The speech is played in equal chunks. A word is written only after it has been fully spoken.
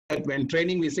that when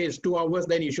training we say it's 2 hours,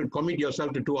 then you should commit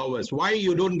yourself to 2 hours. Why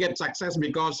you don't get success?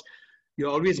 Because you're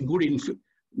always good in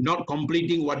not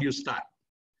completing what you start.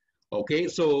 Okay,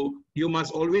 so you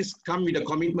must always come with a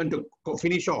commitment to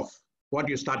finish off what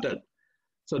you started.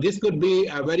 So this could be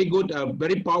a very good,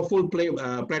 very powerful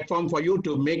platform for you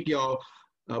to make your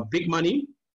big money,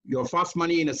 your fast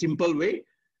money in a simple way.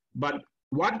 But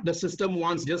what the system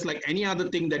wants, just like any other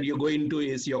thing that you go into,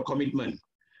 is your commitment.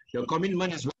 Your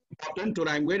commitment is very important. So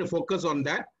I'm going to focus on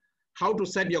that, how to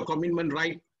set your commitment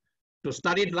right, to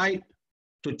study it right,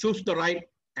 to choose the right,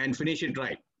 and finish it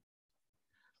right.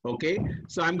 Okay,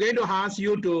 so I'm going to ask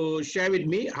you to share with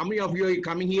me, how many of you are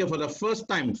coming here for the first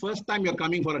time? First time you're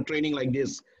coming for a training like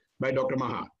this by Dr.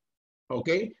 Maha.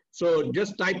 Okay, so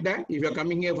just type that if you're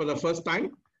coming here for the first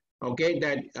time. Okay,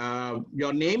 that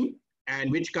your name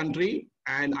and which country,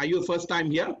 and are you first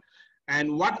time here?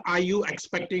 And what are you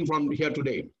expecting from here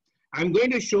today? I'm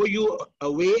going to show you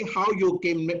a way how you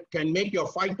can make your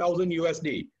 5,000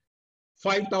 USD.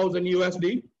 5,000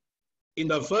 USD in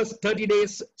the first 30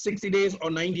 days, 60 days, or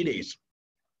 90 days.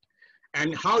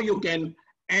 And how you can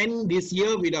end this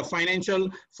year with a financial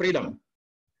freedom.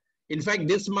 In fact,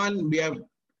 this month we have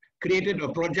created a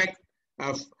project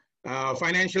of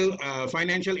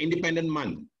financial independent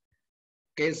month.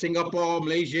 Okay, Singapore,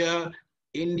 Malaysia,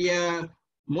 India,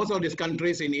 most of these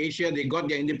countries in Asia, they got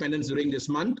their independence during this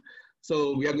month.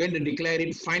 So we are going to declare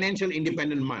it financial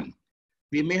independent month.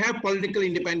 We may have political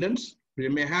independence, we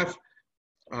may have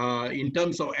in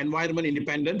terms of environment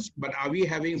independence, but are we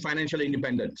having financial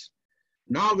independence?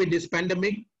 Now with this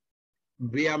pandemic,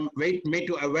 we are made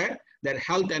to aware that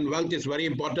health and wealth is very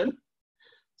important.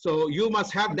 So you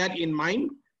must have that in mind,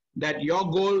 that your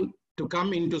goal to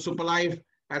come into SuperLife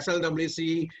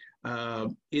SLWC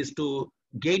is to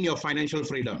gain your financial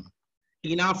freedom.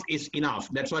 Enough is enough.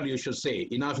 That's what you should say.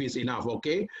 Enough is enough.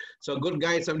 Okay. So good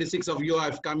guys, 76 of you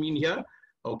have come in here.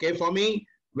 Okay. For me,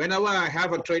 whenever I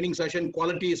have a training session,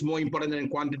 quality is more important than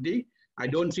quantity. I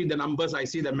don't see the numbers, I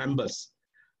see the members.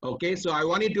 Okay, so I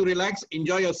want you to relax,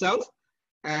 enjoy yourself.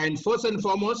 And first and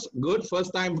foremost, good,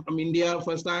 first time from India,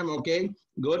 first time, okay,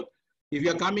 good. If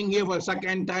you're coming here for a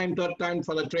second time, third time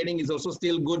for the training, is also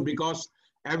still good, because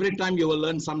every time you will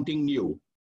learn something new.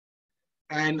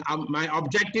 And my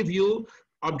objective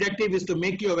is to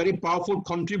make you a very powerful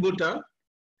contributor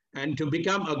and to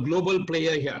become a global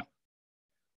player here.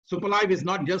 SuperLife is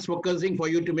not just focusing for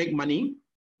you to make money.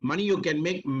 Money you can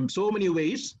make so many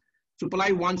ways.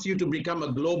 SuperLife wants you to become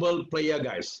a global player,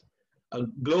 guys. A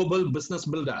global business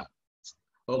builder.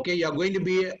 Okay, you're going to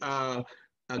be a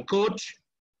coach,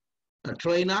 a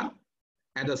trainer,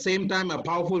 at the same time a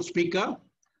powerful speaker,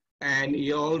 and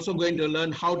you're also going to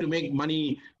learn how to make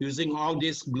money using all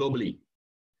this globally.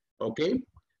 Okay,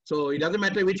 so it doesn't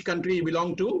matter which country you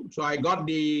belong to. So I got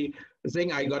the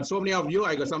thing, I got so many of you.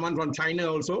 I got someone from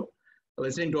China also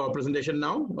listening to our presentation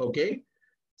now. Okay,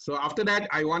 so after that,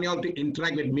 I want you all to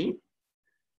interact with me.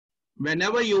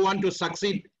 Whenever you want to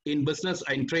succeed in business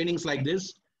and trainings like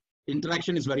this,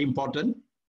 interaction is very important.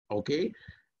 Okay,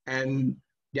 and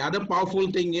the other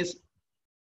powerful thing is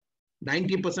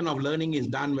 90% of learning is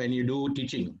done when you do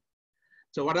teaching.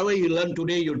 So whatever you learn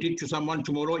today, you teach to someone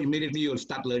tomorrow, immediately you'll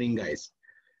start learning, guys.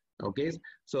 Okay,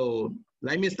 so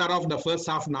let me start off the first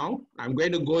half now. I'm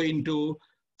going to go into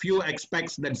few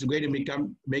aspects that's going to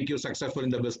make you successful in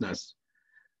the business.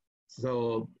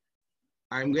 So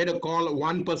I'm going to call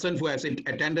one person who has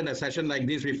attended a session like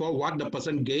this before, what the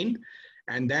person gained,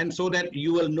 and then so that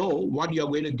you will know what you're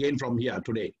going to gain from here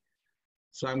today.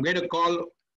 So I'm going to call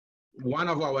one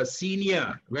of our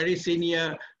very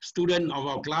senior student of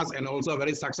our class, and also a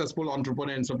very successful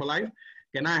entrepreneur in SuperLife.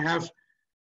 Can I have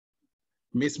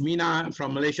Miss Mina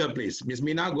from Malaysia, please? Miss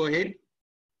Mina, go ahead.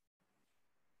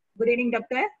 Good evening,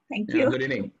 Doctor. Thank you. Good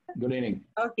evening. Good evening.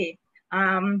 Okay.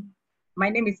 My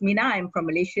name is Mina. I'm from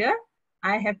Malaysia.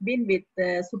 I have been with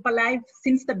SuperLife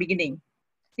since the beginning,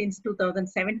 since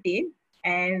 2017.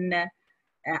 And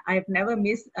I've never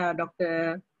missed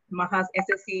Dr. Maha's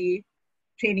SSE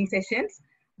training sessions,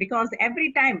 because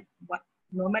every time,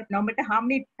 no matter how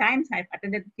many times I've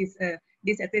attended this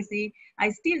SSE, I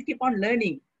still keep on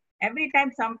learning. Every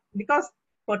time because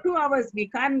for 2 hours, we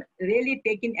can't really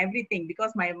take in everything,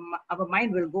 because our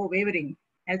mind will go wavering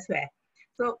elsewhere.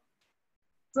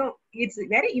 So it's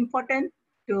very important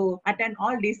to attend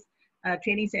all these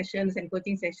training sessions and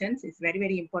coaching sessions. It's very,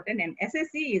 very important. And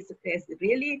SSE is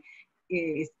really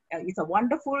a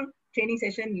wonderful training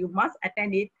session. You must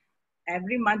attend it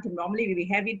every month. Normally we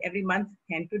have it every month,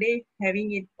 and today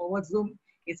having it over Zoom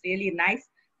is really nice.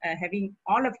 Having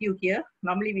all of you here.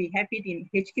 Normally we have it in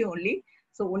HQ only,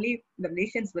 so only the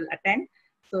Malaysians will attend.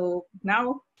 So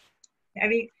now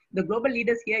the global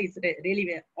leaders here is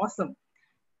really awesome.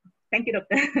 Thank you,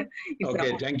 Dr.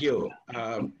 Okay, thank you.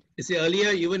 You see,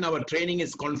 earlier, even our training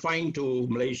is confined to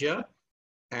Malaysia,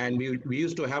 and we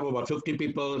used to have about 50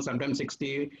 people, sometimes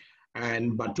 60.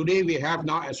 But today we have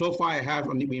now, so far I have,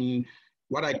 in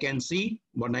what I can see,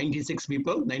 about 96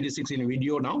 people, 96 in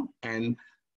video now, and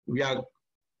we are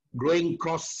growing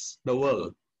across the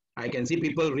world. I can see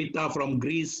people, Rita from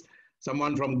Greece,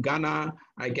 someone from Ghana,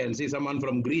 I can see someone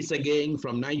from Greece again,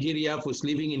 from Nigeria who's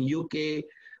living in UK,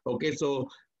 okay, so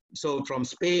from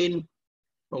Spain,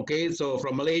 okay, so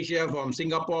from Malaysia, from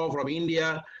Singapore, from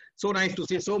India. So nice to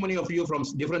see so many of you from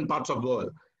different parts of the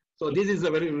world. So this is a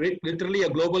literally a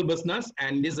global business,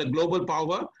 and this is a global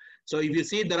power. So if you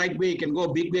see it the right way, you can go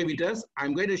a big way with us.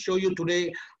 I'm going to show you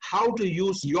today how to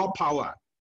use your power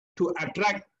to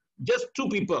attract just 2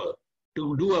 people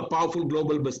to do a powerful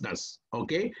global business,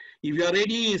 okay? If you're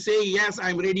ready, you say, yes,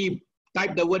 I'm ready,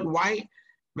 type the word Y.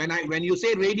 When you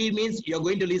say ready means you're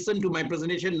going to listen to my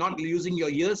presentation, not using your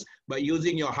ears, but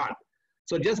using your heart.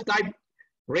 So just type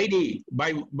ready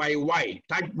by Y.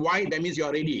 Type Y, that means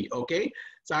you're ready, okay?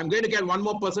 So I'm going to get one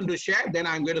more person to share, then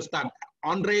I'm going to start.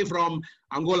 Andre from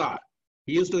Angola.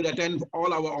 He used to attend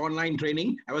all our online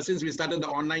training. Ever since we started the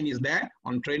online, he's there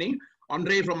on training.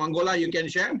 Andre from Angola, you can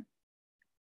share?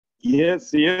 Yes,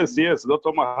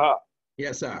 Dr. Maha.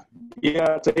 Yes, sir.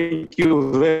 Yeah, thank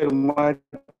you very much.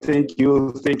 Thank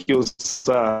you,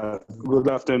 sir. Good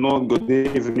afternoon, good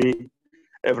evening,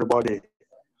 everybody.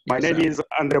 My name is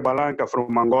Andre Balanca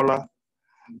from Angola.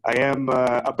 I am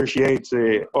appreciate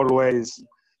always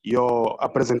your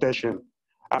presentation.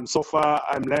 So far,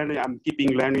 I'm learning, I'm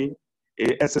keeping learning.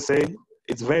 SSE,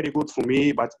 it's very good for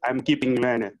me, but I'm keeping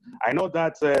learning. I know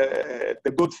that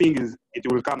the good thing is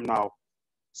it will come now.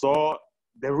 So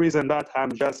the reason that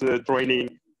I'm just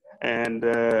training and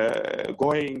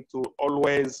going to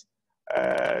always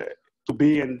to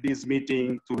be in this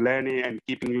meeting, to learning and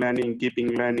keeping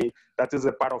learning, that is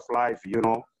a part of life, you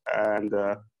know, and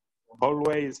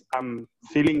always I'm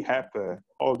feeling happy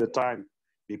all the time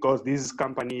because this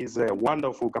company is a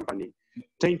wonderful company.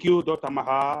 Thank you, Dr.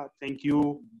 Maha. Thank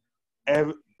you,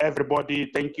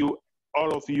 everybody. Thank you,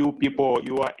 all of you people,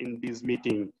 you are in this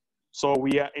meeting. So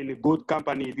we are in a good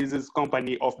company. This is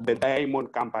company of the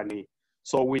Diamond Company.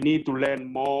 So we need to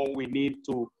learn more. We need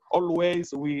to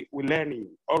always we're learning.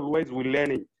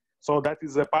 So that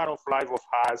is a part of life of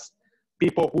us.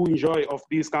 People who enjoy of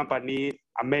this company,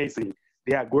 amazing.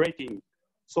 They are great.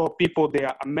 So people, they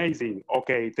are amazing.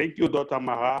 Okay, thank you, Dr.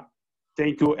 Maha.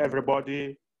 Thank you,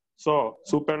 everybody. So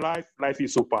super life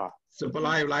is super. Super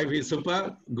life is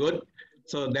super, good.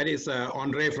 So that is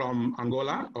Andre from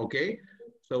Angola, okay.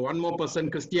 So one more person,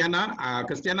 Christiana.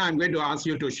 Christiana, I'm going to ask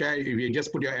you to share. If you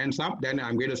just put your hands up, then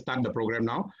I'm going to start the program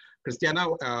now. Christiana,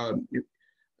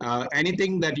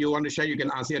 anything that you want to share, you can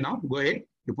ask here now. Go ahead.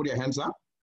 You put your hands up.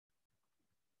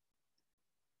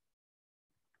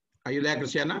 Are you there,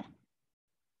 Christiana?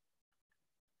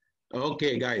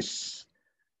 Okay, guys.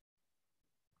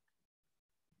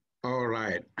 All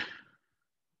right.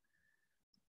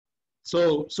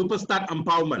 So Superstart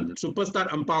Empowerment,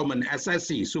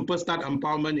 SSE, Superstart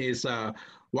Empowerment is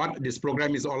what this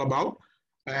program is all about.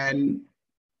 And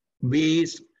we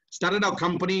started our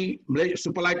company,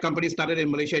 Superlight company started in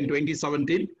Malaysia in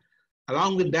 2017.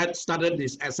 Along with that started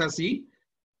this SSE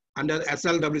under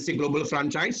SLWC Global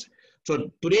Franchise.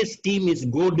 So today's team is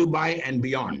Go Dubai and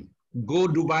Beyond. Go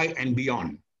Dubai and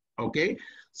Beyond, okay?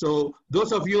 So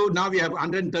those of you, now we have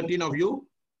 113 of you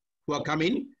who are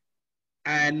coming.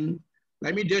 And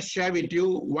let me just share with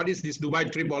you what is this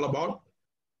Dubai trip all about.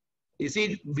 You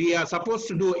see, we are supposed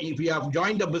to do, if you have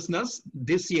joined the business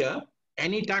this year,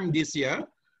 anytime this year,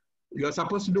 you're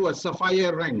supposed to do a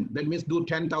Sapphire rank. That means do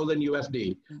 10,000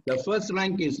 USD. The first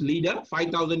rank is leader,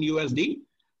 5,000 USD.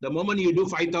 The moment you do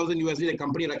 5,000 USD, the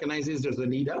company recognizes as a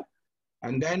leader.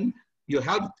 And then you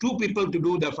help 2 people to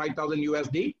do the 5,000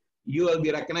 USD, you will be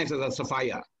recognized as a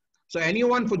Sapphire. So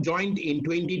anyone who joined in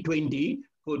 2020,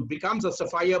 who becomes a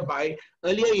Sapphire by,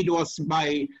 earlier it was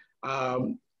by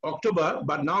October,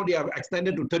 but now they have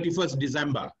extended to 31st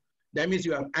December. That means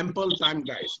you have ample time,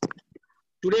 guys.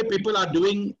 Today, people are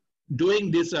doing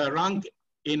this rank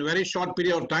in a very short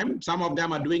period of time. Some of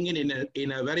them are doing it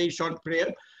in a very short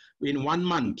period, in 1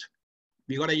 month.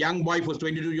 We got a young boy who's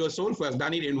 22 years old who has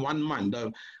done it in 1 month,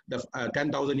 the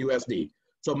 10,000 USD.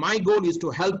 So my goal is to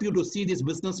help you to see this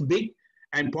business big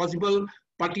and possible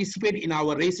participate in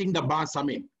our Raising the Bar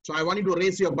Summit. So I want you to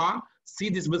raise your bar, see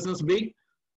this business big,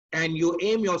 and you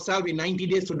aim yourself in 90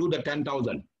 days to do the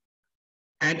 10,000.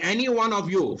 And any one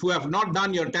of you who have not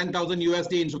done your 10,000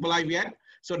 USD in Superlife yet,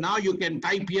 so now you can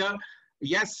type here,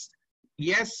 yes,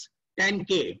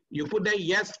 10K. You put there,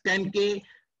 yes, 10K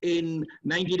in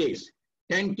 90 days.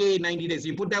 10K in 90 days.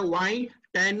 You put there, why?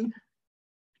 10K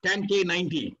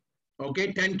 90.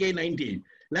 Okay, 10K 90.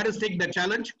 Let us take the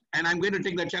challenge, and I'm going to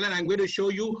take the challenge. I'm going to show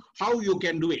you how you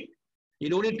can do it.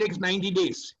 It only takes 90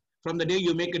 days from the day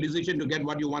you make a decision to get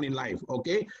what you want in life.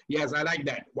 Okay, yes, I like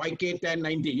that. YK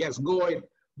 1090. Yes, go ahead.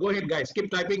 Go ahead, guys.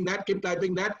 Keep typing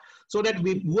that, so that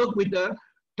we work with the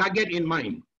target in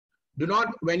mind. Do not,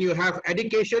 when you have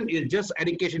education, it's just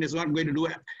education. Is not going to do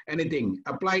anything.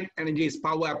 Applied energy is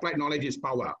power. Applied knowledge is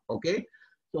power. Okay.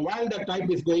 So while the type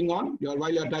is going on,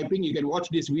 while you're typing, you can watch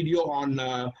this video on,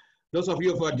 those of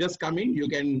you who are just coming, you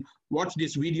can watch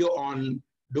this video on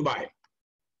Dubai.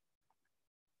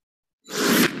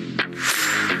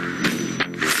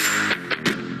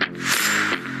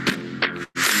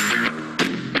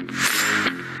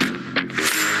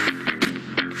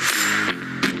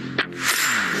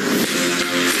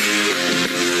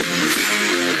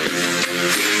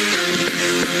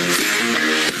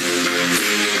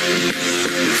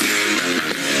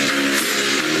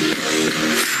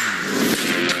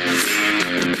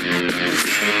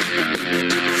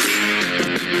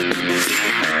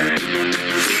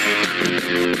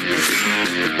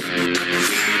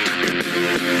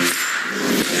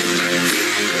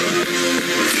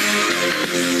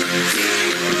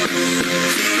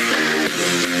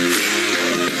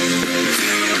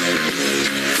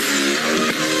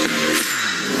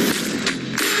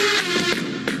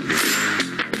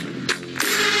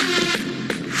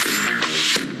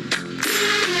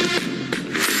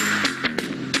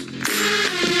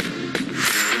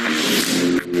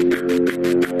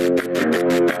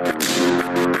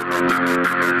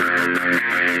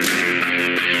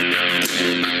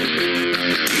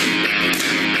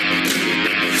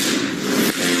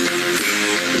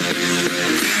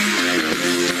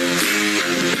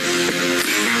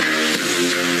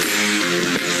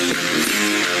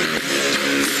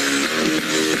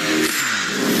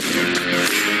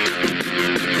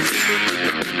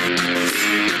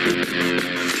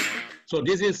 So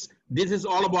this is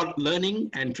all about learning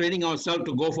and training ourselves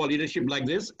to go for leadership like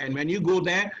this. And when you go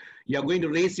there, you're going to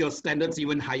raise your standards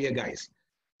even higher, guys.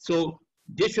 So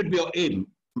this should be your aim.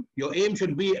 Your aim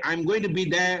should be, I'm going to be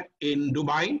there in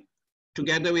Dubai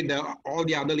together with all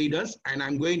the other leaders, and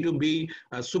I'm going to be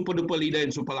a super duper leader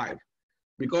in Super Life.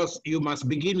 Because you must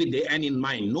begin with the end in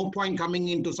mind. No point coming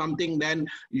into something then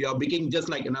you're beginning just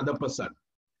like another person.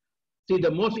 See,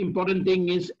 the most important thing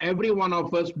is every one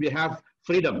of us, we have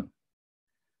freedom.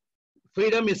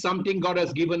 Freedom is something God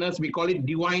has given us. We call it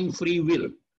divine free will.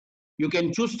 You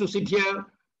can choose to sit here.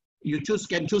 You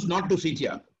can choose not to sit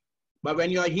here. But when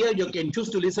you are here, you can choose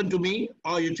to listen to me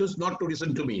or you choose not to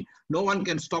listen to me. No one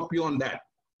can stop you on that.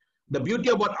 The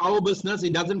beauty about our business,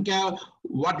 it doesn't care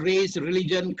what race,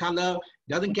 religion, color,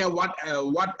 doesn't care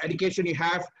what education you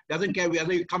have, doesn't care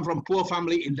whether you come from poor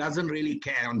family, it doesn't really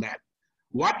care on that.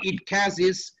 What it cares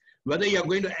is whether you're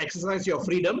going to exercise your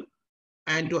freedom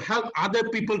and to help other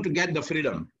people to get the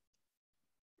freedom.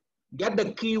 Get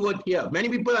the key word here. Many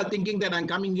people are thinking that I'm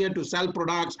coming here to sell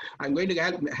products. I'm going to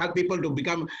help people to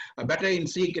become better in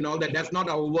Sikh and all that. That's not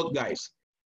our work, guys.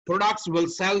 Products will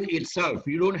sell itself.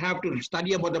 You don't have to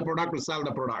study about the product to sell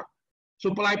the product.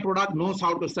 Supply product knows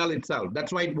how to sell itself.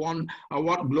 That's why it won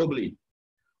award globally.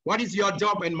 What is your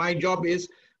job and my job is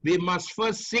we must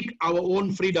first seek our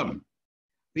own freedom.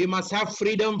 We must have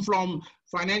freedom from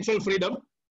financial freedom,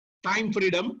 time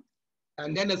freedom,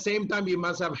 and then at the same time, we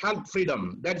must have health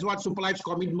freedom. That's what Super Life's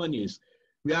commitment is.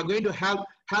 We are going to help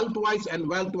health-wise and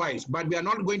wealth-wise, but we are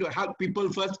not going to help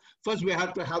people first. First, we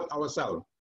have to help ourselves.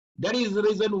 That is the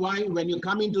reason why when you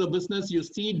come into the business, you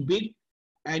see it big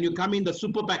and you come in the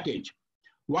super package.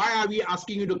 Why are we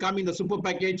asking you to come in the super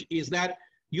package is that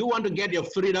you want to get your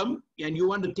freedom and you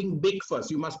want to think big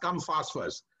first. You must come fast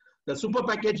first. The super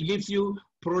package gives you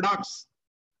products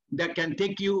that can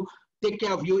take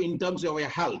care of you in terms of your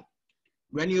health.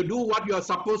 When you do what you're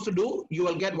supposed to do, you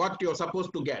will get what you're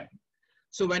supposed to get.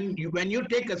 So when you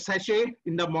take a sachet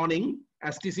in the morning,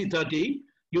 STC 30,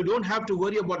 you don't have to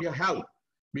worry about your health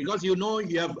because you know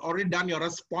you have already done your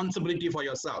responsibility for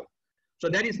yourself. So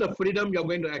that is the freedom you're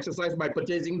going to exercise by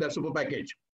purchasing the super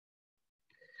package.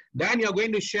 Then you're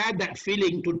going to share that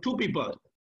feeling to two people.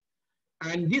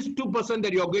 And these 2%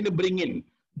 that you're going to bring in,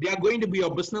 they are going to be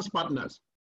your business partners.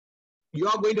 You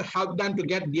are going to help them to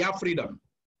get their freedom.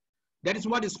 That is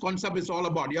what this concept is all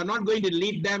about. You're not going to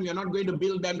lead them. You're not going to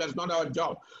build them. That's not our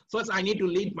job. First, I need to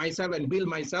lead myself and build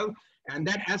myself. And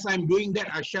then as I'm doing that,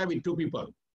 I share with two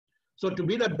people. So to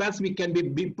be the best we can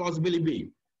possibly be.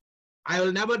 I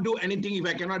will never do anything if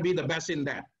I cannot be the best in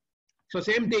that. So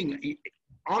same thing.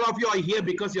 all of you are here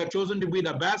because you're chosen to be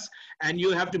the best, and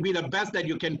you have to be the best that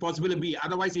you can possibly be.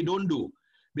 Otherwise, you don't do.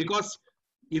 Because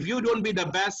if you don't be the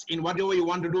best in whatever you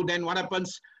want to do, then what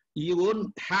happens? You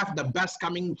won't have the best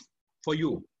coming for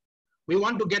you. We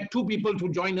want to get 2 people to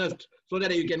join us so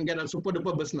that you can get a super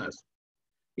duper business.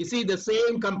 You see, the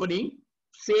same company,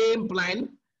 same plan,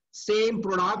 same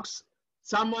products.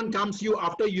 Someone comes to you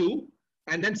after you,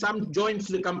 and then some joins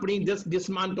the company just this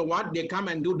month or what, they come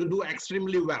and do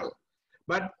extremely well.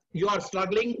 But you are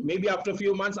struggling, maybe after a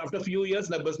few months, after a few years,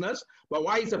 the business. But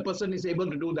why is a person is able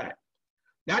to do that?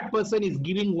 That person is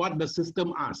giving what the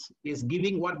system asks, is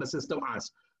giving what the system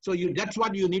asks. So that's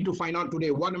what you need to find out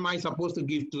today. What am I supposed to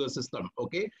give to the system?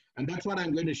 Okay. And that's what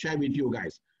I'm going to share with you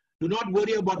guys. Do not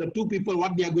worry about the 2 people,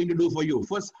 what they are going to do for you.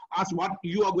 First, ask what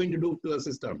you are going to do to the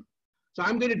system. So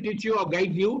I'm going to teach you or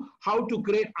guide you how to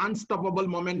create unstoppable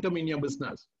momentum in your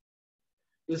business.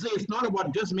 You see, it's not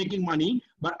about just making money,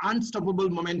 but unstoppable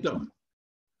momentum.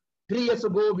 3 years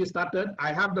ago, we started.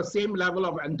 I have the same level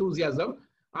of enthusiasm,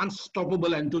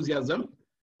 unstoppable enthusiasm.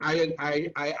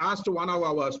 I asked one of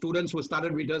our students who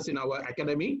started with us in our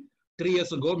academy 3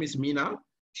 years ago, Miss Meena.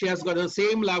 She has got the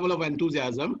same level of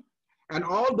enthusiasm. And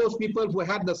all those people who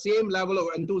had the same level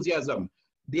of enthusiasm,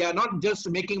 they are not just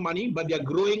making money, but they are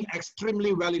growing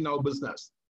extremely well in our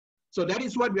business. So that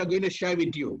is what we are going to share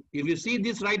with you. If you see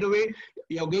this right away,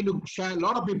 you're going to share a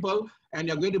lot of people, and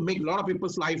you're going to make a lot of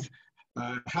people's life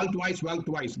health-wise,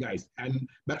 wealth-wise, guys, and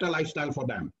better lifestyle for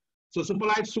them. So Super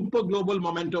Life, super global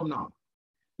momentum now.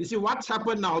 You see what's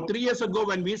happened now. 3 years ago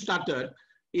when we started,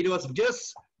 it was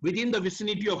just within the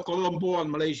vicinity of Kuala Lumpur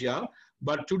and Malaysia.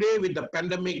 But today with the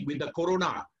pandemic, with the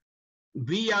corona,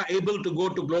 we are able to go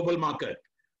to global market.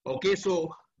 Okay,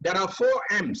 so there are 4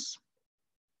 M's.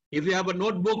 If you have a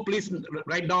notebook, please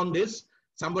write down this.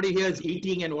 Somebody here is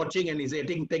eating and watching and is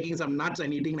taking some nuts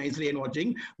and eating nicely and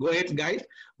watching. Go ahead, guys.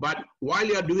 But while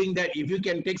you are doing that, if you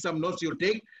can take some notes, you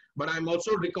take. But I'm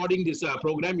also recording this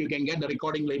program. You can get the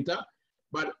recording later.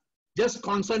 But just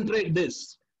concentrate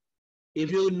this.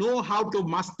 If you know how to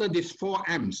master these 4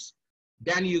 M's,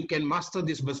 then you can master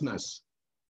this business.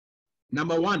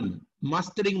 Number 1,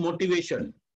 mastering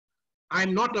motivation.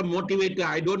 I'm not a motivator.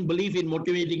 I don't believe in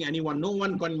motivating anyone. No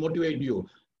one can motivate you.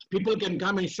 People can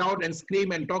come and shout and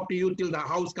scream and talk to you till the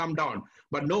house comes down,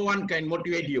 but no one can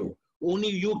motivate you. Only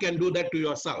you can do that to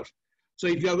yourself. So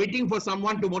if you're waiting for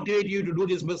someone to motivate you to do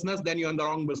this business, then you're in the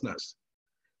wrong business.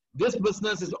 This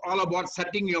business is all about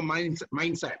setting your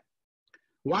mindset.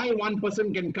 Why one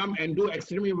person can come and do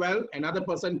extremely well, another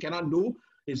person cannot do,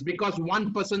 is because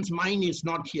one person's mind is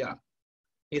not here.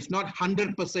 It's not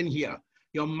 100% here.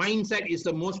 Your mindset is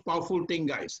the most powerful thing,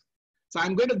 guys. So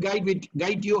I'm going to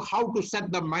guide you how to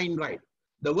set the mind right.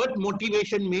 The word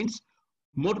motivation means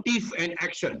motive and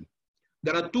action.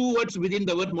 There are 2 words within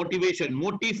the word motivation,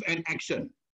 motive and action.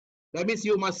 That means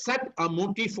you must set a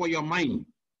motive for your mind,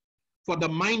 for the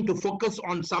mind to focus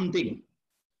on something.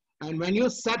 And when you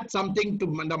set something to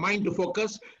the mind to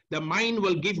focus, the mind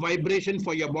will give vibration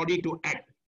for your body to act.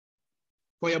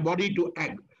 For your body to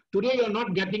act. Today, you're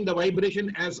not getting the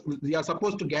vibration as you're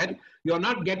supposed to get. You're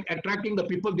not attracting the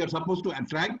people you're supposed to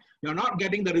attract. You're not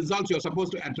getting the results you're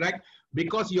supposed to attract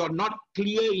because you're not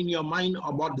clear in your mind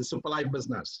about the Super Life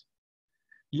business.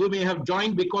 You may have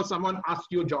joined because someone asked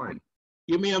you to join.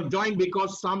 You may have joined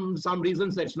because some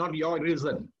reasons that's not your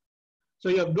reason. So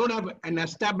you don't have an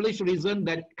established reason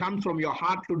that comes from your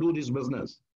heart to do this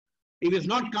business. If it's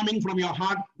not coming from your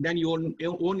heart, then you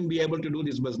won't be able to do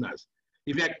this business.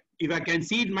 If I can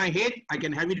see it in my head, I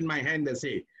can have it in my hand, they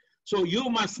say. So you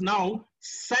must now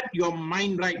set your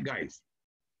mind right, guys.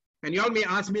 And you all may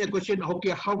ask me a question,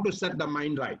 okay, how to set the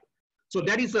mind right? So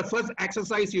that is the first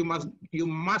exercise you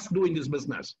must do in this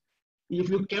business. If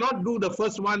you cannot do the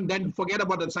first one, then forget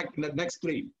about the next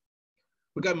 3.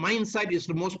 Because mindset is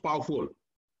the most powerful.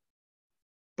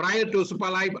 Prior to Super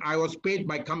Life, I was paid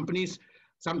by companies.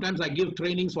 Sometimes I give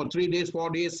trainings for 3 days, 4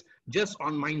 days, just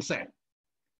on mindset.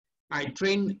 I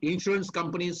train insurance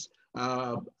companies,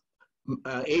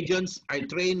 agents, I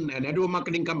train network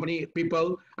marketing company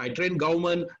people, I train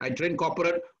government, I train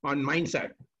corporate on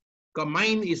mindset. Because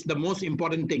mind is the most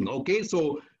important thing, okay?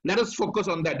 So let us focus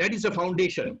on that. That is a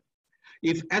foundation.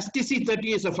 If STC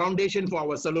 30 is a foundation for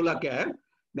our cellular care,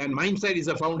 then mindset is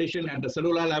a foundation at the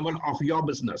cellular level of your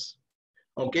business,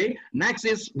 okay? Next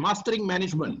is mastering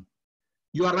management.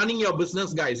 You are running your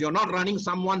business, guys. You're not running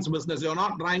someone's business. You're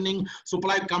not running Super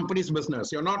Life company's business.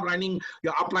 You're not running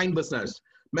your upline business.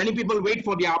 Many people wait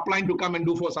for the upline to come and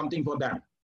do something for them.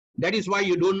 That is why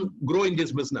you don't grow in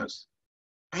this business.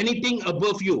 Anything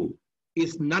above you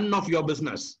is none of your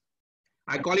business.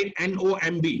 I call it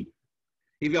NOMB.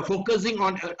 If you're focusing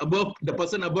on above the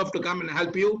person above to come and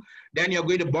help you, then you're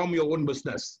going to bomb your own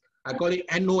business. I call it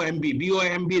NOMB.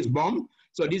 BOMB is bomb.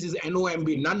 So this is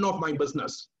NOMB, none of my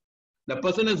business. The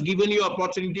person has given you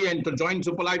opportunity and to join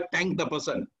Superlife, thank the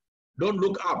person. Don't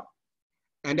look up.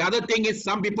 And the other thing is,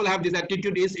 some people have this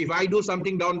attitude is, if I do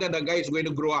something down there, the guy is going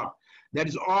to grow up. That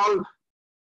is all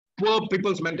poor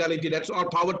people's mentality. That's all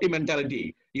poverty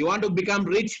mentality. You want to become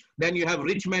rich, then you have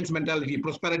rich man's mentality,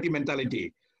 prosperity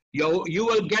mentality. You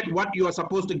will get what you are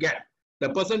supposed to get. The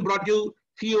person brought you,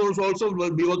 he also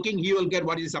will be working, he will get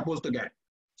what he's supposed to get.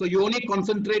 So you only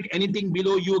concentrate anything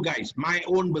below you guys, my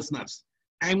own business,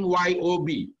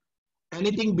 MYOB.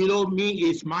 Anything below me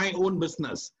is my own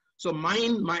business. So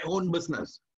mind my own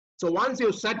business. So once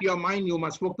you set your mind, you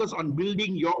must focus on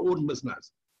building your own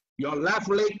business. Your left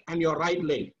leg and your right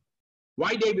leg.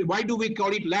 Why do we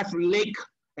call it left leg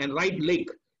and right leg?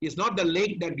 It's not the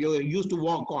leg that you used to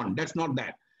walk on. That's not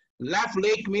that. Left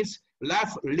leg means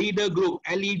left leader group,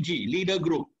 LEG, leader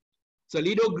group. So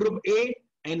leader group A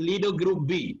and leader group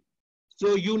B.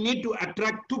 So you need to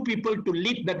attract two people to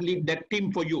lead that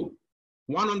team for you.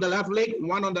 One on the left leg,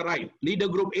 one on the right. Leader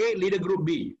group A, leader group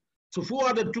B. So who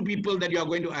are the two people that you are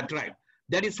going to attract?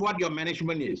 That is what your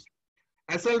management is.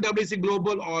 SLWC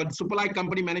Global or Superlife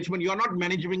Company Management, you are not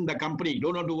managing the company. You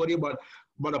don't have to worry about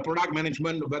the product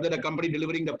management, whether the company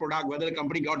delivering the product, whether the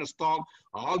company got a stock.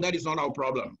 All that is not our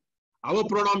problem. Our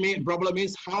problem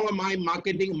is, how am I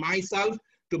marketing myself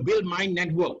to build my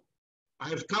network? I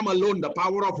have come alone, the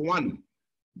power of one.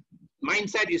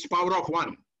 Mindset is power of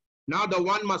one. Now the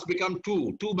 1 must become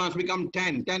 2, 2 must become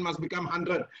 10, 10 must become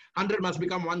 100, 100 must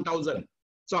become 1,000.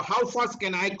 So how fast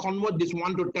can I convert this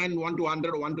 1 to 10, 1 to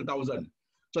 100, 1 to 1,000?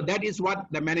 So that is what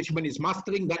the management is,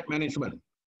 mastering that management.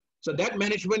 So that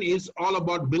management is all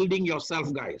about building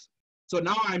yourself, guys. So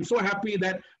now I'm so happy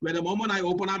that when the moment I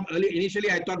open up, initially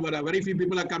I thought well, very few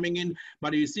people are coming in,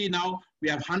 but you see now we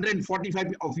have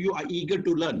 145 of you are eager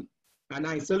to learn. And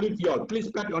I salute you all.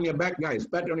 Please pat on your back, guys,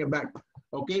 pat on your back.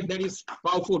 Okay, that is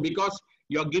powerful because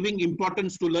you're giving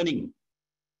importance to learning.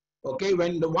 Okay,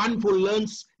 when the one who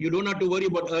learns, you don't have to worry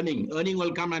about earning. Earning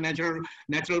will come a natural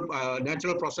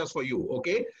process for you.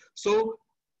 Okay, so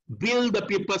build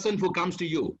the person who comes to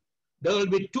you. There will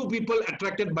be two people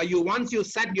attracted by you. Once you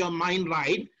set your mind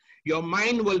right, your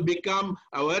mind will become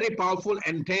a very powerful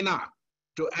antenna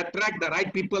to attract the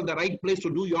right people, the right place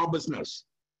to do your business.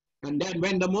 And then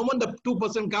when the moment the two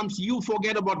person comes, you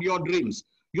forget about your dreams.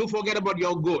 You forget about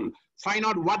your goal. Find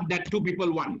out what that two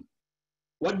people want.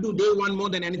 What do they want more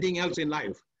than anything else in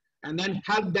life? And then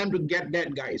help them to get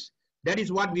that, guys. That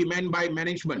is what we meant by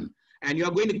management. And you're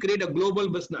going to create a global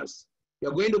business.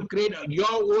 You're going to create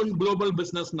your own global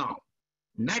business now.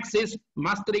 Next is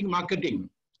mastering marketing.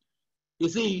 You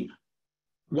see,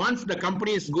 once the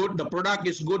company is good, the product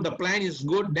is good, the plan is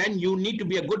good, then you need to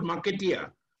be a good marketeer.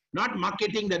 Not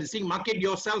marketing that is saying market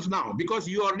yourself now, because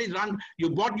you already you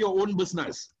bought your own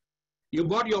business. You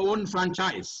bought your own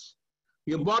franchise.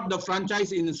 You bought the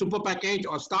franchise in super package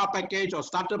or star package or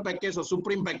starter package or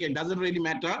supreme package. Doesn't really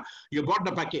matter. You bought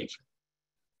the package.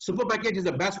 Super package is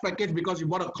the best package because you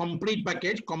bought a complete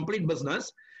package, complete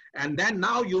business. And then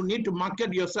now you need to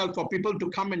market yourself for people to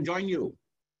come and join you.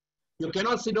 You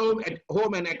cannot sit at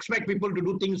home and expect people to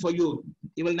do things for you.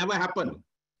 It will never happen.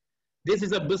 This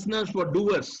is a business for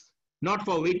doers, not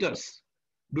for waiters.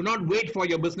 Do not wait for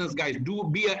your business, guys.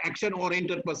 Be an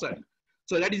action-oriented person.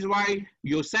 So that is why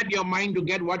you set your mind to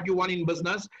get what you want in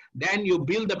business. Then you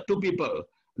build up two people.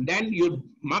 Then you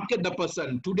market the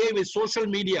person. Today with social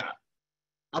media.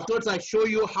 Afterwards, I show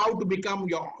you how to become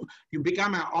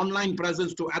an online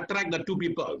presence to attract the two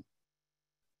people.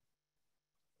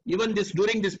 Even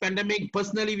during this pandemic,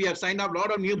 personally, we have signed up a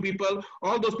lot of new people.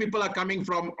 All those people are coming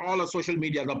from all of social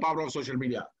media, the power of social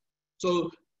media. So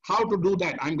how to do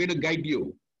that? I'm going to guide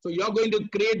you. So you're going to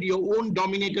create your own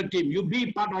Dominator team. You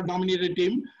be part of Dominator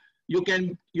team. You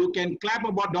can clap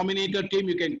about Dominator team.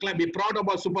 You can be proud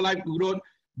about Superlife growth,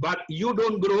 but you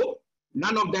don't grow.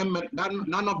 None of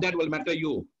that will matter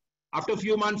you. After a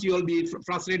few months, you will be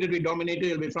frustrated with Dominator.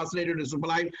 You'll be frustrated with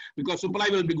Superlife because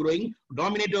Superlife will be growing.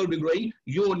 Dominator will be growing.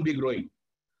 You won't be growing.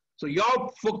 So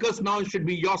your focus now should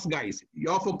be yours, guys.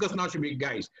 Your focus now should be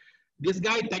guys. This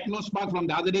guy, TechnoSpark from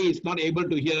the other day is not able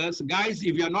to hear us. Guys,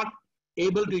 if you're not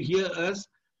able to hear us,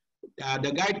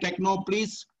 the guy Techno,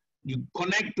 please you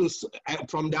connect to,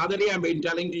 from the other day I've been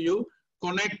telling to you,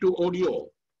 connect to audio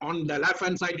on the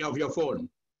left-hand side of your phone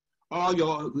or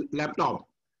your laptop.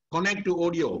 Connect to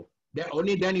audio.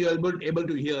 Only then you're able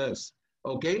to hear us.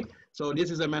 Okay? So this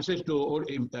is a message to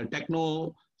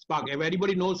TechnoSpark. If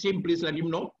anybody knows him, please let him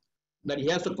know that he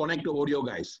has to connect to audio,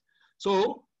 guys.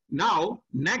 So Now,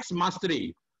 next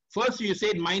mastery. First, you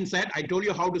said mindset. I told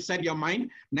you how to set your mind.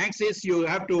 Next is you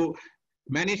have to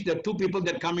manage the 2 people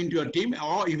that come into your team.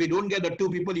 Or if you don't get the 2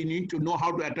 people, you need to know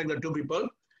how to attract the 2 people.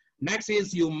 Next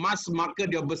is you must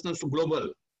market your business to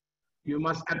global. You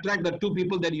must attract the 2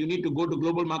 people that you need to go to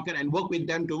global market and work with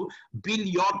them to build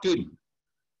your team.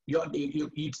 You're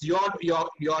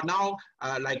now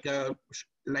like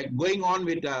going on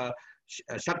with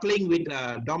shuttling with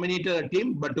Dominator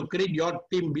team, but to create your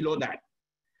team below that.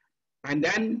 And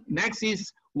then next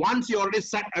is, once you already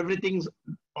set everything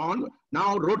on,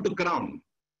 now road to crown.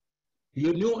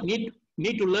 You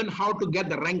need to learn how to get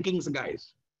the rankings,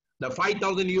 guys. The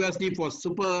 5,000 USD for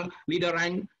super leader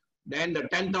rank, then the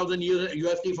 10,000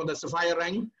 USD for the sapphire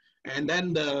rank, and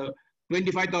then the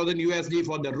 25,000 USD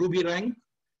for the ruby rank.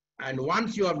 And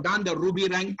once you have done the ruby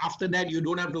rank, after that, you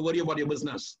don't have to worry about your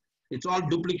business. It's all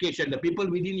duplication. The people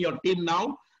within your team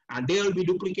now, and they will be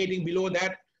duplicating below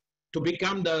that to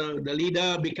become the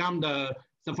leader, become the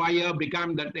sapphire,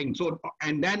 become that thing. So,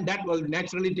 and then that will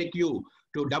naturally take you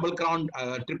to double crown,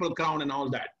 triple crown and all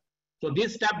that. So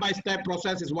this step-by-step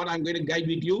process is what I'm going to guide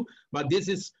with you, but this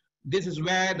is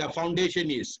where the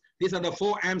foundation is. These are the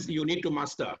 4 M's you need to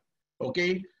master,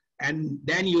 okay? And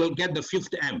then you will get the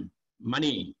 5th M,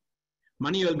 money.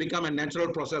 Money will become a natural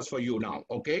process for you now,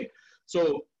 okay?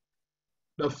 So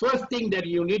the first thing that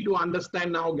you need to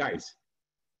understand now, guys,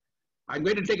 I'm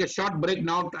going to take a short break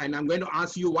now, and I'm going to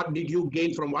ask you what did you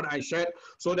gain from what I shared,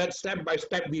 so that step by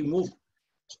step we move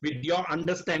with your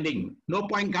understanding. No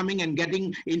point coming and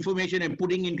getting information and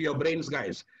putting into your brains,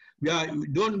 guys.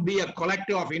 Don't be a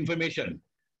collector of information.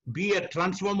 Be a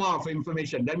transformer of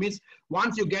information. That means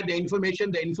once you get the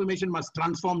information must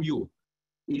transform you.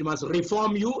 It must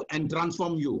reform you and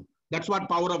transform you. That's what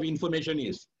power of information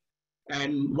is.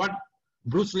 And what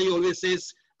Bruce Lee always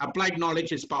says, applied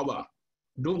knowledge is power.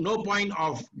 No point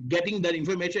of getting that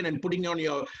information and putting on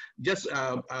your, just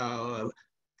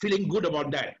feeling good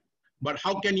about that. But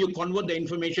how can you convert the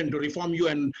information to reform you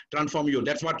and transform you?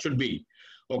 That's what should be.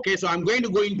 Okay, so I'm going to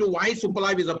go into why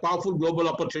SuperLife is a powerful global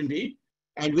opportunity.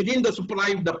 And within the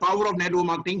SuperLife, the power of network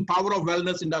marketing, power of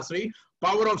wellness industry,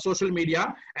 power of social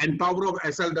media, and power of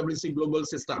SLWC global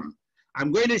system.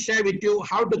 I'm going to share with you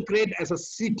how to create as a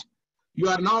seed. You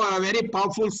are now a very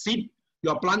powerful seed. You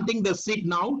are planting the seed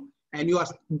now, and you are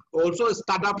also a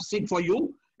startup seed for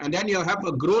you. And then you have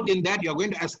a growth in that. You're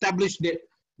going to establish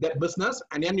that business,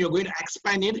 and then you're going to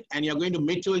expand it, and you're going to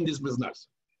mature in this business.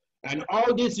 And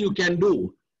all this you can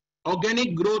do.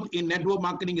 Organic growth in network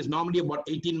marketing is normally about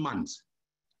 18 months.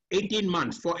 18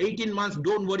 months. For 18 months,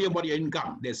 don't worry about your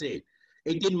income, they say.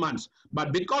 18 months.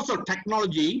 But because of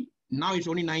technology, now it's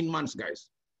only 9 months, guys.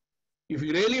 If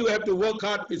you really have to work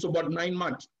hard, it's about 9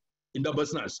 months in the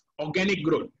business. Organic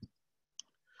growth.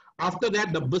 After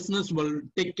that, the business will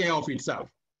take care of itself.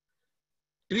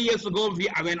 3 years ago,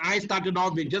 when I started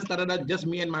off, we just started out, just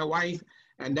me and my wife,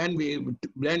 and then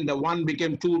the 1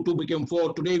 became 2, 2 became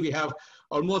 4. Today we have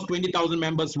almost 20,000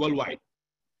 members worldwide.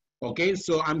 Okay,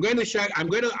 so I'm going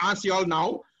to ask you all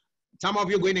now. Some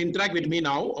of you are going to interact with me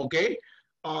now. Okay,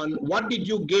 on what did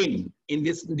you gain in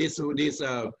this?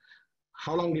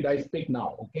 How long did I speak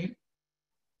now? Okay.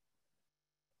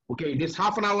 Okay, this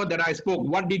half an hour that I spoke,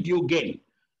 what did you gain?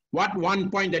 What 1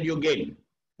 point that you gain?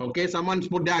 Okay, someone's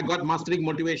put there, I got mastering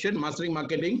motivation, mastering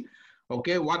marketing.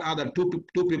 Okay, what are the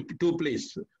two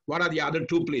please? What are the other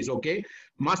 2 please? Okay,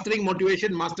 mastering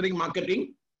motivation, mastering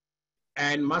marketing,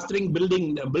 and mastering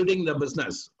building the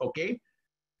business. Okay.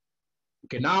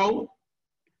 Okay, now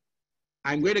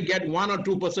I'm going to get 1 or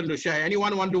 2% to share.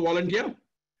 Anyone want to volunteer?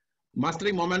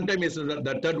 Mastering momentum is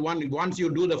the third one. Once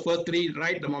you do the first 3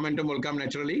 right, the momentum will come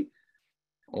naturally.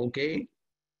 Okay.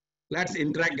 Let's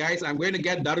interact, guys. I'm going to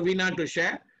get Darvina to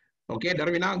share. Okay,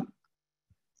 Darvina,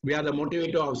 we are the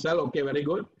motivator of self. Okay, very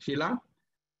good. Sheila.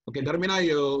 Okay, Darvina,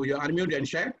 you unmute and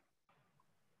share.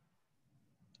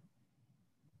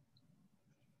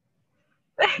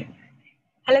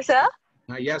 Hello, sir.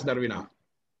 Yes, Darvina.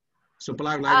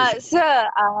 SuperLife Live. Sir,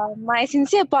 my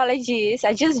sincere apologies.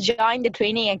 I just joined the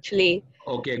training actually.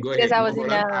 Okay, go ahead. Because I was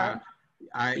in a...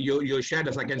 you share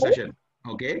the second session.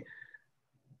 Okay.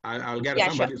 I'll get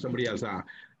somebody else.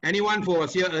 Anyone who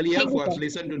was here earlier who has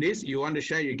listened to this, you want to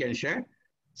share, you can share.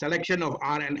 Selection of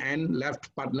R and N,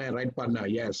 left partner, right partner.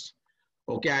 Yes.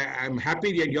 Okay, I'm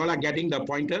happy that you all are getting the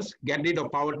pointers. Get rid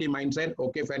of poverty mindset.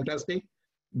 Okay, fantastic.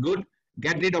 Good.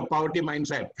 Get rid of poverty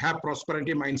mindset. Have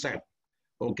prosperity mindset.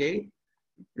 Okay.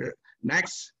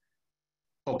 Next.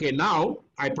 Okay, now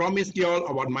I promised you all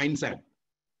about mindset.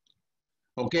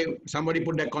 Okay, somebody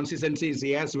put that consistency is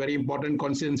yes, very important.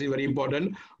 Consistency, very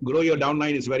important. Grow your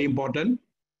downline is very important.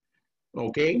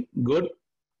 Okay, good.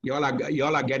 You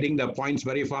all are getting the points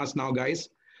very fast now, guys.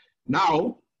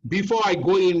 Now, before I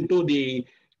go into the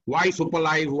why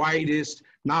Superlife, why this,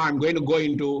 now I'm going to go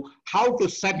into how to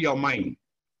set your mind.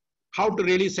 How to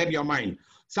really set your mind.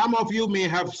 Some of you may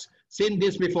have seen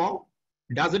this before.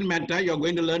 Doesn't matter, you're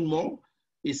going to learn more.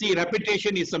 You see,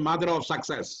 repetition is the mother of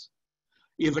success.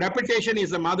 If repetition is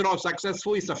the mother of success,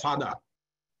 who is the father?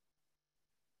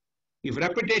 If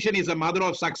repetition is the mother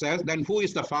of success, then who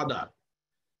is the father?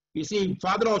 You see,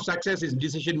 father of success is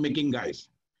decision making, guys.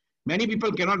 Many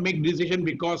people cannot make decision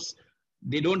because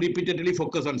they don't repeatedly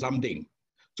focus on something.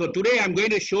 So today I'm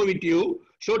going to show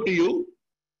to you,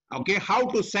 okay, how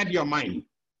to set your mind.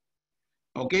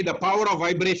 Okay, the power of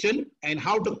vibration and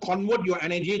how to convert your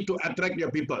energy to attract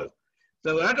your people.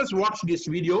 So let us watch this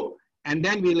video and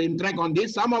then we'll interact on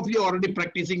this. Some of you are already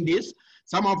practicing this.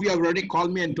 Some of you have already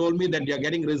called me and told me that you're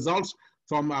getting results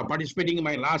from participating in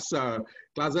my last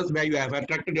classes where you have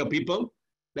attracted your people.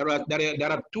 There are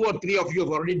 2 or 3 of you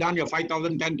who have already done your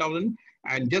 5,000, 10,000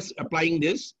 and just applying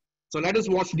this. So let us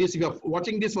watch this. If you're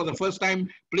watching this for the first time,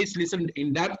 please listen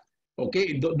in depth.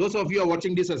 Okay, those of you who are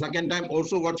watching this a second time,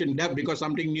 also watch in depth because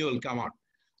something new will come out.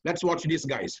 Let's watch this,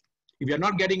 guys. If you're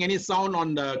not getting any sound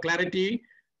on the clarity,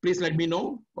 please let me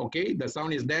know. Okay, the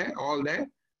sound is there, all there.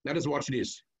 Let us watch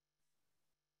this.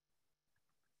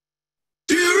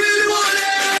 Do you really want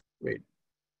it? Wait.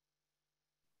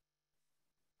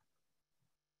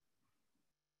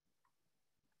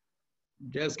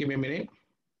 Just give me a minute.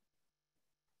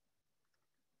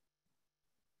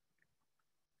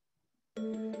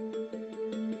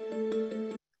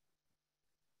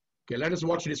 Okay, let us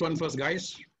watch this one first,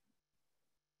 guys.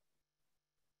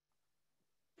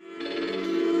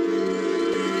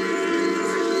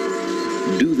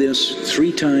 Do this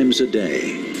 3 times a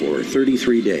day for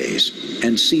 33 days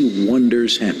and see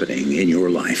wonders happening in your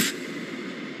life.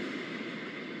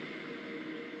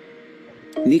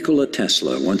 Nikola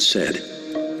Tesla once said,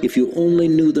 "If you only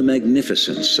knew the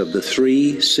magnificence of the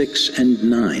 3, 6, and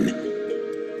 9,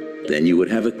 then you would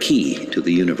have a key to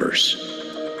the universe."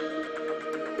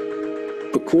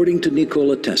 According to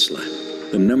Nikola Tesla,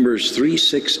 the numbers 3,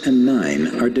 6, and 9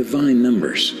 are divine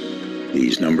numbers.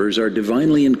 These numbers are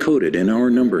divinely encoded in our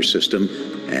number system,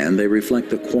 and they reflect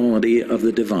the quality of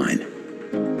the divine.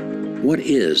 What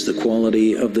is the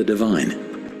quality of the divine?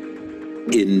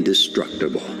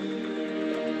 Indestructible.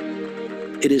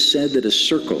 It is said that a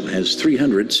circle has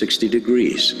 360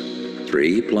 degrees.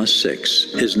 3 plus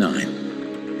 6 is 9.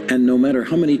 And no matter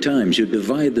how many times you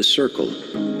divide the circle,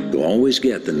 you always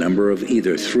get the number of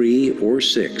either 3 or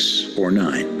 6 or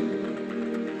 9.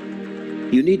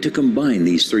 You need to combine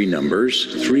these 3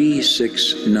 numbers, 3,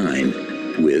 6, 9,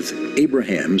 with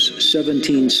Abraham's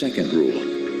 17-second rule.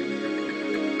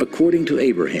 According to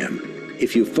Abraham,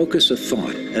 if you focus a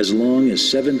thought as long as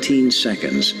 17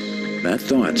 seconds, that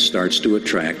thought starts to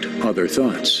attract other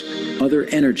thoughts, other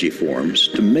energy forms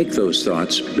to make those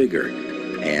thoughts bigger.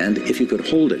 And if you could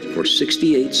hold it for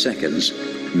 68 seconds,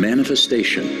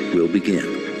 manifestation will begin.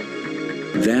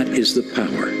 That is the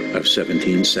power of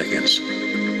 17 seconds.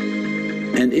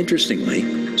 And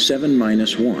interestingly, 7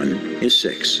 minus 1 is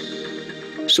 6.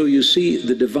 So you see,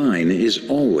 the divine is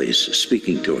always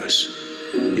speaking to us.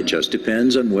 It just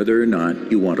depends on whether or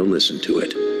not you want to listen to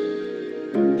it.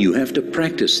 You have to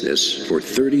practice this for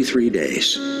 33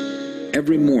 days.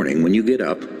 Every morning when you get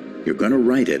up, you're going to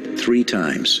write it 3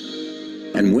 times.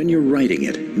 And when you're writing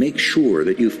it, make sure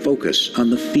that you focus on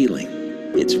the feeling.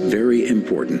 It's very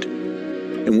important.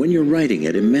 And when you're writing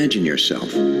it, imagine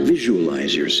yourself,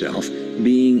 visualize yourself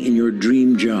being in your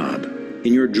dream job,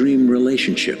 in your dream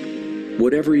relationship,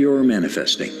 whatever you're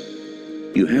manifesting.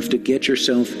 You have to get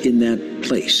yourself in that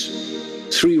place.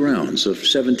 3 rounds of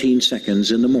 17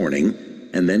 seconds in the morning,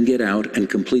 and then get out and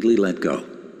completely let go.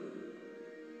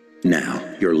 Now,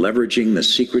 you're leveraging the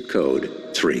secret code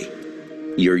 3.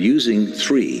 You're using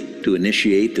 3 to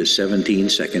initiate the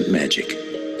 17-second magic.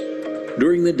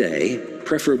 During the day,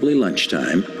 preferably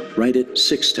lunchtime, write it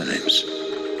 6 times.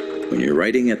 When you're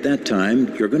writing at that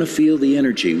time, you're going to feel the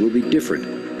energy will be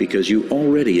different because you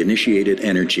already initiated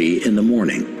energy in the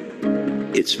morning.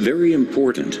 It's very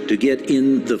important to get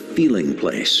in the feeling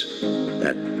place,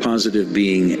 that positive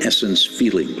being essence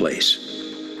feeling place.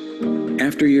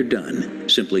 After you're done,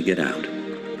 simply get out.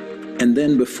 And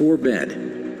then before bed,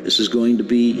 this is going to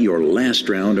be your last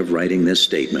round of writing this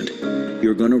statement.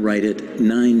 You're going to write it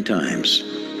 9 times.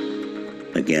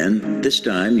 Again, this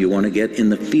time you want to get in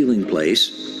the feeling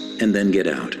place and then get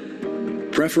out.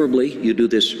 Preferably, you do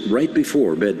this right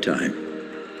before bedtime.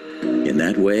 In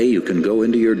that way, you can go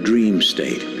into your dream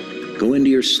state, go into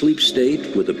your sleep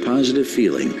state with a positive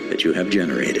feeling that you have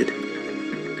generated.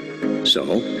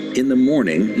 So, in the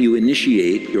morning, you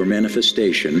initiate your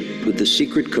manifestation with the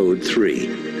secret code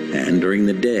 3. And during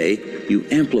the day, you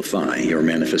amplify your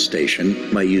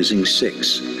manifestation by using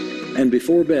 6. And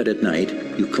before bed at night,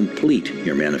 you complete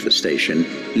your manifestation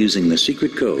using the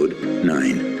secret code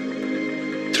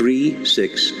 9. 3,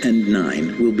 6, and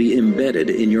 9 will be embedded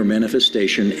in your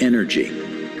manifestation energy.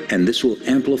 And this will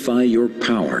amplify your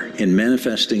power in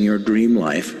manifesting your dream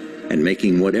life and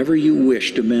making whatever you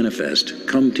wish to manifest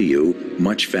come to you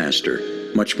much faster,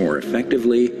 much more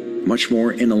effectively, much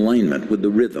more in alignment with the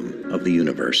rhythm of the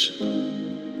universe.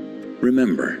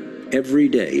 Remember, every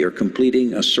day you're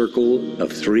completing a circle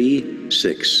of 3,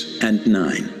 6, and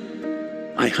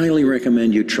 9. I highly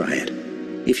recommend you try it.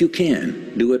 If you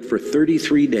can, do it for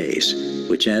 33 days,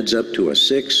 which adds up to a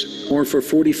 6, or for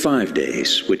 45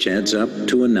 days, which adds up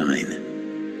to a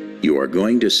 9. You are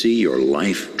going to see your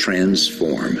life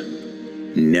transform.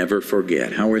 Never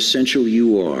forget how essential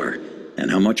you are and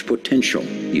how much potential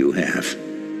you have.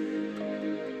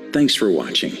 Thanks for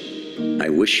watching. I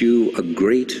wish you a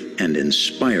great and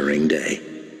inspiring day.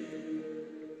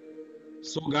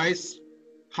 So guys,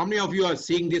 how many of you are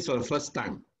seeing this for the first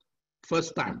time?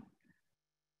 First time.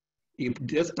 You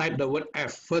just type the word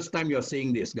F. First time you're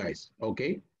seeing this, guys.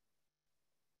 Okay?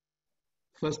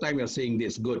 First time you're seeing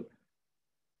this. Good.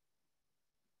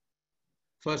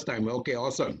 First time. Okay,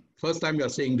 awesome. First time you're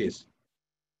seeing this.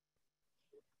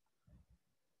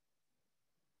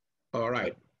 All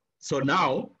right. So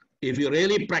now, if you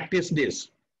really practice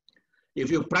this, if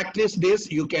you practice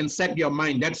this, you can set your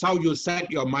mind. That's how you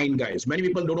set your mind, guys. Many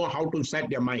people don't know how to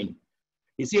set their mind.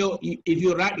 You see, if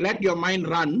you let your mind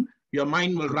run, your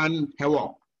mind will run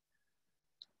havoc.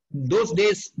 Those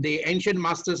days, the ancient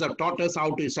masters have taught us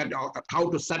how to set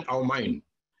our mind.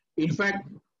 In fact,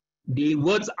 the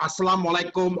words Assalamu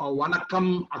alaikum or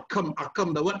Wanakam,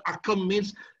 Akam, the word Akam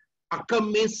means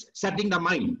setting the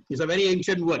mind. It's a very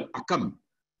ancient word, Akam.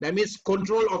 That means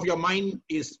control of your mind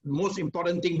is most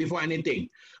important thing before anything.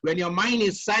 When your mind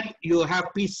is set, you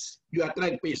have peace, you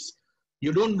attract peace.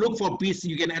 You don't look for peace,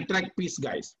 you can attract peace,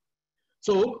 guys.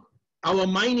 So our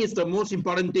mind is the most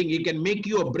important thing. It can make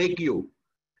you or break you.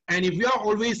 And if you are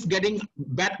always getting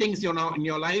bad things in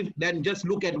your life, then just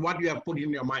look at what you have put in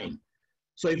your mind.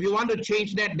 So if you want to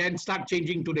change that, then start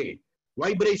changing today.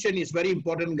 Vibration is very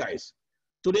important, guys.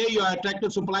 Today you are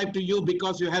attracted super life to you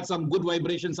because you had some good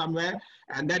vibration somewhere,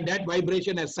 and that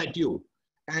vibration has set you.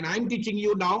 And I'm teaching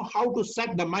you now how to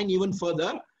set the mind even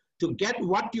further to get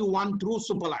what you want through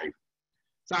super life.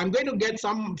 So I'm going to get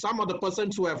some of the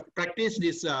persons who have practiced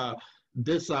this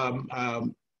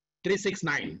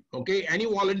 369. Okay, any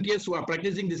volunteers who are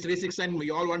practicing this 369,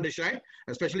 we all want to share,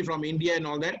 especially from India and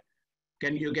all that.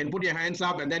 You can put your hands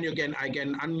up, and then I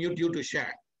can unmute you to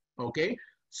share. Okay,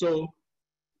 so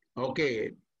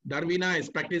okay, Darvina is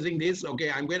practicing this. Okay,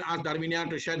 I'm going to ask Darvina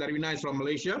to share. Darvina is from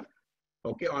Malaysia.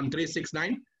 Okay, on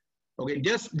 369. Okay,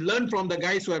 just learn from the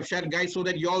guys who have shared, guys, so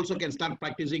that you also can start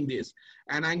practicing this.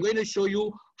 And I'm going to show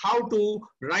you how to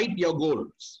write your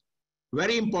goals.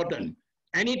 Very important.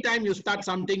 Anytime you start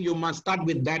something, you must start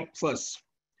with that first.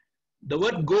 The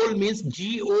word goal means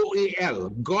G-O-A-L,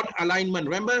 God alignment.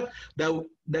 Remember the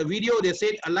video they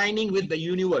said aligning with the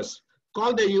universe.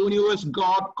 Call the universe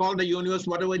God, call the universe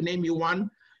whatever name you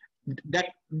want.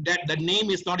 That the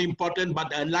name is not important, but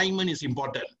the alignment is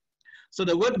important. So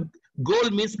the word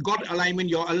goal means God alignment.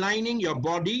 You're aligning your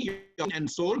body and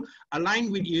soul,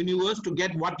 aligned with universe to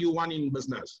get what you want in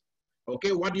business.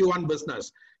 Okay, what you want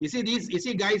business. You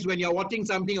see guys, when you're watching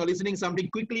something or listening something,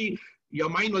 quickly your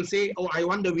mind will say, oh, I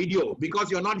want the video, because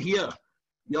you're not here.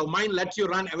 Your mind lets you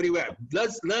run everywhere.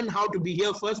 Let's learn how to be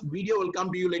here first. Video will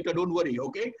come to you later. Don't worry,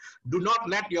 okay? Do not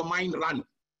let your mind run.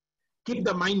 Keep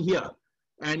the mind here.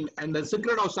 And the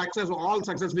secret of success of all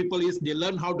success people is they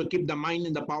learn how to keep the mind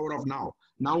in the power of now.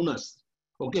 Nowness.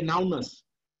 Okay, nowness.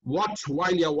 Watch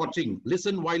while you're watching.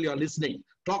 Listen while you're listening.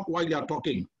 Talk while you're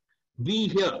talking. Be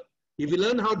here. If you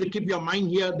learn how to keep your mind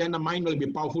here, then the mind will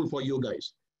be powerful for you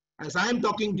guys. As I am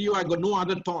talking to you, I got no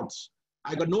other thoughts.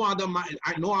 I got no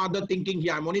other thinking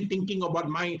here. I'm only thinking about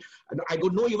I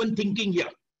got no even thinking here.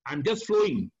 I'm just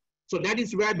flowing. So that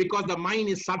is where, because the mind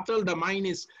is subtle, the mind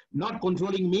is not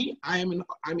controlling me, I'm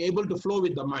able to flow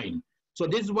with the mind. So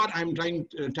this is what I'm trying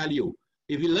to tell you.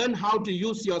 If you learn how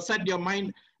to set your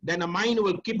mind, then the mind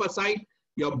will keep aside,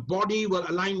 your body will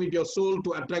align with your soul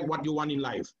to attract what you want in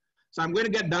life. So I'm going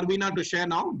to get Darvina to share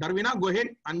now. Darvina, go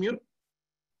ahead, unmute.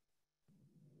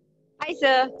 Hi,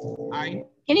 sir. Hi.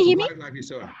 Can you hear me?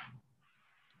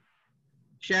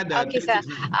 Share that. Okay, sir.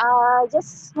 I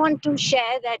just want to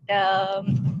share that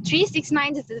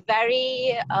 369 is a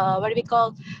very, what do we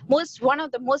call, one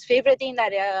of the most favorite thing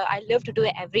that I love to do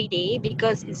every day,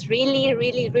 because it's really,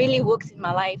 really, really works in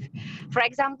my life. For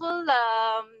example,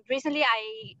 recently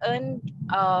I earned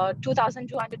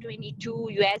 2,222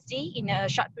 USD in a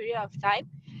short period of time.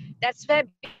 That's where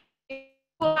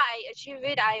before I achieve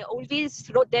it, I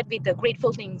always wrote that with the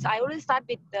grateful things. I always start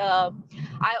with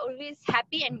I always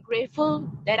happy and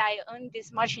grateful that I earned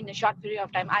this much in a short period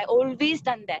of time. I always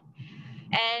done that.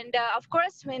 And of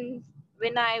course, when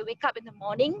I wake up in the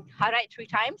morning, I write 3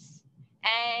 times.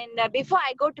 And before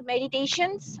I go to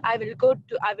meditations, I will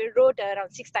wrote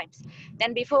around 6 times.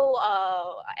 Then before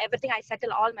everything, I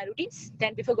settle all my routines.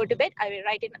 Then before go to bed, I will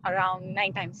write it around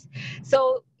 9 times.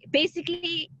 So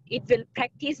basically, it will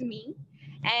practice me,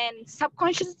 and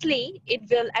subconsciously, it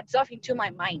will absorb into my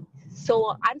mind.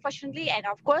 So unfortunately, and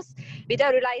of course,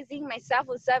 without realizing myself,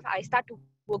 I start to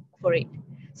work for it.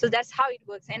 So that's how it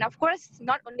works. And of course,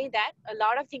 not only that, a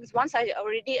lot of things, once I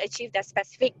already achieved that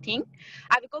specific thing,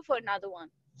 I will go for another one.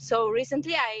 So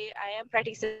recently I am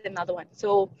practicing another one.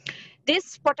 So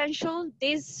this potential,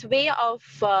 this way of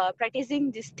practicing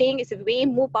this thing is way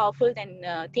more powerful than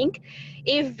think.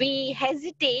 If we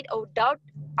hesitate or doubt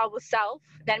ourselves,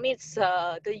 that means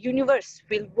the universe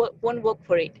won't work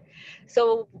for it.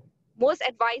 So most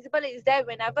advisable is that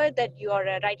whenever that you are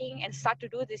writing and start to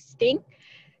do this thing,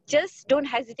 just don't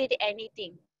hesitate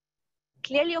anything.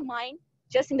 Clear your mind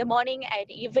just in the morning, at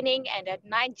evening, and at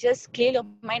night. Just clear your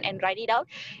mind and write it out.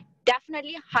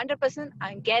 Definitely, 100%,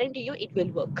 I guarantee you it will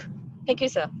work. Thank you,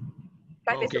 sir.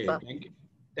 Life is Okay, super.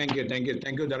 thank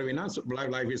you, Darvina. So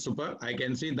life is super. I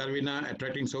can see Darvina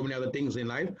attracting so many other things in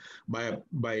life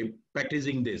by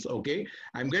practicing this. Okay,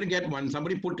 I'm going to get one.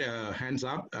 Somebody put hands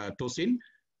up. Tosin.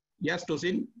 Yes,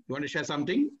 Tosin, you want to share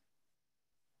something?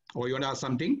 Or you want to ask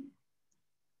something?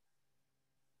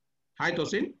 Hi,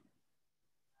 Tosin.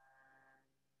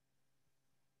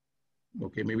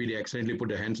 Okay, maybe they accidentally put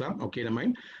their hands up. Okay, never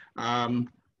mind.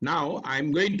 Now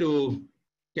I'm going to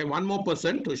get one more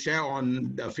person to share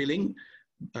on the feeling.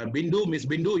 Bindu, Miss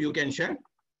Bindu, you can share.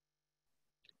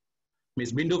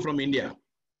 Miss Bindu from India.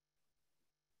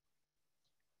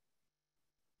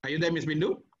 Are you there, Miss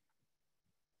Bindu?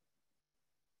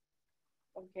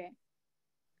 Okay.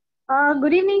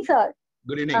 Good evening, sir.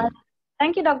 Good evening.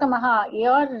 Thank you, Dr. Maha.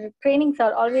 Your trainings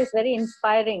are always very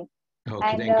inspiring. Okay,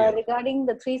 And regarding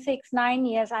the 369,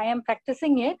 yes, I am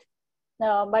practicing it.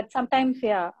 But sometimes,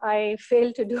 yeah, I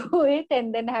fail to do it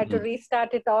and then have to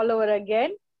restart it all over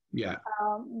again. Yeah.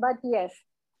 But yes,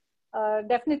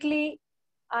 definitely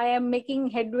I am making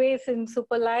headways in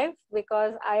Super Life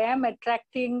because I am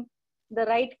attracting the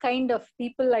right kind of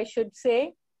people, I should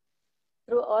say,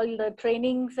 through all the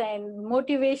trainings and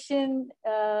motivation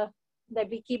that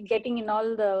we keep getting in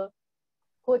all the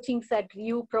coachings that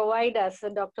you provide us,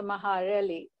 Dr. Maha,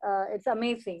 really. It's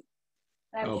amazing.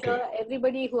 I'm sure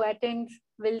everybody who attends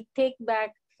will take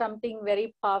back something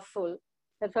very powerful.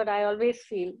 That's what I always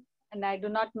feel. And I do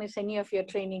not miss any of your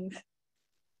trainings.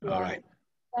 Yeah. All right.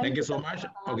 Thank you so much.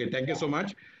 Okay, thank you so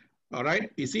much. All right.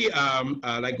 You see,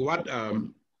 like what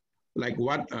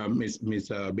Miss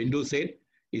Bindu said,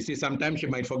 you see, sometimes she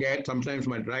might forget, sometimes she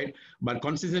might write, but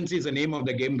consistency is the name of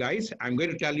the game, guys. I'm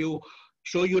going to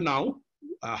show you now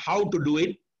how to do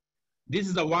it. This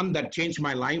is the one that changed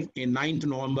my life in 9th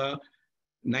November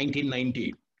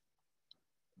 1990.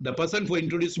 The person who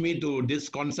introduced me to this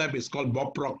concept is called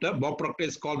Bob Proctor. Bob Proctor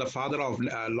is called the father of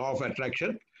law of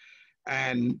attraction.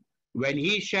 And when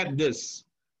he shared this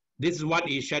is what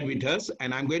he shared with us.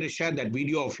 And I'm going to share that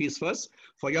video of his first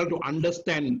for you all to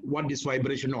understand what this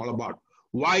vibration is all about.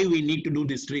 Why we need to do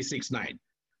this 369.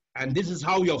 And this is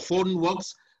how your phone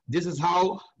works. This is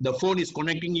how the phone is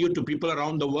connecting you to people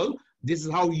around the world. This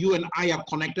is how you and I are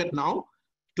connected now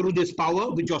through this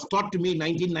power, which was taught to me in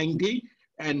 1990.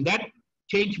 And that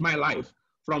changed my life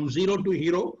from zero to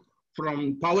hero,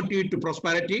 from poverty to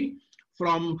prosperity,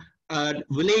 from a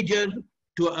villager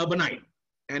to an urbanite,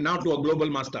 and now to a global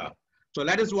master. So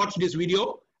let us watch this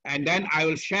video, and then I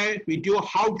will share with you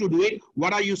how to do it,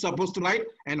 what are you supposed to write,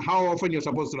 and how often you're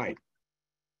supposed to write.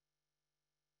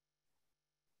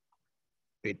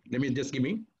 Wait, let me just give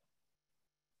me.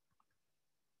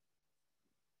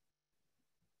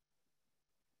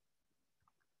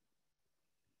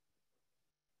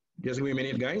 Just give me a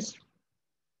minute, guys.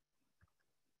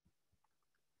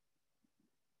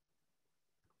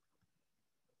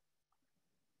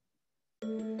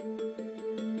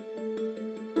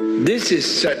 This is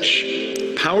such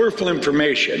powerful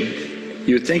information,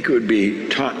 you'd think it would be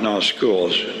taught in all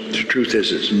schools. The truth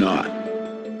is, it's not.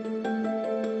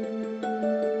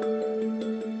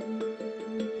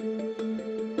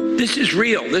 This is is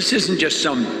real. This isn't just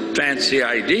some fancy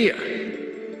idea.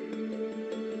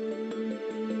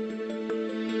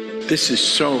 This is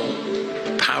so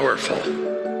powerful.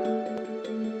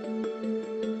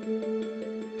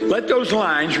 Let those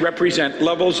lines represent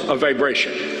levels of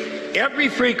vibration. Every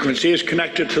frequency is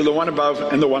connected to the one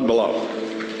above and the one below.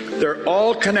 They're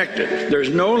all connected. There's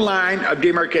no line of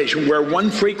demarcation where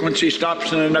one frequency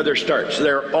stops and another starts.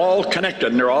 They're all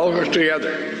connected and they're all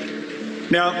together.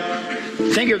 Now,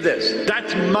 think of this.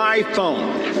 That's my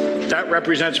phone. That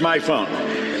represents my phone.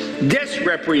 This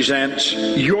represents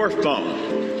your phone.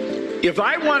 If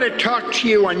I want to talk to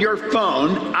you on your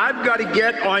phone, I've got to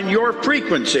get on your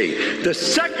frequency. The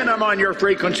second I'm on your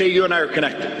frequency, you and I are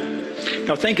connected.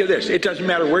 Now think of this. It doesn't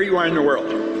matter where you are in the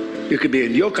world. You could be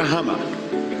in Yokohama,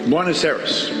 Buenos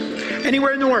Aires,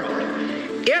 anywhere in the world.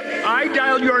 If I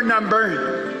dial your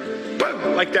number,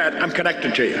 boom, like that, I'm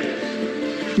connected to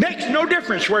you. Makes no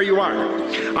difference where you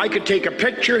are. I could take a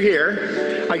picture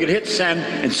here, I could hit send,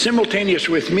 and simultaneous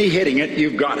with me hitting it,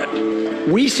 you've got it.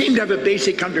 We seem to have a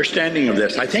basic understanding of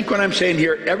this. I think what I'm saying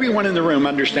here, everyone in the room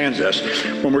understands this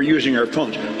when we're using our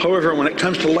phones. However, when it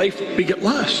comes to life, we get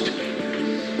lost.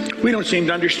 We don't seem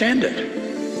to understand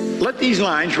it. Let these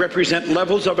lines represent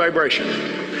levels of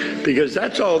vibration, because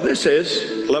that's all this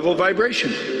is, level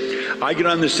vibration. I get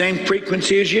on the same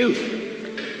frequency as you.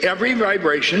 Every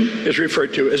vibration is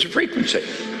referred to as a frequency.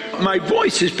 My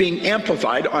voice is being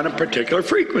amplified on a particular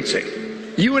frequency.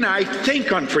 You and I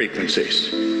think on frequencies.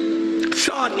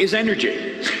 Thought is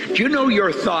energy. Do you know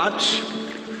your thoughts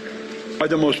are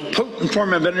the most potent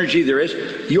form of energy there is?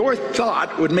 Your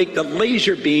thought would make the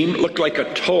laser beam look like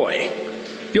a toy.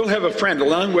 You'll have a friend a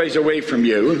long ways away from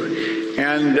you,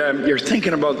 and you're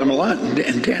thinking about them a lot,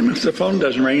 and damn if the phone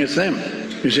doesn't ring, it's them.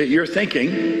 You see, you're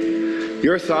thinking.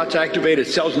 Your thoughts activated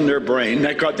cells in their brain.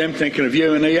 That got them thinking of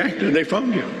you, and they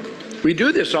phoned you. We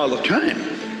do this all the time,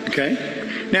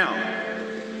 okay? Now,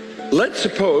 let's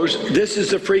suppose this is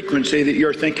the frequency that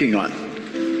you're thinking on.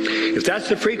 If that's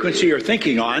the frequency you're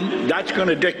thinking on, that's going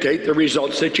to dictate the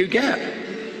results that you get.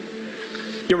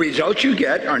 The results you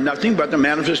get are nothing but the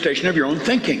manifestation of your own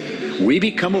thinking. We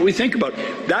become what we think about.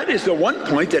 That is the one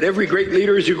point that every great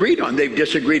leader has agreed on. They've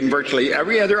disagreed in virtually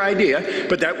every other idea,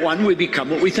 but that one, we become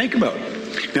what we think about.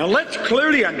 Now let's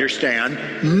clearly understand,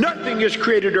 nothing is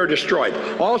created or destroyed.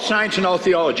 All science and all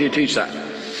theology teach that.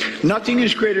 Nothing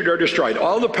is created or destroyed.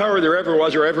 All the power there ever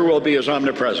was or ever will be is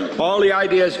omnipresent. All the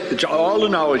ideas, it's all the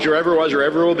knowledge there ever was or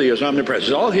ever will be is omnipresent.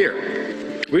 It's all here.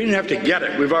 We didn't have to get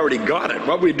it. We've already got it.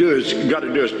 What we do is got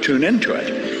to do is tune into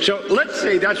it. So let's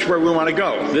say that's where we want to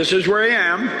go. This is where I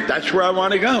am. That's where I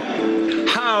want to go.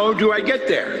 How do I get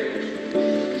there?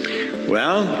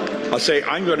 Well, I'll say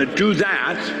I'm going to do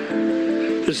that.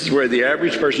 This is where the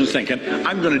average person's thinking.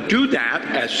 I'm going to do that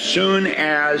as soon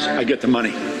as I get the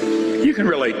money. You can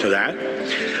relate to that.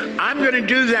 I'm going to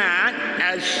do that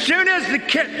as soon as the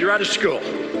kids are out of school.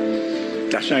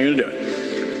 That's not going to do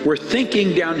it. We're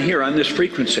thinking down here on this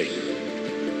frequency.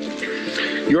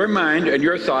 Your mind and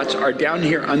your thoughts are down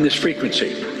here on this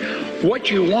frequency. What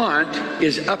you want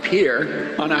is up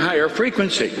here on a higher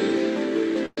frequency.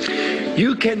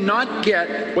 You cannot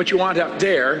get what you want up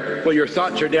there while your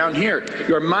thoughts are down here.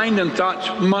 Your mind and thoughts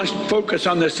must focus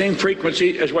on the same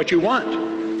frequency as what you want.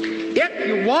 If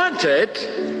you want it,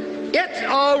 it's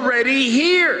already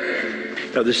here.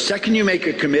 Now, the second you make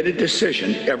a committed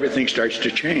decision, everything starts to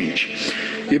change.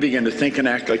 You begin to think and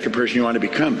act like the person you want to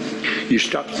become. You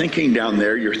stop thinking down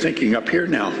there, you're thinking up here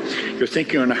now. You're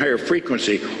thinking on a higher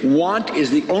frequency. Want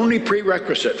is the only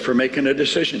prerequisite for making a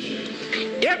decision.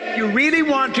 If you really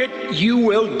want it, you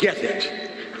will get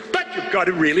it. But you've got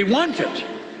to really want it.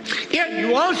 Yet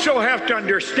you also have to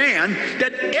understand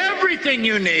that everything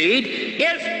you need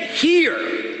is here.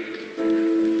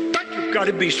 But you've got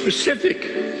to be specific.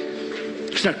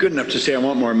 It's not good enough to say, I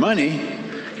want more money.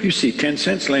 You see 10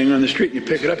 cents laying on the street and you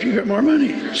pick it up, you got more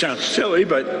money. Sounds silly,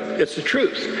 but it's the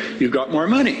truth. You got more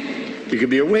money. You could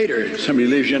be a waiter. Somebody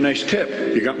leaves you a nice tip.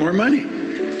 You got more money.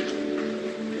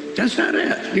 That's not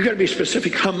it. You got to be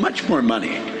specific. How much more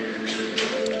money?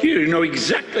 You know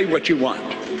exactly what you want.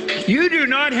 You do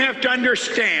not have to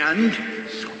understand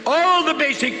all the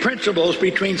basic principles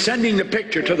between sending the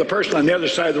picture to the person on the other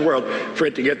side of the world for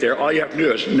it to get there. All you have to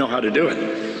do is know how to do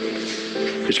it.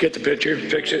 Just get the picture,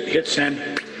 fix it, hit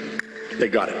send. They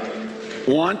got it.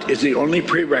 Want is the only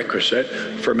prerequisite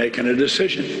for making a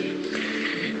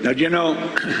decision. Now, you know,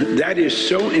 that is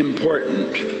so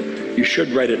important, you should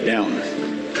write it down.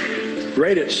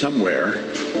 Write it somewhere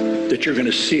that you're going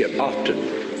to see it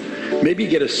often. Maybe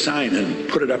get a sign and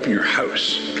put it up in your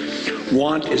house.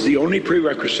 Want is the only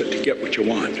prerequisite to get what you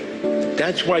want.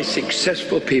 That's why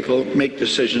successful people make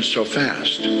decisions so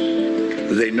fast.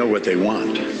 They know what they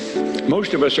want.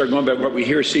 Most of us are going by what we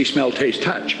hear, see, smell, taste,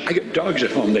 touch. I got dogs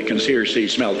at home that can hear, see,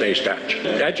 smell, taste, touch.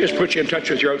 That just puts you in touch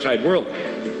with your outside world.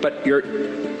 But your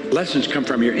lessons come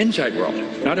from your inside world,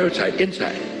 not outside,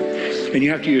 inside. And you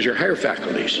have to use your higher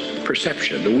faculties,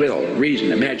 perception, the will,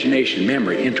 reason, imagination,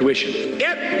 memory, intuition.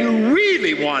 If you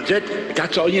really want it,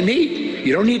 that's all you need.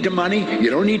 You don't need the money.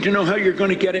 You don't need to know how you're going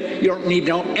to get it. You don't need to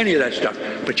know any of that stuff.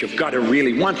 But you've got to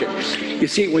really want it. You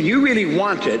see, when you really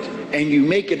want it and you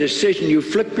make a decision, you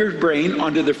flip your brain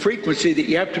onto the frequency that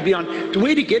you have to be on. The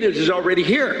way to get it is already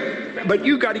here. But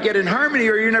you've got to get in harmony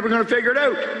or you're never going to figure it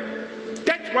out.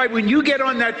 That's why when you get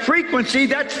on that frequency,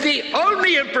 that's the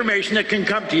only information that can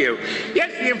come to you.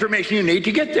 That's the information you need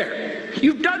to get there.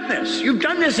 You've done this. You've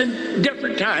done this in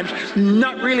different times,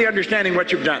 not really understanding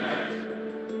what you've done.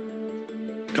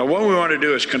 Now, what we want to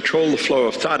do is control the flow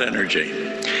of thought energy.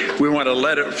 We want to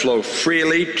let it flow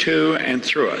freely to and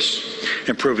through us,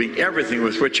 improving everything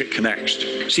with which it connects.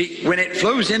 See, when it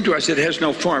flows into us, it has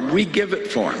no form. We give it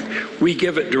form. We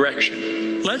give it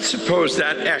direction. Let's suppose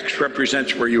that X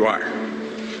represents where you are.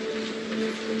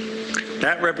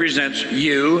 That represents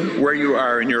you, where you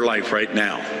are in your life right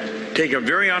now. Take a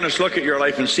very honest look at your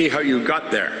life and see how you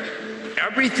got there.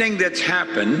 Everything that's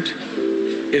happened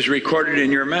is recorded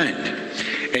in your mind.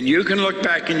 And you can look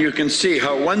back and you can see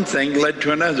how one thing led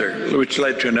to another, which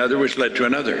led to another, which led to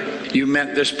another. You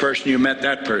met this person, you met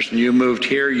that person, you moved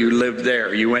here, you lived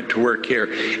there, you went to work here.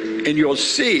 And you'll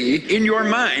see in your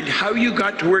mind how you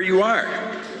got to where you are,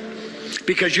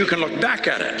 because you can look back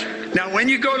at it. Now, when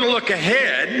you go to look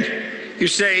ahead, you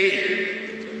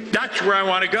say, that's where I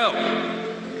want to go.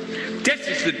 This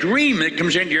is the dream that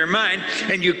comes into your mind,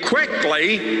 and you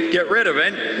quickly get rid of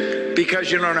it because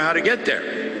you don't know how to get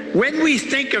there. When we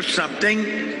think of something,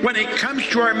 when it comes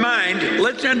to our mind,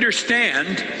 let's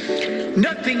understand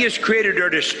nothing is created or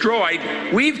destroyed.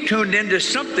 We've tuned into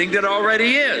something that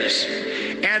already is.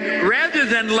 And rather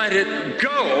than let it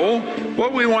go,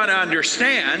 what we want to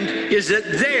understand is that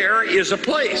there is a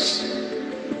place.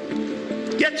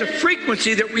 That's a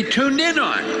frequency that we tuned in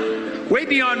on, way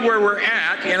beyond where we're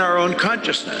at in our own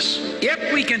consciousness.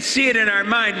 If we can see it in our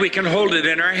mind, we can hold it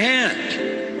in our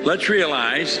hand. Let's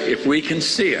realize if we can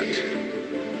see it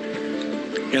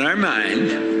in our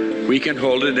mind, we can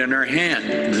hold it in our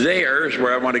hand. There is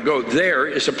where I want to go. There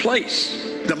is a place.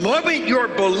 The moment your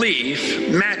belief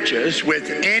matches with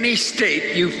any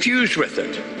state, you fuse with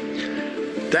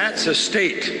it. That's a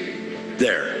state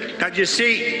there. Now, you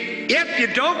see, if you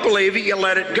don't believe it, you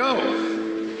let it go.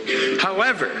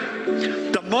 However,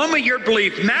 the moment your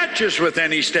belief matches with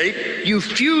any state, you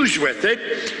fuse with it.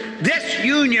 This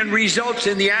union results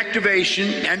in the activation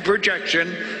and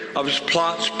projection of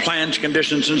plots, plans,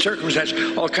 conditions, and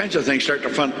circumstances. All kinds of things start to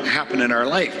happen in our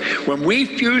life. When we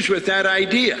fuse with that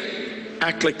idea,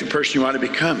 act like the person you want to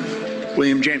become.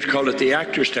 William James called it the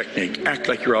actor's technique. Act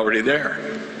like you're already there.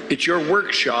 It's your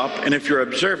workshop, and if you're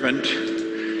observant,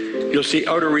 you'll see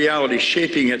outer reality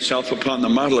shaping itself upon the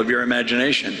model of your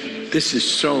imagination. This is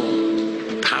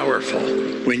so powerful.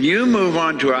 When you move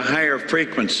on to a higher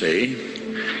frequency,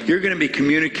 you're going to be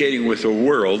communicating with a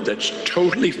world that's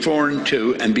totally foreign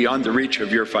to and beyond the reach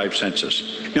of your five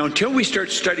senses. Now, until we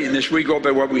start studying this, we go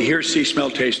by what we hear, see,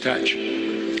 smell, taste, touch.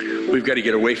 We've got to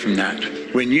get away from that.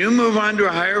 When you move on to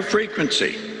a higher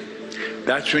frequency,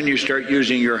 that's when you start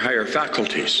using your higher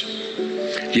faculties.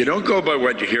 You don't go by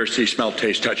what you hear, see, smell,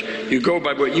 taste, touch. You go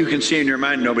by what you can see in your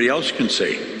mind nobody else can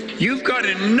see. You've got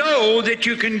to know that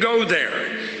you can go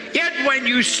there. Yet when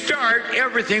you start,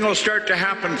 everything will start to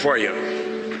happen for you.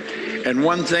 And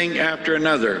one thing after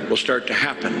another will start to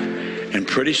happen. And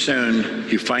pretty soon,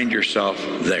 you find yourself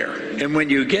there. And when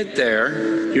you get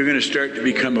there, you're going to start to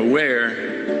become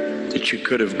aware that you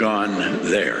could have gone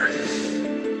there.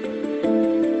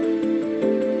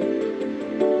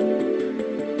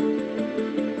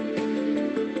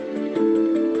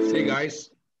 See,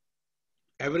 guys,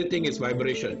 everything is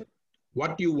vibration.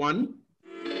 What you want,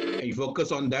 you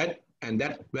focus on that, and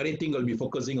that very thing will be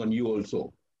focusing on you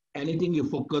also. Anything you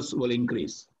focus will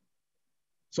increase.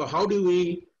 So how do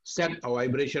we set our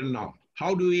vibration now?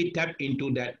 How do we tap into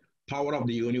that power of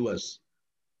the universe?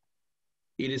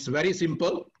 It is very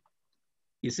simple.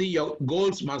 You see, your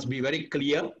goals must be very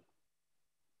clear,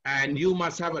 and you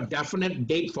must have a definite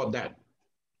date for that.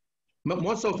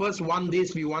 Most of us want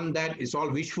this, we want that. It's all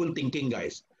wishful thinking,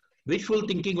 guys. Wishful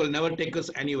thinking will never take us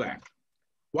anywhere.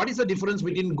 What is the difference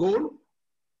between goal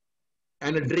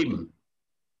and a dream?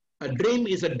 A dream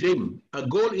is a dream. A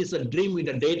goal is a dream with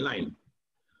a deadline.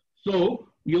 So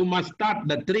you must start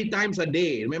the 3 times a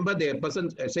day. Remember the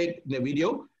person said in the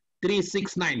video,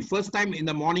 369. First time in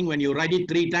the morning when you write it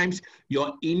 3 times,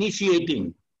 you're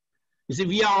initiating. You see,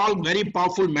 we are all very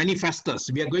powerful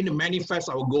manifestors. We are going to manifest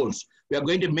our goals. We are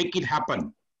going to make it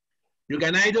happen. You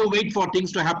can either wait for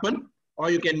things to happen, or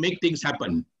you can make things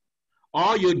happen.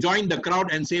 Or you join the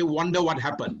crowd and say, wonder what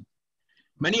happened.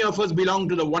 Many of us belong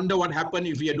to the wonder what happened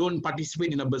if you don't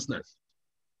participate in a business.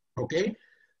 Okay?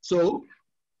 So,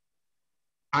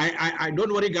 I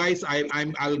don't worry, guys.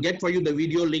 I'll get for you the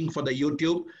video link for the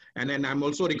YouTube. And then I'm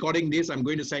also recording this. I'm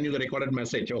going to send you the recorded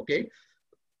message, okay?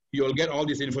 You'll get all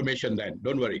this information then.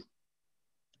 Don't worry.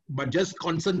 But just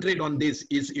concentrate on this.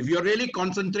 If you really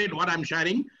concentrate what I'm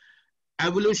sharing,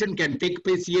 evolution can take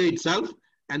place here itself,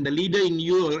 and the leader in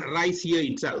you will rise here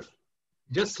itself.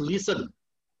 Just listen.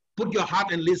 Put your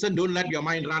heart and listen. Don't let your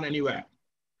mind run anywhere.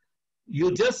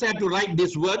 You just have to write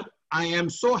this word. I am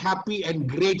so happy and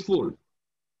grateful.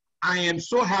 I am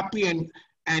so happy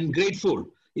and grateful.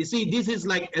 You see, this is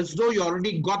like as though you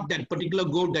already got that particular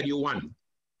goal that you want.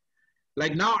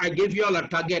 Like now I gave you all a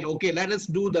target. Okay, let us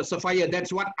do the Sapphire.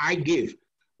 That's what I gave.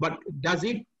 But does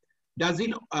it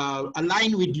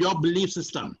align with your belief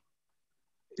system?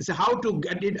 So how to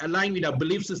get it aligned with our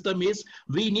belief system is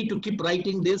we need to keep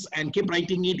writing this and keep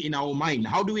writing it in our mind.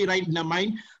 How do we write in our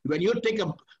mind? When you take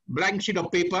a blank sheet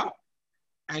of paper,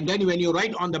 and then when you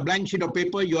write on the blank sheet of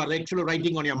paper, you are actually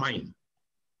writing on your mind.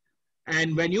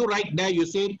 And when you write there, you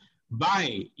say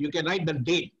by, you can write the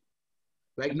date.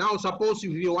 Like now, suppose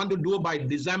if you want to do by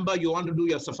December, you want to do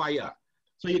your Sapphire.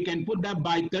 So you can put that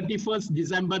by 31st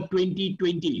December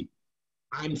 2020.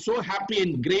 I'm so happy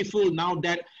and grateful now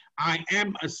that I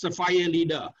am a Sapphire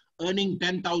leader earning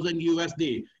 10,000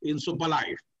 USD in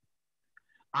Superlife.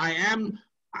 I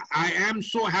am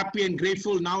so happy and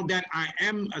grateful now that I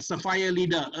am a Sapphire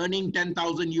leader earning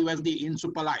 10,000 USD in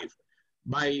Superlife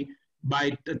by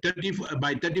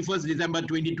 31st December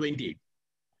 2020.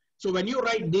 So when you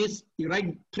write this, you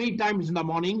write 3 times in the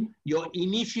morning, you're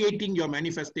initiating your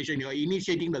manifestation, you're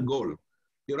initiating the goal.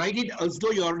 You write it as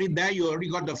though you're already there, you already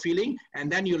got the feeling,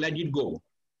 and then you let it go.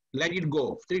 Let it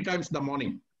go 3 times in the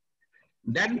morning.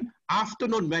 Then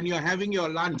afternoon, when you're having your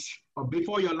lunch, or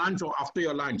before your lunch or after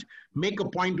your lunch, make a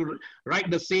point to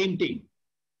write the same thing.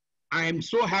 I am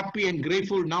so happy and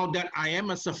grateful now that I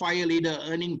am a Sapphire leader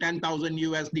earning 10,000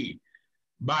 USD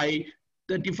by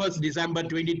 31st December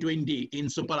 2020 in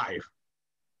Superlife.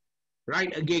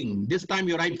 Right again, this time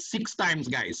you write 6 times,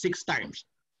 guys, 6 times.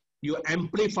 You're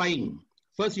amplifying.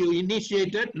 First you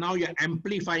initiated, now you're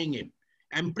amplifying it,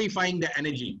 amplifying the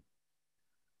energy.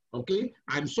 Okay,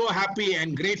 I'm so happy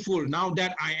and grateful now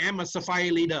that I am a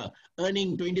Sapphire leader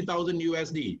earning 20,000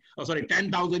 USD, oh sorry,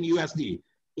 10,000 USD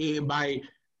by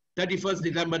 31st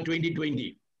December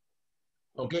 2020.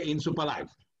 Okay, in Superlife.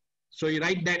 So you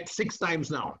write that 6 times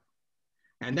now.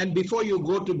 And then before you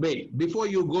go to bed,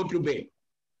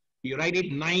 you write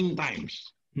it 9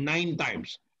 times, 9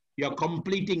 times. You're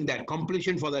completing that,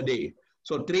 completion for the day.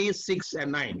 So 3, 6,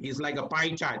 and 9 is like a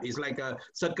pie chart, it's like a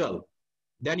circle.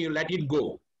 Then you let it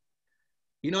go.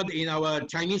 You know, in our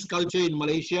Chinese culture in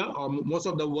Malaysia or most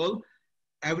of the world,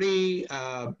 every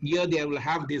year they will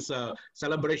have this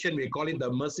celebration. We call it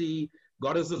the Mercy,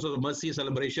 Goddesses of Mercy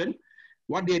celebration.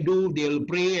 What they do, they'll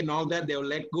pray and all that. They will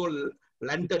let go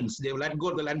lanterns. They will let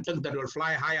go the lanterns that will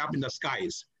fly high up in the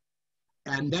skies.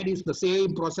 And that is the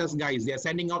same process, guys. They're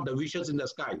sending out the wishes in the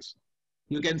skies.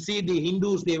 You can see the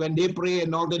Hindus, when they pray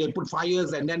and all that, they put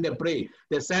fires and then they pray.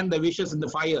 They send the wishes in the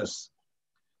fires.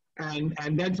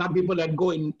 And then some people let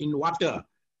go in water.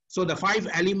 So the 5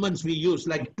 elements we use,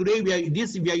 like today we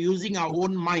are using our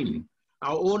own mind.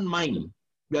 Our own mind.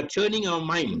 We are churning our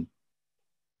mind.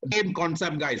 Same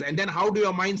concept, guys. And then how do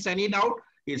your mind send it out?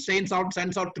 It sends out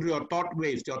through your thought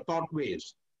waves,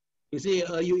 You see,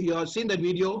 you have seen the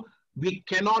video. We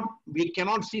cannot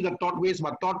see the thought waves,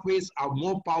 but thought waves are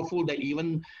more powerful than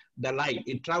even the light.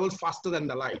 It travels faster than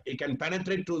the light. It can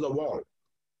penetrate through the wall.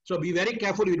 So be very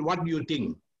careful with what you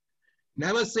think.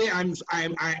 Never say after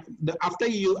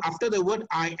the word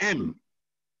I am.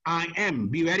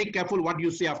 Be very careful what you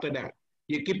say after that.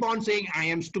 You keep on saying I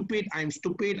am stupid, I'm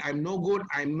no good,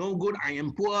 I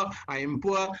am poor.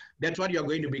 That's what you're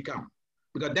going to become.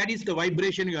 Because that is the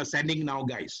vibration you are sending now,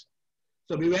 guys.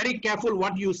 So be very careful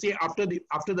what you say after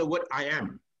the word I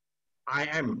am.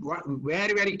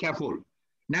 Very, very careful.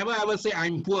 Never ever say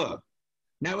I'm poor.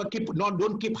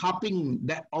 Don't keep harping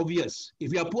that obvious.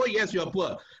 If you're poor, yes, you're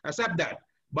poor. Accept that.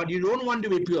 But you don't want to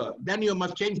be poor. Then you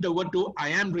must change the word to I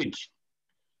am rich.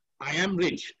 I am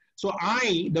rich. So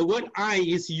the word I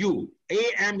is you.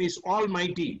 AM is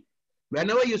almighty.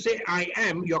 Whenever you say I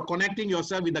am, you're connecting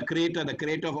yourself with the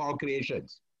creator of all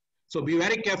creations. So be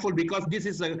very careful, because this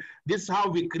is how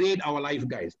we create our life,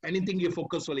 guys. Anything you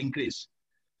focus will increase.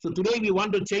 So today we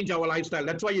want to change our lifestyle.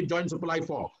 That's why you join SuperLife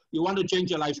for. You want to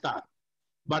change your lifestyle.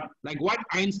 But like what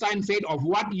Einstein said, of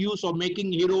what use of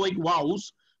making heroic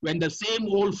vows when the same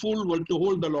old fool were to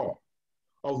hold the law?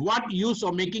 Of what use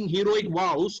of making heroic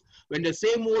vows when the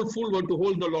same old fool were to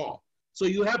hold the law? So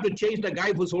you have to change the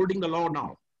guy who's holding the law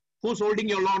now. Who's holding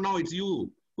your law now? It's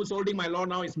you. Who's holding my law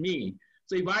now? It's me.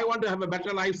 So if I want to have a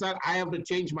better lifestyle, I have to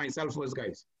change myself first,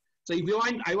 guys. So if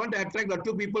I want to attract the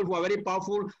two people who are very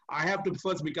powerful, I have to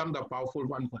first become the powerful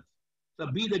one first. So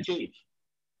be the change.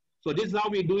 So this is how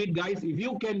we do it, guys. If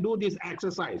you can do this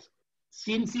exercise,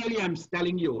 sincerely, I'm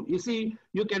telling you. You see,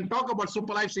 you can talk about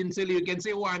SuperLife sincerely. You can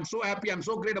say, oh, I'm so happy, I'm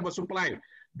so great about SuperLife.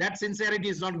 That sincerity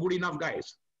is not good enough,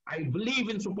 guys. I believe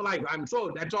in SuperLife.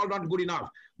 That's all not good enough.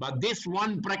 But this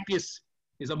one practice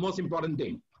is the most important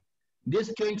thing.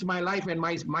 This changed my life and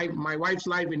my wife's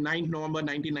life in 9th November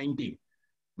 1990.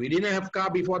 We didn't have car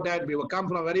before that. We were come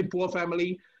from a very poor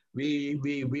family. We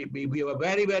were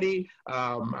very, very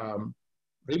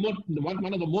remote,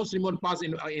 one of the most remote parts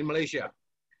in Malaysia.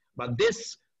 But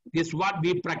this is what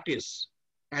we practice.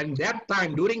 And that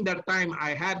time, during that time,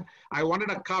 I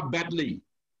wanted a car badly.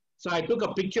 So I took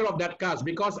a picture of that car,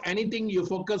 because anything you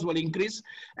focus will increase.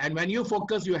 And when you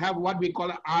focus, you have what we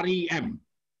call REM.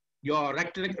 Your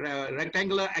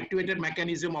rectangular activated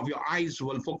mechanism of your eyes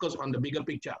will focus on the bigger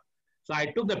picture. So I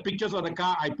took the pictures of the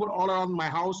car, I put all around my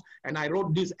house, and I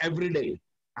wrote this every day.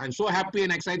 I'm so happy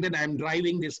and excited I'm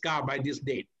driving this car by this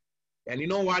date. And you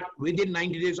know what? Within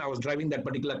 90 days, I was driving that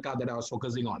particular car that I was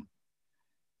focusing on.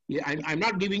 Yeah, I'm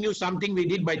not giving you something we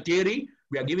did by theory.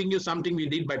 We are giving you something we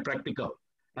did by practical.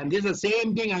 And this is the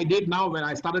same thing I did now when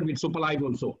I started with SuperLife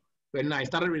also. When I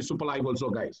started with SuperLife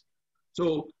also, guys.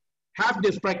 So have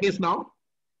this practice now.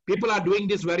 People are doing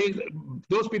this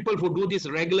those people who do this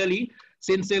regularly,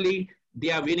 sincerely,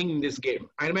 they are winning in this game.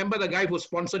 I remember the guy who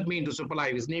sponsored me into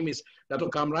SuperLife. His name is Dato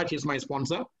Kamraj. He's my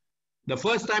sponsor. The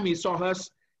first time he saw us,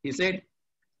 he said,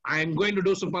 I'm going to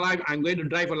do SuperLife. I'm going to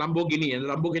drive a Lamborghini, and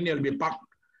the Lamborghini will be parked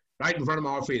right in front of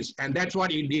my office. And that's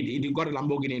what he did. He got a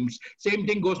Lamborghini. Same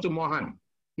thing goes to Mohan.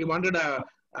 He wanted a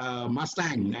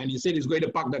Mustang, and he said he's going to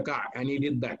park the car, and he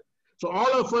did that. So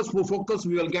all of us who focus,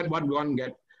 we will get what we want to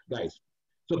get, guys.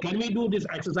 So can we do this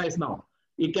exercise now?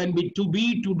 It can be to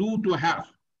be, to do, to have.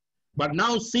 But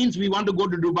now, since we want to go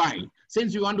to Dubai,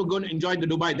 since you want to go and enjoy the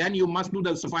Dubai, then you must do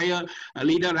the Sapphire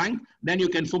leader rank. Then you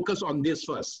can focus on this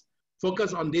first.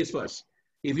 Focus on this first.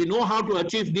 If you know how to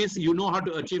achieve this, you know how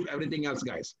to achieve everything else,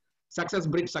 guys. Success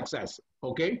breeds success,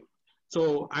 okay?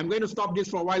 So I'm going to stop this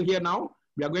for a while here now.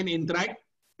 We are going to interact,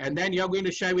 and then you're going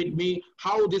to share with me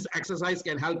how this exercise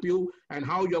can help you and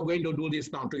how you're going to do this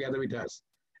now together with us.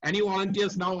 Any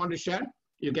volunteers now want to share?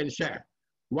 You can share.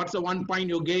 What's the one point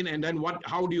you gain, and then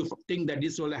how do you think that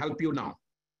this will help you now?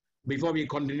 Before we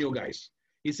continue, guys.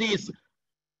 You see,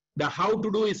 the how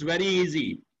to do is very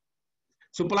easy.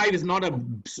 SuperLife is not a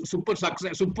super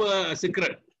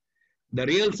secret. The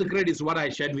real secret is what I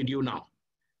shared with you now.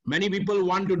 Many people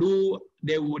want to do,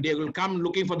 they will come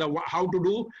looking for the how to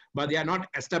do, but they are not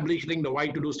establishing the why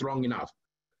to do strong enough.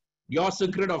 Your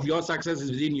secret of your success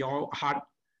is within your heart.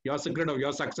 Your secret of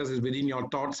your success is within your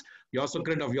thoughts. Your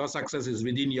secret of your success is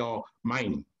within your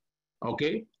mind.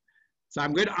 Okay? So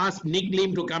I'm going to ask Nick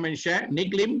Lim to come and share.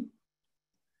 Nick Lim?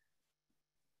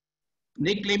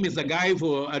 Nick Lim is the guy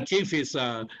who achieved his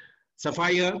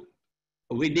Sapphire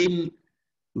within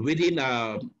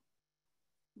 2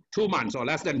 months or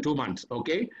less than 2 months.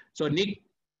 Okay? So Nick,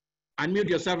 unmute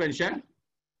yourself and share.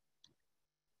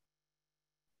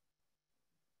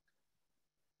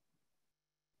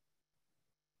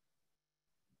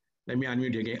 Let me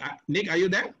unmute you again. Nick, are you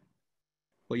there?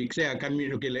 Or you say I can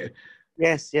mute? Okay.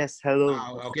 Yes,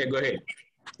 hello. Okay, go ahead.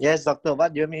 Yes, doctor,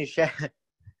 what do you want me to share?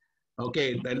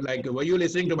 Okay, then were you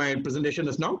listening to my presentation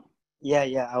just now?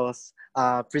 Yeah, I was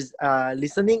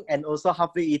listening and also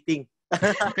halfway eating.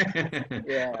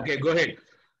 Yeah. Okay, go ahead.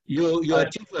 You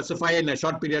achieved a Sapphire in a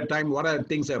short period of time. What are the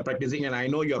things you're practicing? And I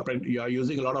know you are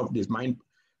using a lot of this mind.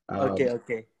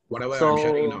 Okay. Whatever I'm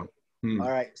sharing now.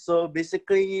 All right. So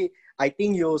basically, I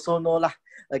think you also know lah.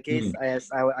 Okay,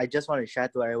 as I just want to share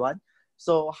to everyone.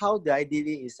 So how the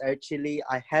idea is actually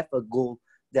I have a goal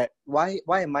that why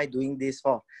am I doing this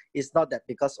for? It's not that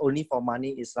because only for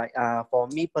money. It's like for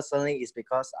me personally, it's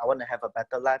because I want to have a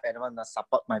better life and I want to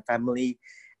support my family,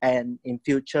 and in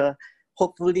future,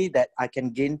 hopefully that I can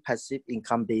gain passive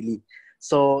income daily.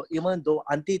 So even though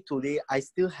until today, I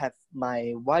still have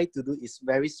my why to do is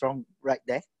very strong right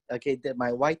there. Okay, that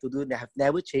my why to do, they have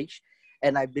never changed.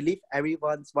 And I believe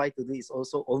everyone's why to do is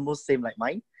also almost same like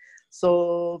mine.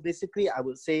 So basically, I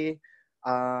would say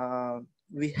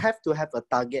we have to have a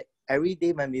target. Every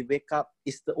day when we wake up,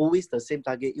 it's always the same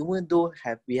target. Even though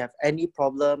we have any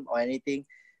problem or anything,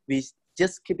 we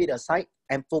just keep it aside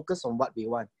and focus on what we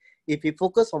want. If you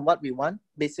focus on what we want,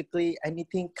 basically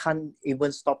anything can't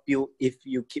even stop you if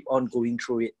you keep on going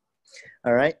through it.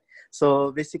 All right.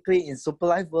 So basically in Super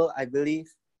Life World, I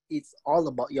believe it's all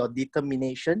about your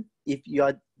determination. If you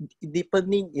are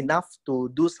determined enough to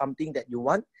do something that you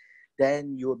want,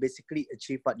 then you will basically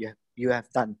achieve what you have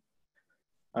done.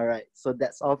 All right. So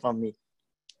that's all from me.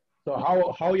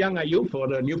 So how young are you for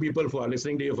the new people who are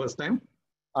listening to you first time?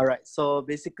 All right. So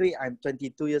basically, I'm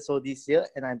 22 years old this year,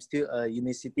 and I'm still a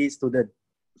university student.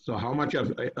 So how much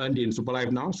have you earned in Super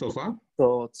Life now so far?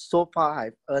 So far,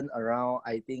 I've earned around,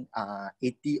 I think,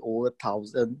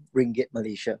 80,000 ringgit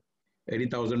Malaysia.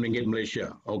 80,000 ringgit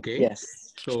Malaysia. Okay.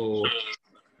 Yes. So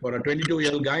for a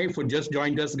 22-year-old guy who just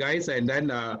joined us, guys, and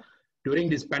then during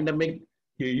this pandemic,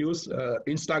 he used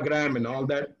Instagram and all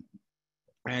that,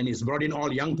 and he's brought in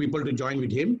all young people to join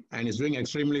with him, and he's doing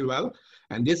extremely well.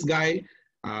 And this guy,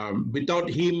 without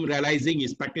him realizing,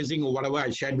 he's practicing whatever I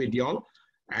shared with y'all,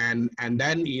 and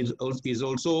then he's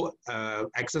also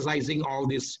exercising all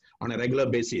this on a regular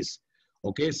basis.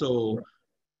 Okay, so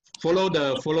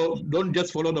don't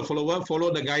just follow the follower,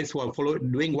 follow the guys who are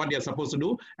doing what they're supposed to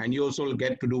do, and you also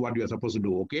get to do what you're supposed to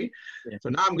do. Okay. Yeah. So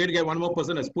now I'm going to get one more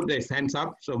person that's put their hands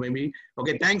up. So maybe,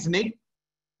 okay, thanks, Nick.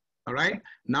 All right.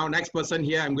 Now next person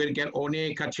here, I'm going to get One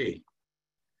Kache.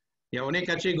 Yeah, One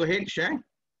Kache, go ahead, share.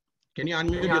 Can you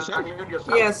unmute yourself?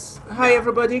 Yes. Hi,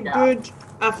 everybody. Good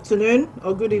afternoon,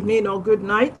 or good evening, or good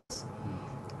night.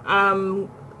 I'm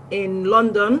in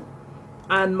London,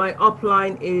 and my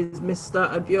upline is Mr.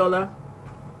 Abiola.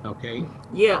 Okay.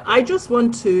 Yeah, I just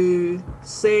want to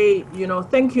say,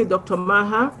 thank you, Dr.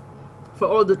 Maha, for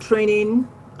all the training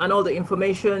and all the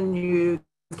information you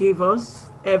give us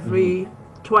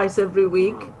twice every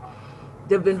week.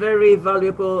 They've been very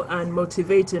valuable and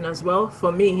motivating as well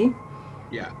for me.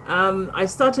 Yeah. I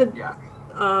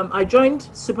joined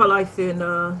Super Life in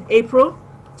April,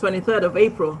 23rd of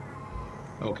April.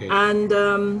 Okay. And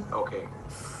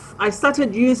I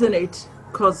started using it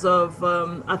because of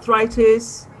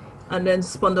arthritis and then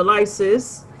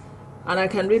spondylitis. And I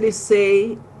can really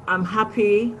say I'm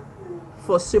happy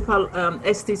for Super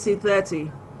STC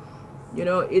 30.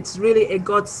 It's really a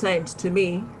godsend to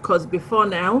me, because before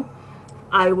now,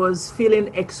 I was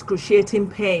feeling excruciating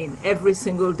pain every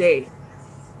single day.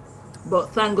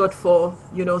 But thank God for,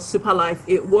 Super Life,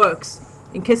 it works,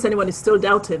 in case anyone is still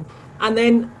doubting. And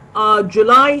then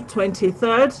July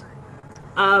 23rd,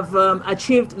 I've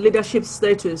achieved leadership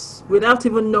status without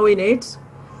even knowing it.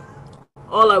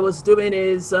 All I was doing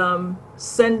is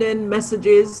sending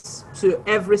messages to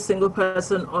every single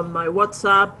person on my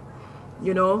WhatsApp,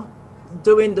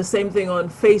 doing the same thing on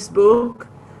Facebook.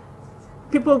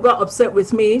 People got upset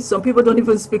with me. Some people don't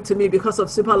even speak to me because of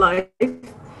Super Life.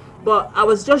 But I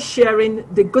was just sharing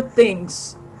the good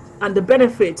things and the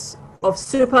benefits of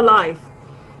Super Life.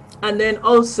 And then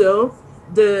also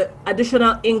the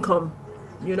additional income.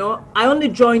 I only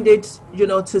joined it,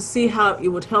 to see how it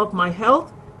would help my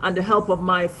health and the help of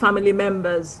my family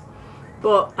members.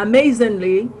 But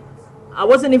amazingly, I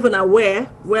wasn't even aware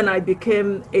when I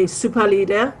became a super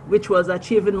leader, which was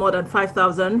achieving more than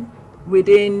 5,000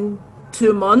 within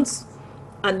 2 months.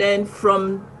 And then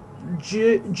from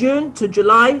June to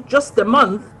July, just a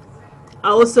month, I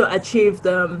also achieved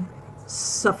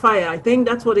Sapphire. I think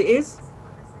that's what it is.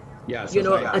 Yeah,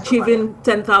 achieving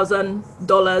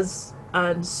 $10,000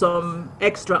 and some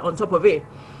extra on top of it.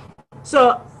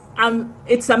 So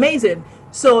it's amazing.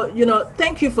 So,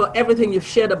 thank you for everything you've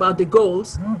shared about the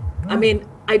goals. I mean,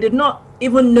 I did not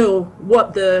even know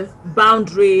what the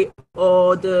boundary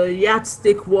or the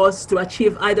yardstick was to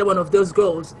achieve either one of those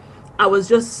goals. I was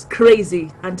just crazy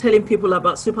and telling people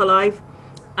about Super Life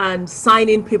and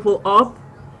signing people up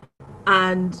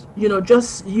and,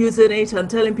 just using it and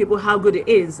telling people how good it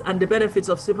is and the benefits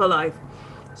of Super Life.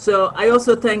 So I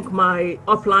also thank my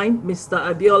upline, Mr.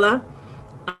 Abiola,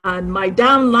 and my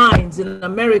downlines in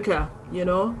America.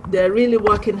 They're really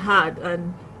working hard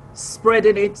and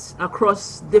spreading it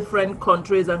across different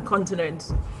countries and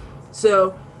continents.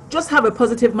 So just have a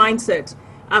positive mindset.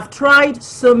 I've tried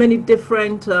so many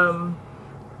different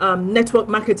network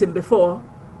marketing before,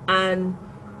 and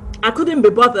I couldn't be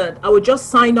bothered. I would just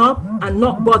sign up and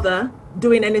not bother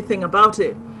doing anything about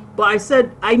it. But I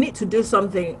said, I need to do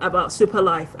something about Super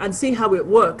Life and see how it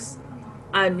works.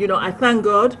 And, I thank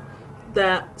God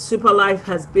that Super Life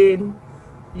has been,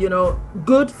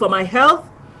 good for my health,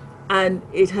 and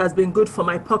it has been good for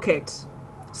my pocket.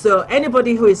 So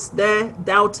anybody who is there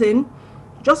doubting,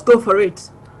 just go for it,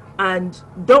 and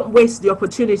don't waste the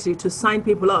opportunity to sign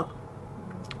people up.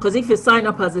 Because if you sign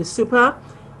up as a super,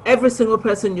 every single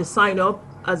person you sign up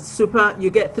as a super, you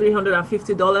get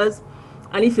 $350.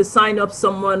 And if you sign up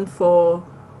someone for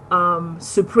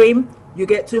Supreme, you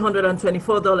get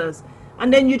 $224.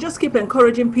 And then you just keep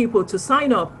encouraging people to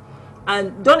sign up,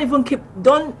 and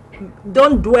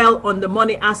don't dwell on the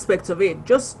money aspect of it.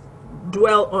 Just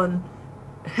dwell on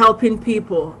helping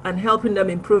people and helping them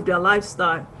improve their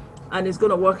lifestyle, and it's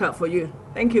going to work out for you.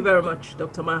 Thank you very much,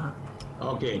 Dr. Maha.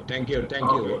 Okay, thank you.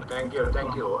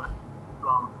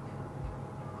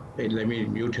 Hey, let me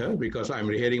mute her because I'm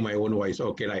hearing my own voice.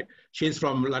 Okay, right. She's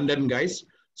from London, guys.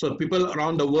 So people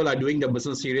around the world are doing the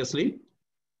business seriously.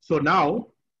 So now,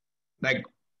 like,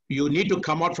 you need to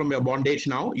come out from your bondage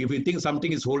now. If you think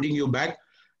something is holding you back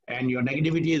and your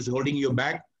negativity is holding you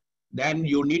back, then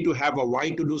you need to have a why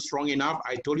to do strong enough.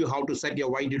 I told you how to set your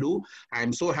why to do.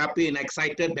 I'm so happy and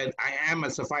excited that I am a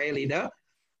Sapphire leader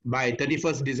by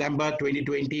 31st December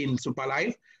 2020 in Super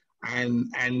Life.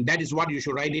 And that is what you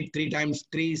should write it 3 times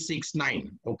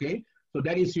 369. Okay. So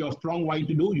that is your strong why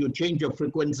to do. You change your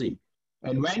frequency.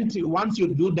 And once you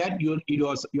do that,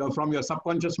 you're from your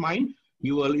subconscious mind,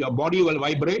 your body will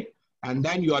vibrate, and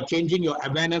then you are changing your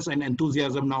awareness and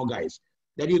enthusiasm now, guys.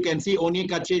 That you can see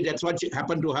Onikache, that's what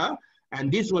happened to her,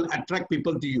 and this will attract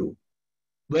people to you.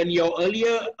 When your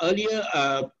earlier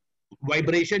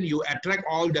vibration, you attract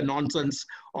all the nonsense,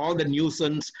 all the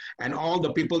nuisance, and all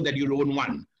the people that you don't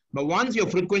want. But once your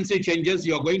frequency changes,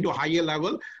 you're going to a higher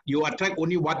level, you attract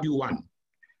only what you want.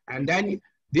 And then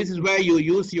this is where you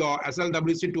use your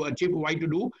SLWC to achieve why to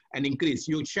do and increase.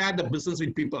 You share the business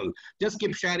with people. Just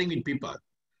keep sharing with people.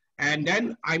 And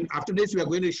then after this, we are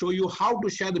going to show you how to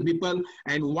share the people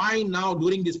and why now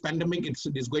during this pandemic,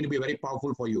 it's going to be very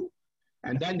powerful for you.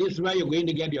 And then this is where you're going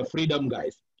to get your freedom,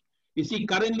 guys. You see,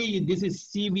 currently, this is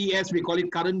CVS, we call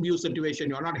it current view situation.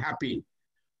 You're not happy.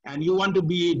 And you want to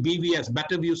be BVS,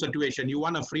 better view situation. You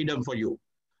want a freedom for you.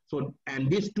 So,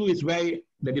 and this too is where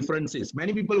the difference is.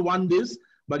 Many people want this,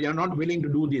 but you're not willing to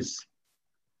do this.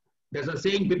 There's a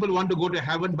saying, people want to go to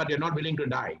heaven, but they're not willing to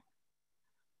die.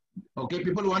 Okay,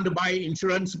 people want to buy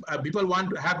insurance, people want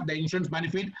to have the insurance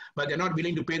benefit, but they're not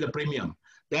willing to pay the premium.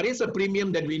 There is a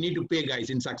premium that we need to pay, guys,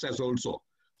 in success also.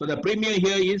 So the premium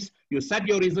here is, you set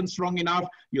your reason strong enough,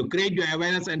 you create your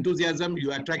awareness, enthusiasm,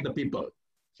 you attract the people.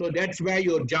 So that's where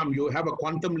you jump, you have a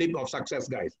quantum leap of success,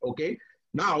 guys, okay?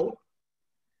 Now,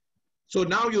 so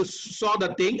now you saw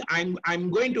the thing, I'm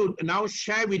going to now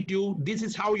share with you, this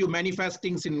is how you manifest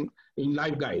things in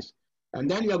life, guys.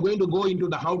 And then we are going to go into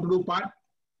the how to do part.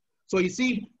 So you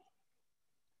see,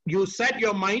 you set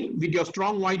your mind with your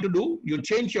strong why to do, you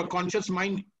change your conscious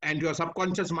mind and your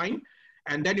subconscious mind,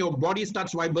 and then your body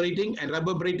starts vibrating and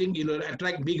reverberating, you will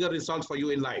attract bigger results for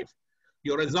you in life.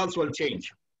 Your results will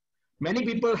change. Many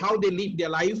people, how they live their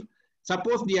life,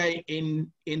 suppose they are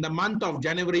in the month of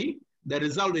January, the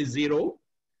result is 0.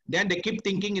 Then they keep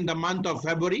thinking in the month of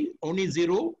February, only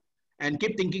 0, and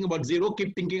keep thinking about 0,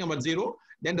 keep thinking about 0.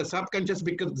 Then the subconscious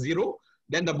becomes 0.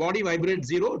 Then the body vibrates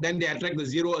 0, then they attract the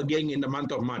 0 again in the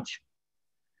month of March.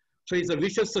 So it's a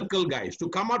vicious circle, guys. To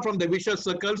come out from the vicious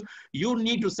circles, you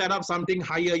need to set up something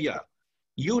higher here.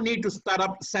 You need to set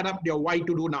up your why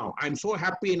to do now. I'm so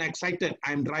happy and excited.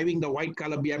 I'm driving the white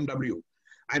color BMW.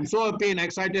 I'm so happy and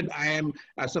excited. I am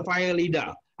a Sapphire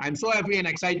leader. I'm so happy and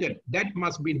excited. That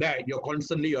must be there. You're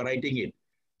writing it.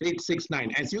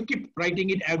 869. As you keep writing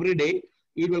it every day,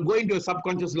 it will go into a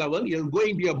subconscious level. You'll go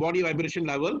into your body vibration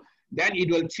level. Then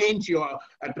it will change your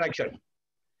attraction.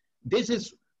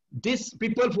 This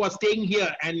people who are staying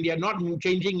here and they are not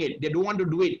changing it, they don't want to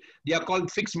do it, they are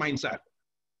called fixed mindset.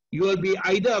 You will be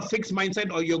either a fixed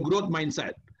mindset or your growth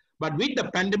mindset. But with the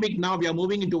pandemic now, we are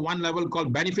moving into one level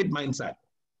called benefit mindset.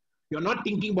 You're not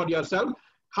thinking about yourself.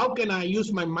 How can I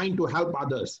use my mind to help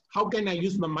others? How can I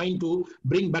use my mind to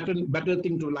bring better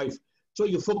thing to life? So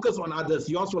you focus on others,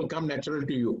 yours will come natural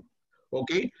to you.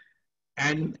 Okay?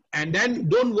 And then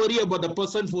don't worry about the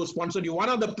person who sponsored you. One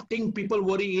of the things people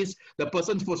worry is the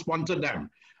person who sponsored them.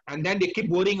 And then they keep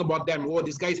worrying about them. Oh,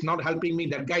 this guy is not helping me.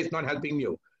 That guy is not helping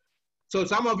you. So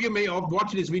some of you may have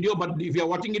watched this video, but if you're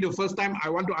watching it the first time, I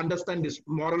want to understand this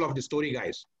moral of the story,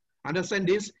 guys. Understand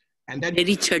this, and then...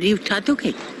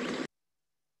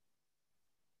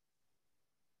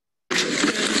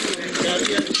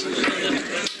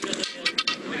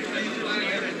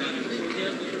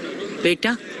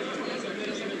 बेटा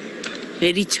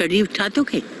मेरी छड़ी उठा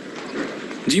दोगे?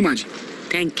 जी माँ जी।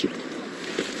 Thank you.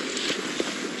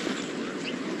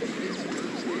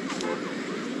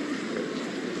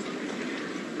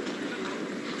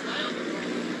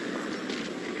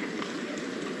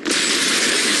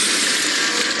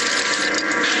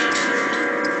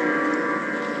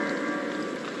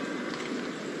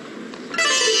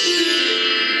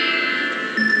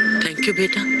 You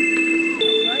बेटा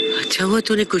अच्छा हुआ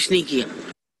तूने कुछ नहीं किया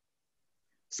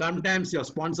Sometimes your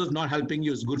sponsors not helping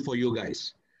you is good for you guys.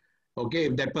 Okay,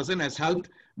 if that person has helped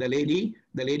the lady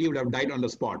would have died on the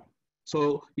spot.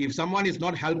 So if someone is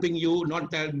not helping you,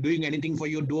 not doing anything for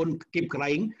you, don't keep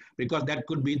crying, because that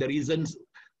could be the reasons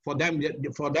for them.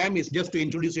 For them, it's just to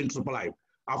introduce you into Super Life.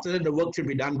 After that, the work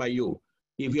should be done by you.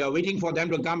 If you are waiting for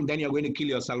them to come, then you're going to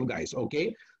kill yourself, guys. Okay.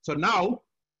 So now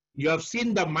you have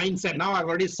seen the mindset. Now I've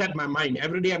already set my mind.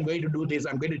 Every day I'm going to do this.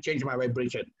 I'm going to change my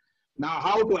vibration. Now,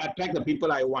 how to attract the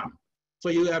people I want? So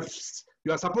you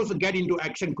are supposed to get into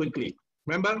action quickly.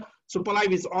 Remember, Super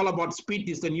Life is all about speed.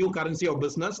 Is the new currency of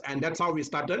business, and that's how we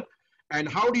started.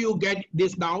 And how do you get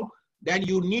this now? Then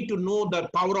you need to know the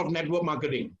power of network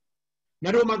marketing.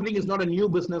 Network marketing is not a new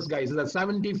business, guys. It's a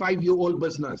 75-year-old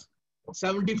business.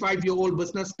 75-year-old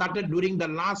business started during the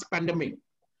last pandemic.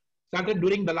 Started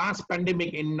during the last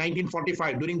pandemic in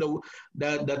 1945, during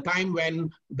the time when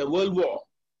the World War.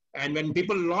 And when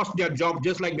people lost their job,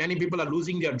 just like many people are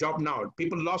losing their job now,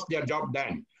 people lost their job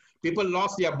then. People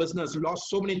lost their business, lost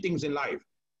so many things in life.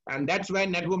 And that's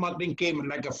when network marketing came,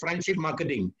 like a friendship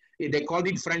marketing. They called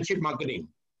it friendship marketing.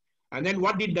 And then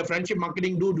what did the friendship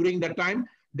marketing do during that time?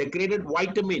 They created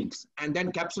vitamins and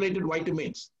then capsulated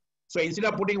vitamins. So instead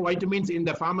of putting vitamins in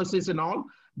the pharmacies and all,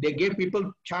 they gave people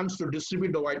chance to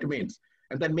distribute the vitamins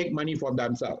and then make money for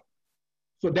themselves.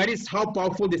 So that is how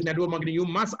powerful this network marketing. You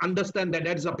must understand that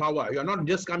is a power. You're not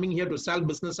just coming here to sell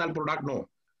business, sell product. No,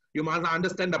 you must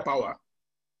understand the power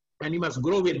and you must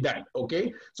grow with that.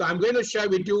 Okay. So I'm going to share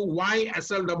with you why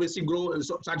SLWC grow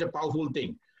is such a powerful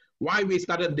thing. Why we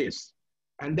started this.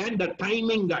 And then the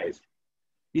timing, guys.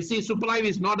 You see, Super Life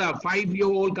is not a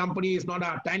 5-year-old company. It's not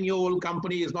a 10-year-old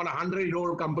company. It's not a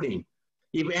 100-year-old company.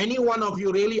 If any one of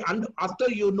you really,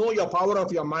 after you know your power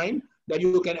of your mind, that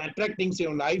you can attract things in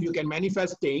your life, you can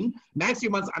manifest things. Next, you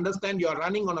must understand you are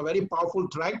running on a very powerful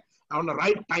track on the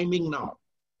right timing now.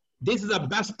 This is the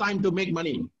best time to make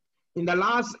money. In the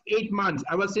last 8 months,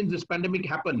 ever since this pandemic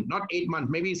happened, not 8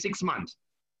 months, maybe 6 months.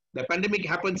 The pandemic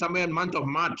happened somewhere in the month of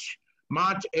March.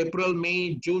 March, April,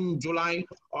 May, June, July,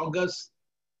 August.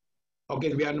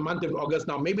 Okay, we are in the month of August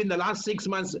now. Maybe in the last 6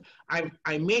 months,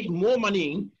 I made more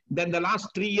money than the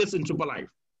last 3 years in Super Life.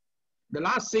 The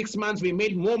last 6 months, we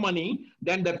made more money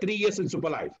than the 3 years in Super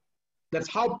Life. That's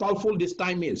how powerful this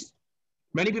time is.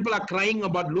 Many people are crying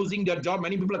about losing their job.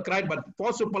 Many people are crying, but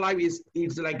for Super Life,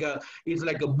 it's like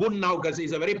a boon now, because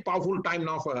it's a very powerful time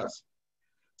now for us.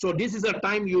 So this is a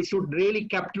time you should really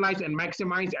capitalize and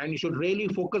maximize, and you should really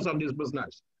focus on this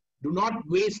business. Do not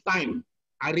waste time.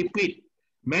 I repeat,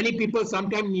 many people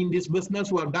sometimes in this business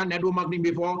who have done network marketing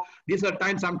before, this is a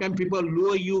time sometimes people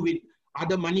lure you with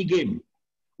other money game.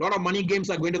 A lot of money games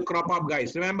are going to crop up,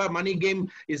 guys. Remember, money game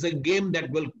is a game that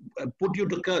will put you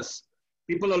to curse.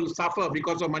 People will suffer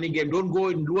because of money game. Don't go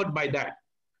lured by that.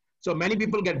 So many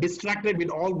people get distracted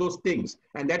with all those things,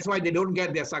 and that's why they don't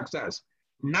get their success.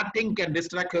 Nothing can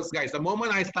distract us, guys. The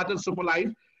moment I started Super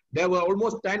Life, there were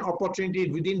almost 10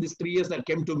 opportunities within these 3 years that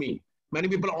came to me. Many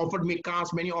people offered me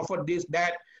cars, many offered this,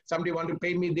 that. Somebody want to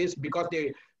pay me this because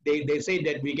they say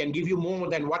that we can give you more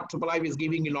than what Super Life is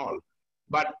giving in all.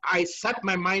 But I set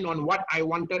my mind on what I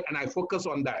wanted and I focus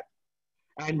on that.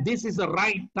 And this is the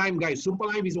right time, guys. Super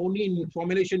Life is only in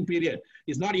formulation period.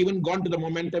 It's not even gone to the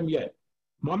momentum yet.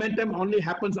 Momentum only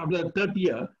happens after the 3rd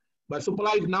year, but Super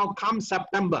Life now comes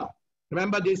September.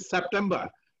 Remember, this September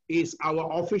is our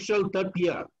official 3rd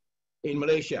year in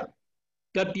Malaysia.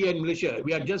 3rd year in Malaysia.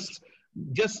 We are just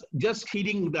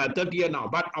hitting the 3rd year now,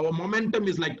 but our momentum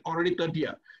is like already 3rd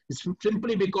year. It's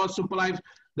simply because Super Life,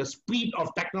 the speed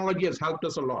of technology has helped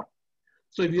us a lot.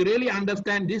 So if you really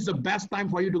understand, this is the best time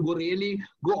for you to really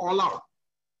go all out.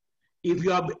 If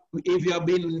you have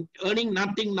been earning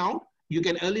nothing now, you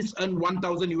can at least earn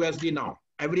 1,000 USD now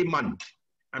every month.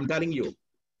 I'm telling you.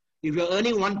 If you're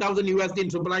earning 1,000 USD in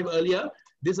Super Life earlier,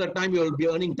 this is a time you will be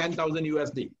earning 10,000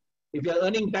 USD. If you're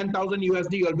earning 10,000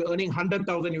 USD, you'll be earning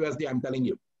 100,000 USD, I'm telling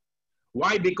you.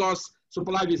 Why? Because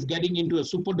Super Life is getting into a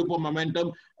super duper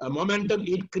momentum. A momentum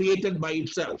is created by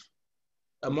itself.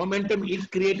 A momentum is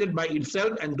created by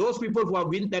itself, and those people who have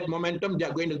win that momentum, they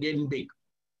are going to gain big.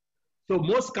 So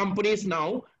most companies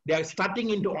now, they are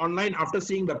starting into online after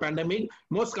seeing the pandemic.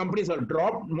 Most companies are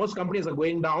dropped. Most companies are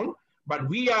going down. But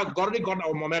we have already got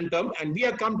our momentum, and we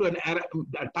have come to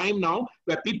a time now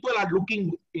where people are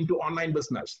looking into online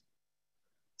business.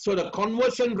 So the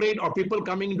conversion rate of people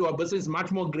coming into our business is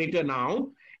much more greater now,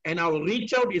 and our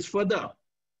reach out is further.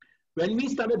 When we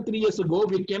started 3 years ago,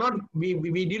 we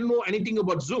didn't know anything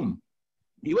about Zoom.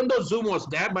 Even though Zoom was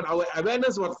there, but our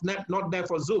awareness was not there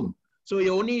for Zoom. So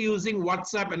you're only using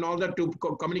WhatsApp and all that to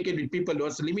communicate with people. There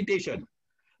was a limitation.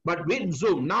 But with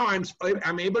Zoom, now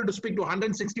I'm able to speak to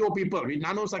 160 people in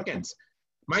nanoseconds.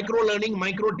 Micro learning,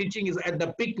 micro teaching is at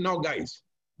the peak now, guys.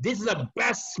 This is the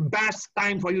best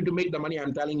time for you to make the money,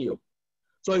 I'm telling you.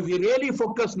 So if you really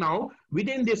focus now,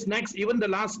 within this next, even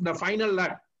the final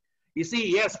lap, you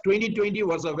see, yes, 2020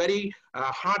 was a very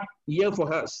hard year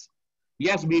for us.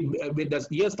 Yes, the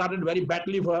year started very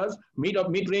badly for us.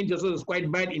 Mid-range also is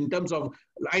quite bad in terms of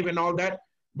life and all that.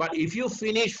 But if you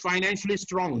finish financially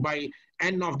strong by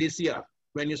end of this year,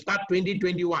 when you start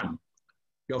 2021,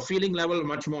 your feeling level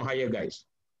much more higher, guys.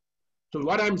 So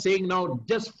what I'm saying now,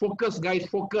 just focus, guys,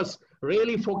 focus,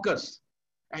 really focus.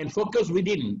 And focus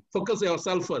within, focus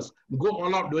yourself first. Go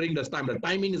all out during this time. The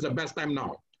timing is the best time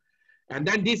now. And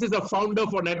then this is a founder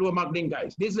for network marketing,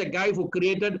 guys. This is a guy who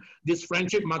created this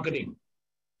friendship marketing.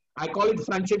 I call it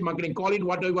friendship marketing. Call it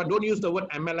whatever. Don't use the word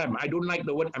MLM. I don't like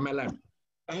the word MLM.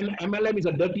 And MLM is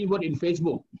a dirty word in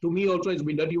Facebook. To me also, it's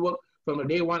been dirty word from the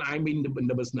day one I'm in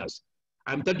the business.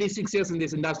 I'm 36 years in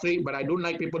this industry, but I don't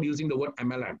like people using the word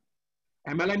MLM.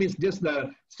 MLM is just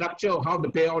the structure of how the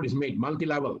payout is made,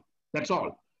 multi-level. That's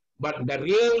all. But the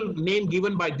real name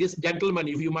given by this gentleman,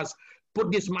 if you must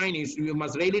put this mind, is you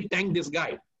must really thank this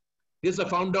guy. This is the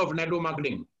founder of network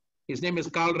marketing. His name is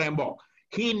Carl Rambo.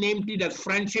 He named it as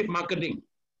friendship marketing.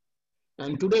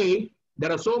 And today,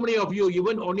 there are so many of you,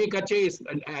 even Onikache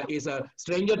is a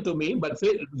stranger to me, but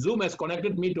Zoom has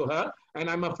connected me to her, and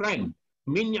I'm a friend.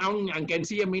 Min Aung, I can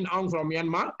see a Min Aung from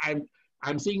Myanmar.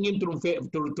 I'm seeing him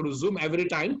through Zoom every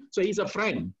time. So he's a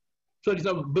friend. So it's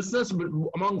a business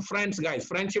among friends, guys,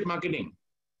 friendship marketing.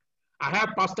 I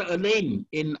have Pastor Elaine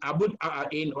in Abia.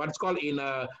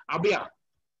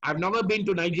 I've never been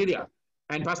to Nigeria.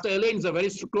 And Pastor Elaine is a very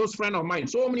close friend of mine.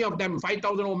 So many of them,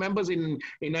 5,000 members in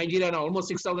Nigeria now, almost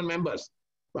 6,000 members.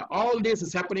 But all this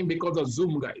is happening because of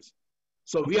Zoom, guys.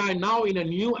 So we are now in a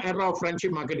new era of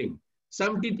friendship marketing.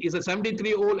 70 is a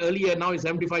 73-year-old earlier, now is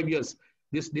 75 years.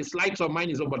 This slides of mine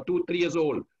is about 2-3 years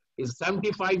old. It's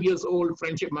 75 years old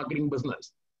friendship marketing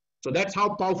business. So that's how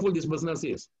powerful this business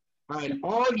is. And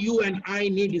all you and I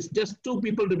need is just 2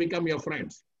 people to become your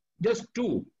friends. Just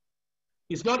 2.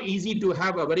 It's not easy to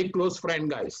have a very close friend,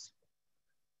 guys.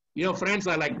 You know, friends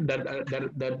are like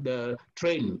the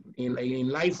train. In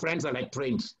life, friends are like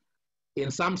trains.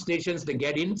 In some stations, they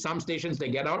get in. Some stations, they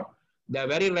get out. There are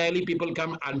very rarely people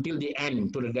come until the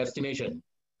end to the destination.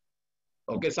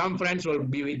 Okay, some friends will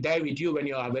be there with you when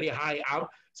you are very high up.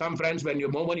 Some friends, when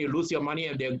moment you lose your money,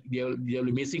 and they'll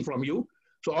be missing from you.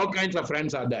 So all kinds of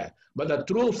friends are there. But the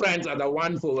true friends are the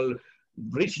ones who will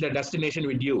reach the destination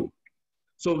with you.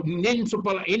 So in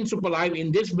Super Life,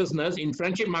 in this business, in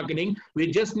friendship marketing,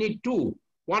 we just need 2.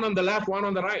 One on the left, one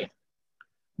on the right.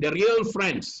 The real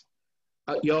friends.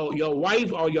 Your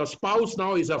wife or your spouse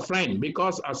now is a friend,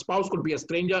 because a spouse could be a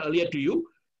stranger earlier to you.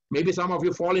 Maybe some of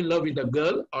you fall in love with a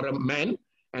girl or a man,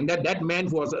 and that man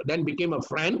then became a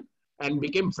friend and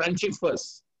became friendship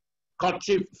first.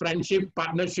 Courtship, friendship,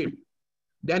 partnership.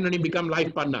 Then when you become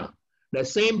life partner. The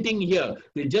same thing here.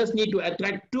 We just need to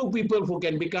attract 2 people who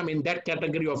can become in that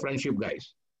category of friendship,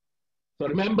 guys. So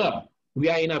remember, we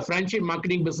are in a friendship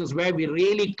marketing business where we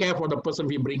really care for the person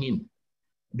we bring in.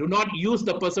 Do not use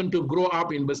the person to grow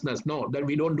up in business. No, that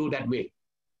we don't do that way.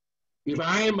 If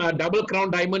I am a double crown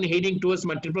diamond heading towards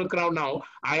my triple crown now,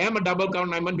 I am a double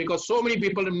crown diamond because so many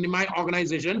people in my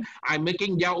organization are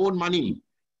making their own money.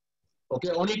 Okay,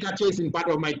 Onikache is in part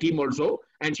of my team also,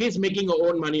 and she's making her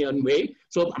own money on way.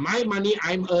 So my money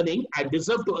I'm earning, I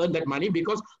deserve to earn that money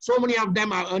because so many of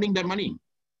them are earning that money.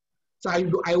 So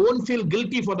I won't feel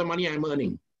guilty for the money I'm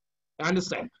earning. I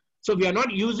understand. So we are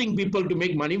not using people to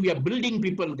make money. We are building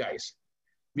people, guys.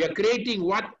 We are creating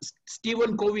what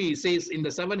Stephen Covey says in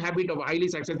the 7 Habits of Highly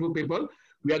Successful People.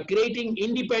 We are creating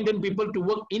independent people to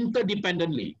work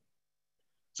interdependently.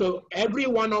 So every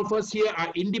one of us here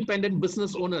are independent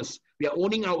business owners. We are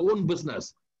owning our own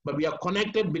business, but we are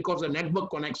connected because the network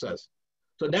connects us.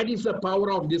 So that is the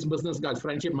power of this business, guys,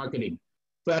 friendship marketing.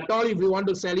 So at all, if we want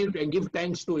to salute and give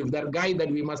thanks to, if that guy that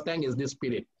we must thank is this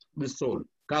spirit, this soul,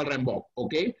 Carl Rambo,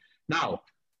 okay? Now,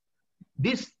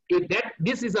 this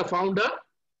is a founder,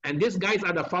 and these guys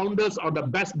are the founders of the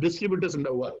best distributors in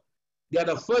the world. They are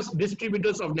the first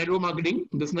distributors of network marketing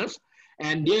business,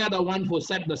 and they are the ones who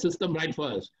set the system right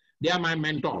for us. They are my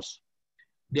mentors.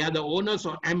 They are the owners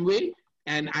of Amway,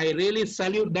 and I really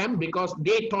salute them because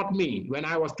they taught me when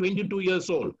I was 22 years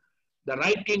old, the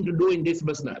right thing to do in this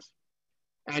business.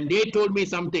 And they told me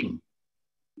something.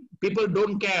 People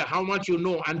don't care how much you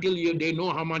know until they know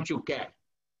how much you care.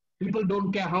 People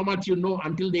don't care how much you know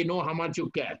until they know how much you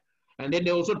care. And then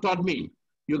they also taught me,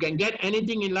 You can get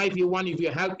anything in life you want if you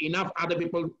help enough other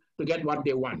people to get what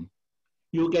they want.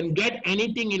 You can get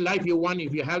anything in life you want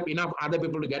if you help enough other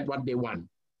people to get what they want.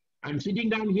 I'm sitting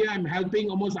down here, I'm helping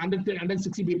almost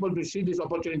 160 people to see this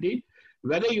opportunity.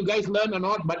 Whether you guys learn or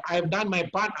not, but I've done my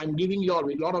part, I'm giving you all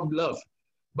with a lot of love.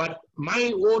 But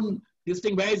my own, this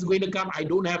thing, where it's going to come, I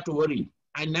don't have to worry.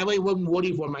 I never even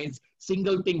worry for my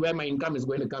single thing where my income is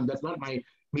going to come. That's not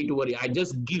me to worry. I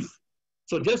just give.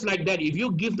 So just like that, if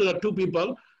you give to the two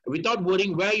people without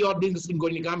worrying where your business is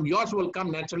going to come, yours will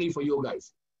come naturally for you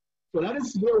guys. So let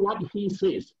us hear what he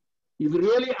says. If you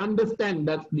really understand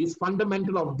that this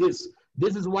fundamental of this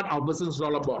is what our business is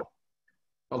all about.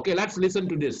 Okay, let's listen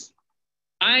to this.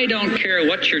 I don't care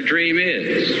what your dream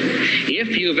is.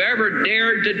 If you've ever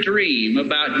dared to dream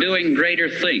about doing greater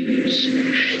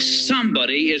things,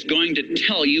 somebody is going to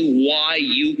tell you why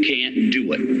you can't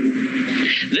do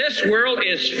it. This world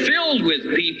is filled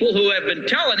with people who have been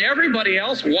telling everybody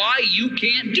else why you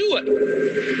can't do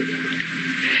it.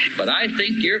 But I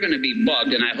think you're going to be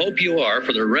bugged, and I hope you are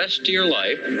for the rest of your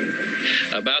life,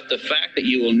 about the fact that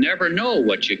you will never know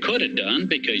what you could have done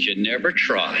because you never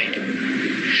tried.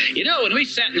 You know, when we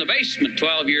sat in the basement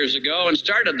 12 years ago and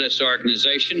started this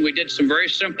organization, we did some very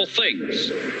simple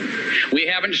things. We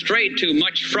haven't strayed too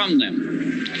much from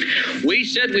them. We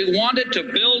said we wanted to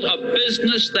build a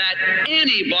business that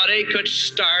anybody could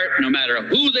start, no matter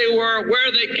who they were,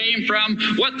 where they came from,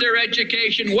 what their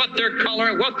education, what their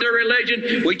color, what their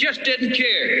religion. We just didn't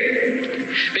care.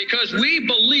 Because we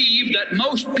believed that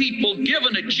most people,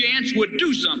 given a chance, would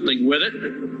do something with it.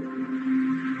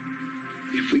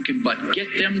 If we could but get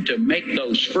them to make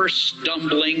those first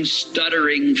stumbling,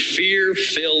 stuttering,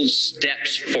 fear-filled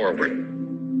steps forward.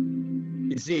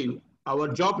 You see, our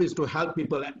job is to help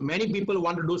people. Many people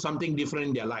want to do something different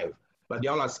in their life, but they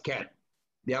all are scared.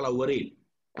 They all are worried.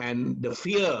 And the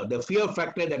fear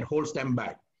factor that holds them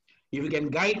back. If you can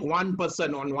guide one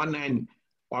person on one hand,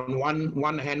 on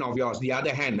one hand of yours, the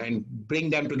other hand, and bring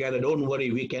them together, don't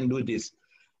worry, we can do this.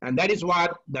 And that is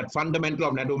what that fundamental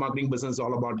of network marketing business is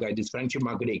all about, guys, is friendship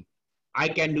marketing. I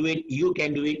can do it, you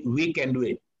can do it, we can do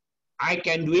it. I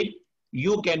can do it,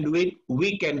 you can do it,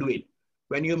 we can do it.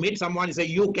 When you meet someone, you say,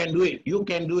 you can do it, you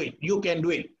can do it, you can do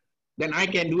it. Then I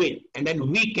can do it, and then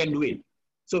we can do it.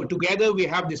 So together we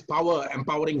have this power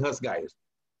empowering us, guys.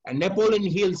 And Napoleon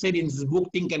Hill said in his book,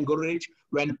 Think and Grow Rich,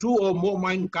 when two or more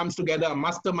minds comes together, a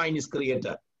mastermind is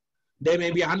created. There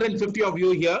may be 150 of you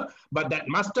here, but that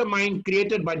mastermind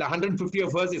created by the 150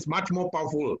 of us is much more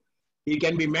powerful. It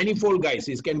can be manifold, guys.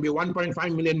 It can be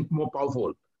 1.5 million more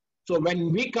powerful. So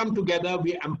when we come together,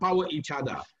 we empower each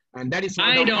other. And that is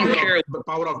what the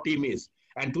power of team is.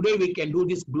 And today we can do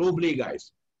this globally,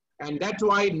 guys. And that's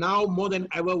why now more than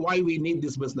ever, why we need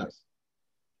this business.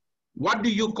 What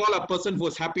do you call a person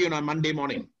who's happy on a Monday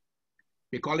morning?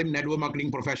 We call him network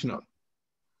marketing professional.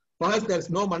 For us, there's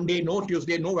no Monday, no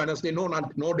Tuesday, no Wednesday,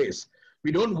 no days.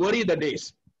 We don't worry the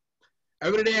days.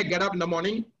 Every day I get up in the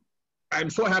morning,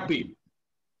 I'm so happy.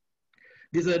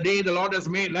 This is a day the Lord has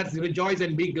made. Let's rejoice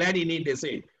and be glad in it, they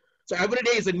say. So every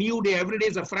day is a new day. Every day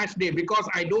is a fresh day because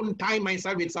I don't tie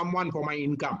myself with someone for my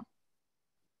income.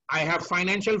 I have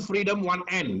financial freedom one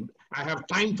end. I have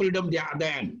time freedom the other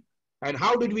end. And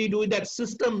how did we do it? That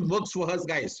system works for us,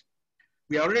 guys.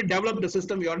 We already developed the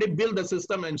system. We already built the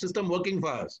system and system working for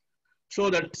us. So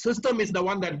that system is the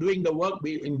one that doing the work.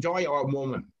 We enjoy our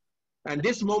moment. And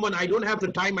this moment, I don't have to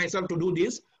tie myself to do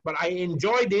this, but I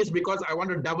enjoy this because I want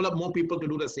to develop more people to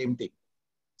do the same thing.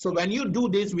 So when you do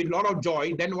this with a lot of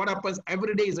joy, then what happens?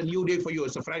 Every day is a new day for you.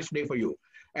 It's a fresh day for you.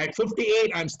 At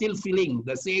 58, I'm still feeling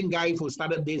the same guy who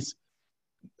started this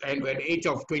and at the age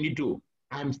of 22.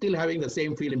 I'm still having the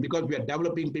same feeling because we are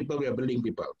developing people, we are building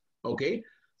people. Okay?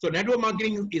 So network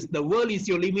marketing is, the world is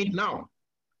your limit now.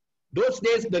 Those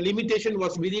days, the limitation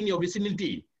was within your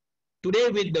vicinity. Today,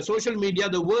 with the social media,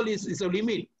 the world is a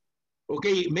limit.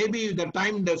 Okay, maybe the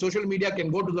time the social media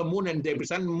can go to the moon and they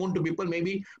present the moon to people,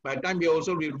 maybe by the time we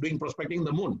also will be doing prospecting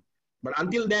the moon. But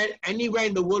until then, anywhere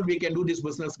in the world, we can do this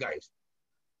business, guys.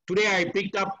 Today, I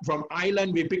picked up from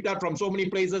Ireland, we picked up from so many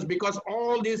places because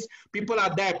all these people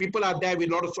are there with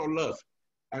a lot of love.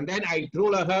 And then I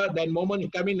told her that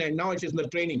moment come in and now she's in the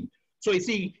training. So you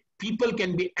see, people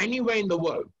can be anywhere in the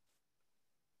world.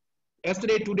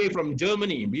 Yesterday, today from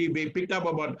Germany, we picked up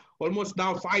about almost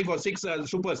now 5 or 6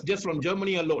 supers just from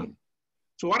Germany alone.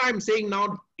 So what I'm saying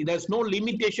now, there's no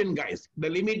limitation, guys. The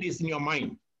limit is in your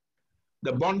mind.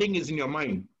 The bonding is in your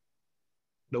mind.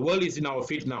 The world is in our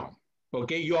feet now.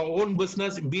 Okay, your own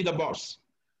business, be the boss.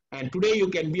 And today you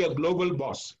can be a global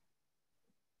boss.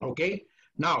 Okay,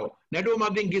 now network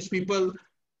marketing gives people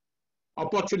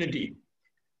opportunity.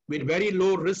 with very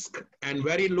low risk and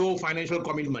very low financial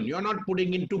commitment. You're not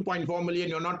putting in 2.4 million,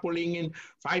 you're not putting in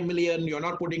 5 million, you're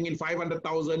not putting in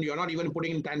 500,000, you're not even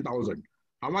putting in 10,000.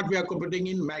 How much we are putting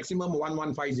in? Maximum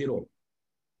 1150.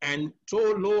 And so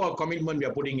low a commitment we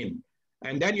are putting in.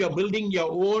 And then you're building your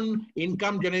own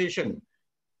income generation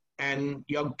and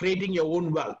you're creating your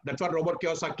own wealth. That's what Robert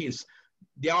Kiyosaki is.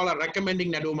 They all are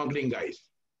recommending network marketing, guys.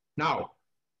 Now,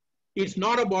 it's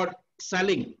not about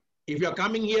selling. If you're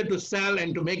coming here to sell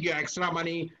and to make your extra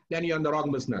money, then you're in the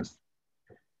wrong business.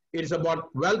 It's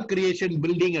about wealth creation,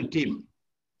 building a team.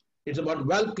 It's about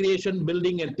wealth creation,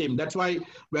 building a team. That's why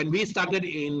when we started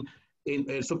in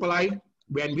Superlife,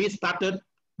 when we started,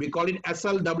 we call it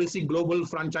SLWC Global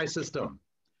Franchise System.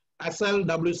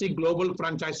 SLWC Global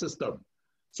Franchise System.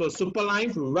 So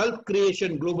Superlife Wealth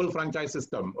Creation Global Franchise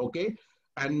System, okay?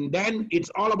 And then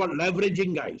it's all about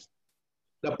leveraging, guys.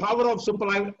 The power of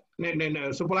Superlife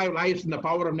lies in the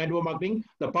power of network marketing.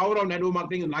 The power of network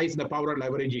marketing lies in the power of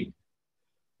leveraging.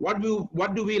 What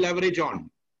do we leverage on?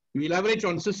 We leverage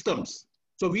on systems.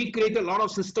 So we create a lot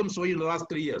of systems for you in the last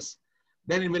 3 years.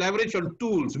 Then we leverage on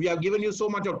tools. We have given you so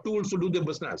much of tools to do the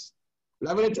business.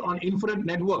 Leverage on infinite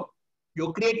network.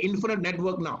 You create infinite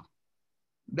network now.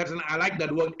 I like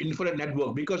that word, infinite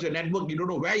network, because your network, you don't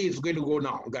know where it's going to go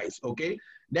now, guys, okay?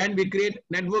 Then we create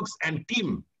networks and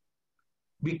team.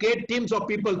 We create teams of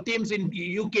people, teams in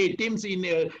UK, teams in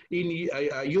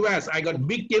US. I got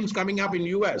big teams coming up in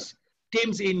US,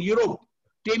 teams in Europe,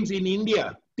 teams in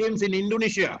India, teams in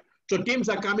Indonesia. So teams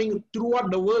are coming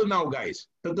throughout the world now, guys.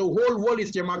 So the whole world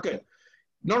is your market.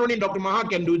 Not only Dr. Maha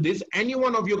can do this, any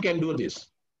one of you can do this.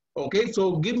 Okay,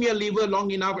 so give me a lever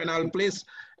long enough and I'll place,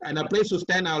 and a place to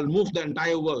stand, I'll move the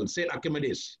entire world, said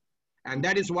Archimedes. And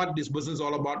that is what this business is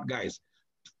all about, guys.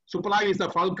 Superlife is the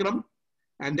fulcrum.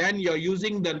 And then you're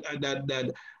using the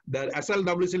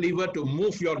SLWC lever to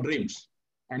move your dreams.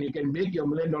 And you can make your $1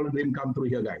 million dream come true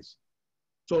here, guys.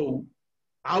 So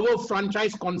our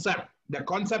franchise concept,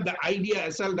 the idea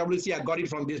SLWC, I got it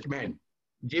from this man,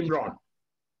 Jim Rohn.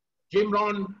 Jim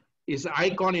Rohn is an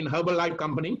icon in Herbalife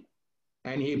company.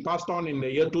 And he passed on in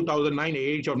the year 2009, at the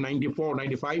age of 94,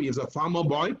 95. He's a farmer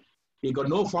boy. He got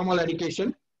no formal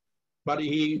education, but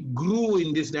he grew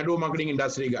in this network marketing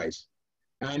industry, guys.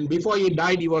 And before he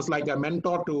died, he was like a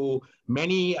mentor to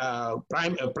many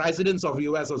presidents of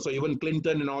US, also even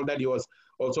Clinton and all that. He was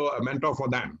also a mentor for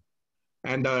them.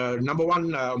 And the number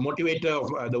one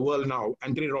motivator of the world now,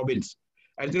 Anthony Robbins.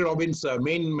 Anthony Robbins'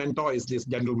 main mentor is this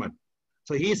gentleman.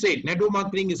 So he said, network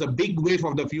marketing is a big wave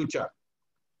of the future.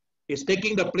 It's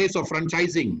taking the place of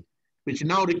franchising, which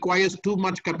now requires too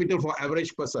much capital for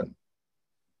average person.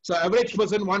 So average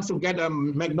person wants to get a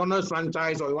McDonald's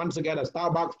franchise or wants to get a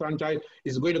Starbucks franchise,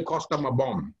 is going to cost them a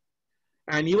bomb.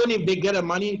 And even if they get the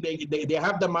money, they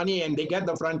have the money and they get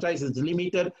the franchise, it's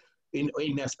limited in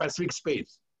a specific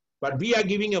space. But we are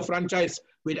giving a franchise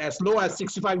with as low as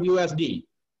 65 USD.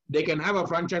 They can have a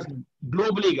franchise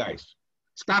globally, guys.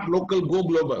 Start local, go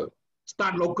global.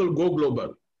 Start local, go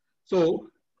global. So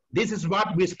this is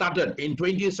what we started in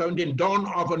 2017, dawn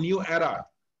of a new era.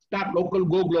 Start local,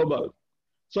 go global.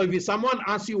 So if someone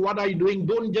asks you, what are you doing?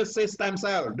 Don't just say stem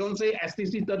cell. Don't say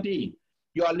STC 30.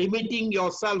 You are limiting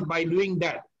yourself by doing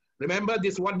that. Remember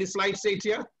this, what this slide says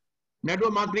here?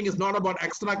 Network marketing is not about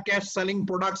extra cash selling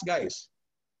products, guys.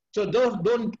 So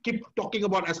don't keep talking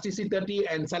about STC 30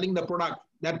 and selling the product.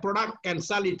 That product can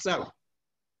sell itself.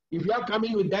 If you are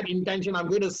coming with that intention, I'm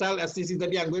going to sell STC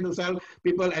 30, I'm going to sell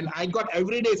people, and I got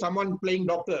every day someone playing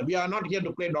doctor. We are not here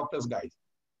to play doctors, guys.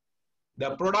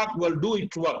 The product will do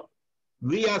its work.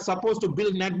 We are supposed to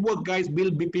build network, guys,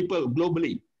 build people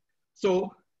globally.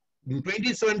 So in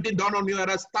 2017, dawn on new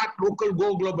era, start local,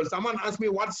 go global. Someone asked me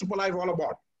what's Superlife all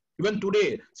about. Even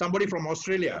today, somebody from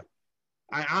Australia,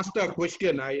 I asked her a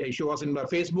question. She was in my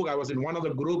Facebook. I was in one of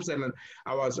the groups and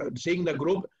I was seeing the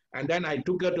group. And then I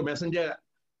took her to Messenger.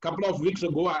 A couple of weeks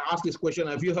ago, I asked this question,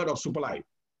 have you heard of Superlife?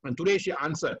 And today she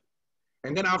answered.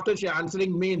 And then after she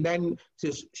answering me, then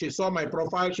she saw my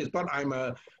profile. She thought I'm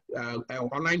an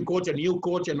online coach, a new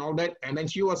coach and all that. And then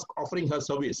she was offering her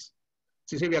service.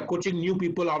 She said, we are coaching new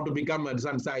people how to become a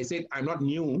son. So I said, I'm not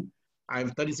new. I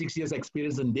have 36 years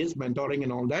experience in this, mentoring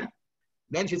and all that.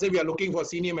 Then she said, we are looking for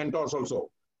senior mentors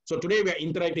also. So today we are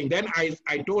interacting. Then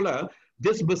I told her,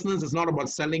 this business is not about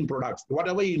selling products.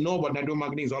 Whatever you know about network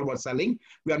marketing is all about selling.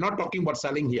 We are not talking about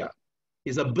selling here.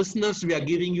 It's a business we are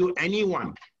giving you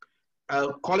anyone. A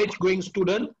college-going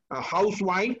student, a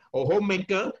housewife, a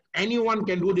homemaker, anyone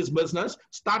can do this business.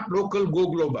 Start local, go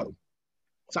global.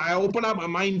 So I open up my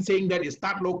mind saying that is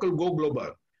start local, go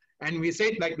global. And we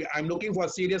said, like, I'm looking for a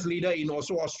serious leader in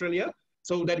also Australia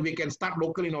so that we can start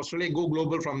local in Australia, go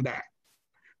global from there.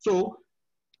 So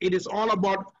it is all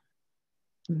about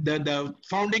the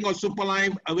founding of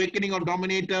Superlife, awakening of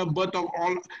Dominator, birth of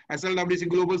all SLWC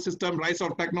global system, rise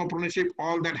of technopreneurship,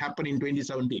 all that happened in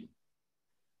 2017.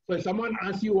 So if someone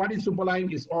asks you what is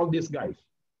Superlife, it's all these guys.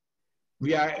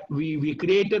 We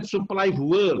created Superlife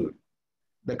World.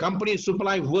 The company is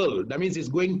Superlife World. That means it's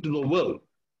going to the world.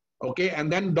 Okay,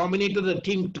 and then Dominator, the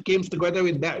team came together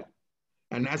with that.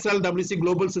 And SLWC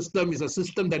global system is a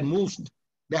system that moves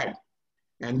that.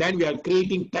 And then we are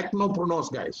creating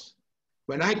technopreneurs, guys.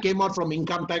 When I came out from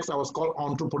income tax, I was called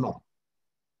entrepreneur.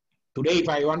 Today, if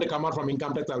I want to come out from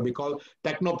income tax, I'll be called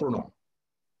technopreneur.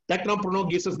 Technopreneur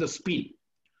gives us the speed.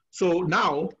 So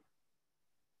now,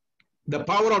 the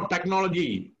power of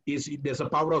technology is, there's a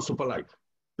power of Superlife.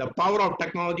 The power of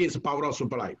technology is the power of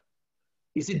Superlife.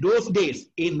 You see, those days,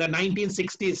 in the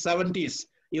 1960s, 70s,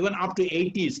 even up to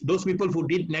 80s, those people who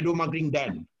did network marketing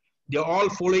then, they're all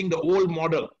following the old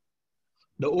model.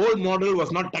 The old model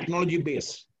was not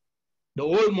technology-based. The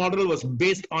old model was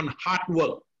based on hard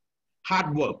work.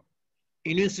 Hard work.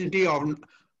 University of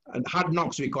Hard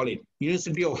Knocks, we call it.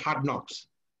 University of Hard Knocks.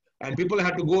 And people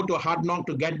had to go to Hard Knock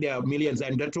to get their millions.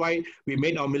 And that's why we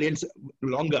made our millions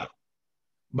longer.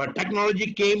 But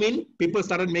technology came in, people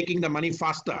started making the money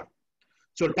faster.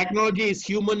 So technology is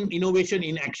human innovation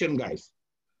in action, guys.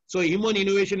 So human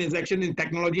innovation is action in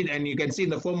technology, and you can see in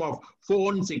the form of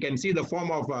phones, you can see the form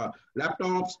of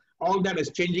laptops, all that is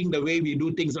changing the way we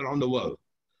do things around the world.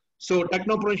 So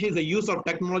technopreneurship is the use of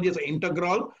technology as an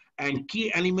integral and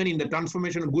key element in the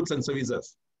transformation of goods and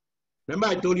services. Remember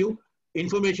I told you,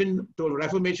 information to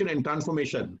reformation and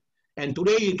transformation. And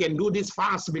today you can do this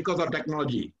fast because of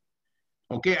technology.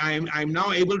 Okay, I'm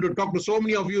now able to talk to so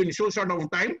many of you in so short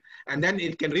of time, and then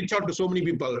it can reach out to so many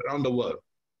people around the world.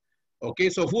 Okay,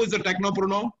 so who is the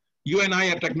technopreneur? You and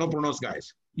I are technopreneurs,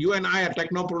 guys. You and I are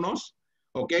technopreneurs.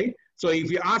 Okay, so if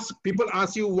you ask, people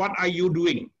ask you, what are you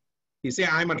doing? You say,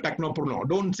 I'm a technopreneur.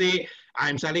 Don't say,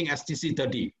 I'm selling STC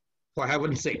 30, for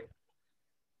heaven's sake.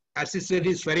 STC 30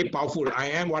 is very powerful. I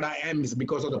am what I am is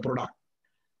because of the product.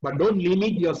 But don't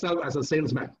limit yourself as a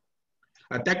salesman.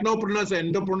 A technopreneur is an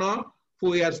entrepreneur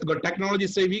who has got technology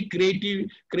savvy,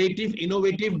 creative,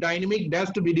 innovative, dynamic, dares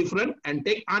to be different, and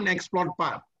take unexplored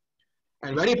path.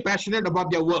 And very passionate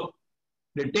about their work.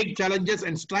 They take challenges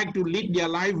and strive to lead their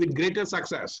life with greater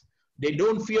success. They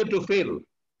don't fear to fail.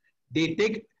 They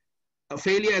take a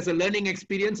failure as a learning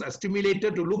experience, a stimulator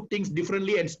to look things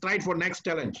differently and strive for next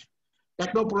challenge.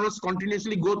 Technopreneurs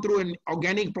continuously go through an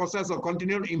organic process of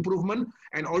continual improvement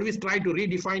and always try to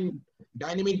redefine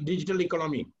dynamic digital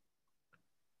economy.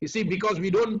 You see, because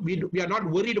we are not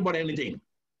worried about anything.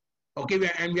 Okay,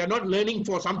 we are not learning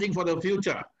for something for the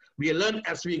future. We learn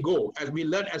as we go, as we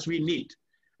learn as we need.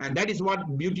 And that is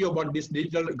what beauty about this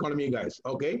digital economy, guys.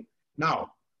 Okay,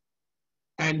 now,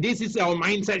 and this is our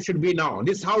mindset should be now.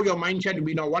 This is how your mindset should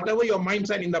be now. Whatever your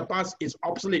mindset in the past is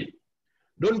obsolete.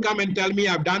 Don't come and tell me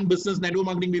I've done business network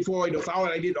marketing before. It was how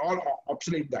I did, all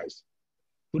obsolete, guys.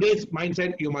 Today's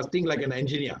mindset, you must think like an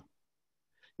engineer.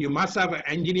 You must have an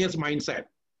engineer's mindset.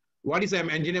 What is an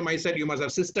engineer mindset? You must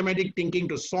have systematic thinking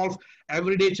to solve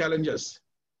everyday challenges.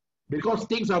 Because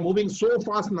things are moving so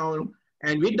fast now,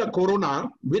 and with the corona,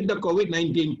 with the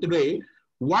COVID-19 today,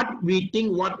 what we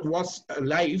think what was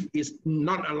alive is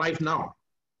not alive now.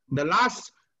 The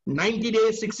last 90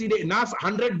 days, 60 days, last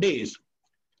 100 days,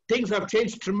 things have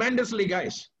changed tremendously,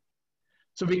 guys.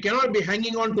 So we cannot be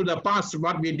hanging on to the past,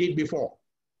 what we did before.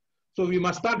 So we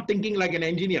must start thinking like an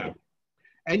engineer.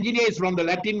 Engineer is from the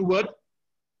Latin word,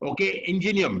 okay,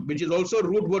 ingenium, which is also a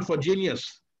root word for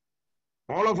genius.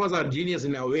 All of us are genius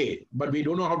in a way, but we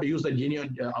don't know how to use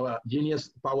the our genius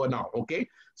power now, okay?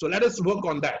 So let us work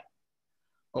on that.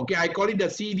 Okay, I call it the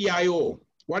CDIO.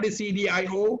 What is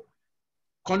CDIO?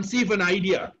 Conceive an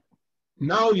idea.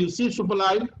 Now you see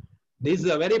Superlife, this is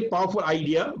a very powerful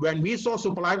idea. When we saw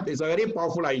Superlife, it's a very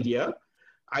powerful idea.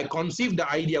 I conceived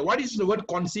the idea. What is the word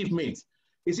conceive means?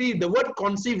 You see, the word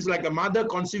conceive is like a mother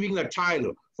conceiving a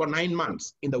child for 9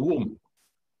 months in the womb.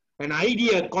 An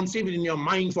idea conceived in your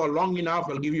mind for long enough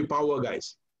will give you power,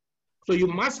 guys. So you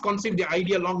must conceive the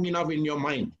idea long enough in your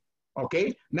mind,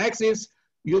 okay? Next is,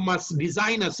 you must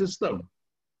design a system.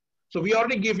 So we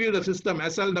already give you the system,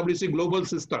 SLWC global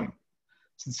system.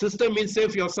 System means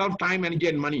save yourself time, energy,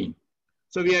 and money.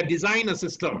 So we have designed a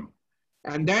system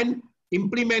and then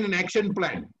implement an action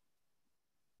plan.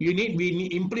 We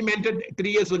implemented 3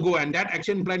 years ago, and that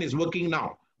action plan is working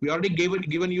now. We already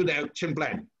given you the action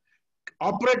plan.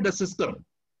 Operate the system.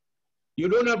 You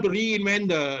don't have to reinvent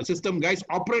the system, guys.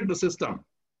 Operate the system.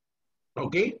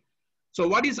 Okay. So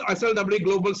what is SLW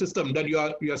global system that you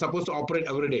are supposed to operate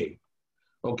every day?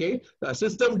 Okay, a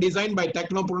system designed by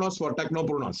technopreneurs for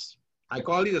technopreneurs. I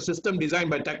call it a system designed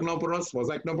by technopreneurs for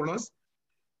technopreneurs.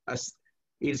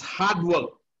 It's hard work.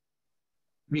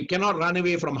 We cannot run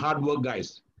away from hard work,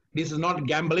 guys. This is not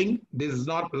gambling. This is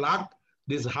not luck.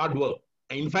 This is hard work.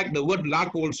 In fact, the word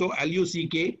luck also,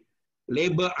 L-U-C-K,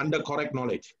 labor under correct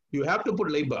knowledge. You have to put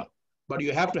labor, but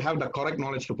you have to have the correct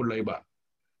knowledge to put labor.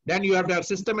 Then you have to have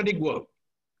systematic work.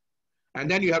 And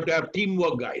then you have to have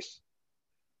teamwork, guys.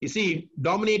 You see,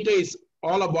 Dominator is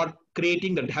all about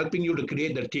creating that, helping you to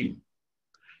create the team.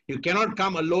 You cannot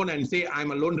come alone and say,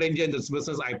 I'm a lone ranger in this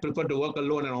business. I prefer to work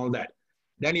alone and all that.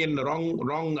 Then you're in the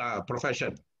wrong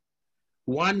profession.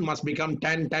 1 must become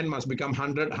 10, 10 must become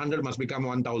 100, 100 must become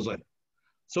 1,000.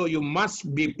 So you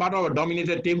must be part of a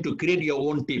Dominator team to create your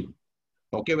own team.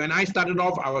 Okay, when I started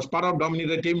off, I was part of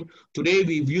Dominator team. Today,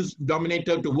 we've used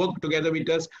Dominator to work together with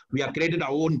us. We have created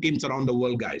our own teams around the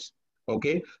world, guys.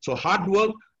 Okay, so hard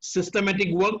work,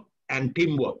 systematic work, and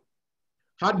teamwork.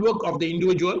 Hard work of the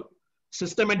individual,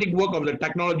 systematic work of the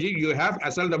technology. You have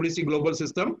SLWC Global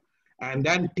System, and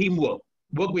then teamwork.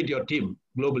 Work with your team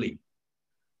globally.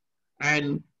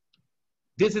 And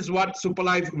this is what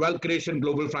Superlife Wealth Creation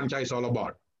Global Franchise is all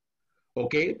about.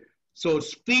 Okay, so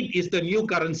speed is the new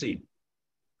currency.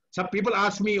 Some people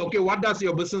ask me, okay, what does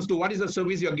your business do? What is the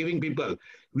service you're giving people?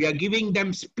 We are giving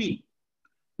them speed.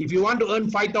 If you want to earn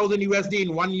 5,000 USD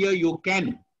in 1 year, you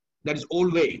can. That is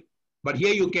old way. But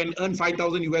here you can earn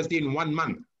 5,000 USD in 1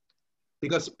 month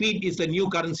because speed is the new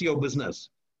currency of business.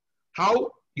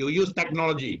 How? You use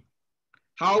technology.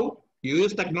 How? You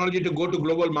use technology to go to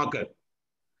global market.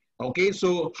 Okay,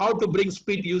 so how to bring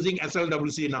speed using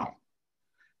SLWC now?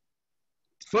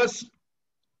 First,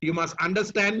 you must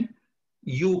understand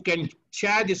you can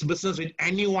share this business with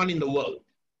anyone in the world.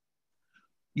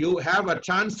 You have a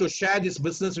chance to share this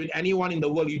business with anyone in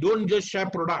the world. You don't just share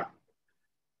product.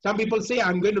 Some people say,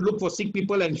 I'm going to look for sick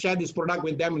people and share this product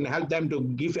with them and help them to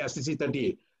give SSE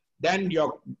 30. Then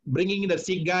you're bringing in a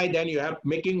sick guy, then you have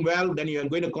making well, then you're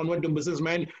going to convert to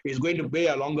businessman. It's going to be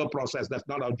a longer process. That's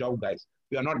not our job, guys.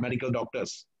 We are not medical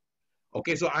doctors.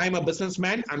 Okay, so I'm a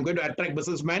businessman. I'm going to attract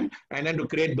businessmen and then to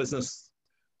create business.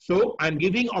 So I'm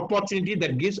giving opportunity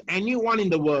that gives anyone in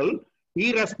the world,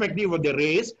 irrespective of the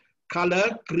race,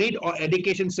 color, creed, or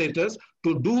education status,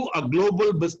 to do a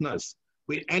global business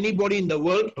with anybody in the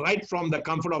world right from the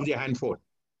comfort of their handphone.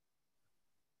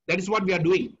 That is what we are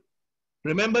doing.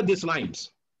 Remember these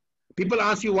lines. People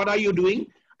ask you, what are you doing?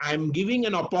 I'm giving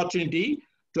an opportunity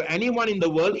to anyone in the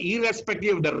world,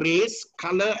 irrespective of the race,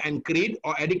 color, and creed,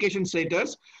 or education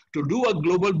status, to do a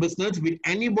global business with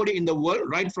anybody in the world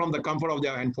right from the comfort of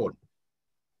their handphone.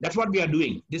 That's what we are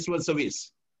doing. This was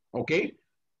service. Okay?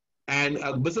 And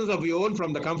a business of your own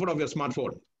from the comfort of your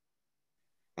smartphone.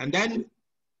 And then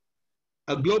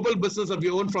a global business of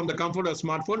your own from the comfort of a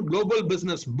smartphone. Global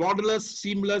business, borderless,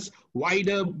 seamless,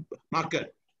 wider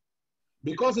market.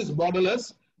 Because it's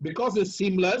borderless, because it's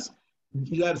seamless,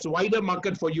 there's a wider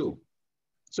market for you.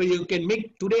 So you can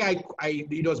make, today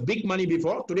it was big money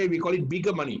before, today we call it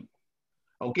bigger money.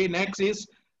 Okay, next is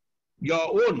your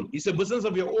own. It's a business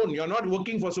of your own. You're not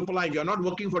working for Superlife, you're not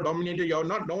working for Dominator, you're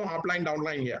not, no upline,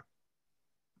 downline here.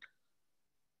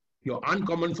 Your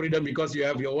uncommon freedom because you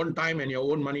have your own time and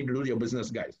your own money to do your business,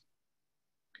 guys.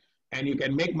 And you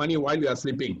can make money while you are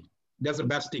sleeping. That's the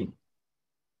best thing.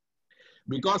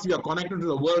 Because we are connected to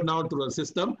the world now through a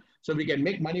system, so we can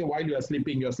make money while you are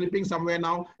sleeping. You're sleeping somewhere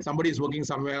now, somebody is working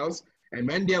somewhere else. And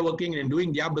when they are working and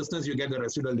doing their business, you get the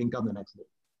residual income the next day.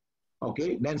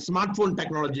 Okay, then smartphone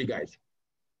technology, guys.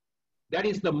 That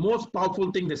is the most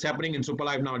powerful thing that's happening in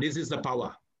Superlife now. This is the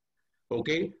power.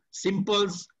 Okay, simple,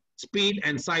 speed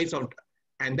and size of,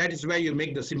 and that is where you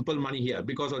make the simple money here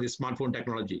because of the smartphone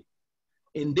technology.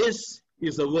 In this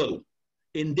is the world.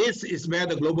 In this is where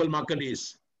the global market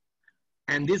is.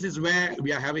 And this is where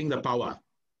we are having the power.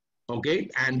 Okay,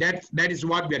 and that is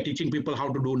what we are teaching people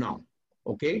how to do now.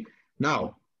 Okay,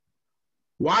 now,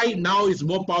 why now is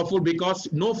more powerful? Because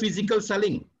no physical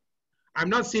selling. I'm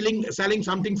not selling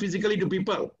something physically to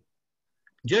people.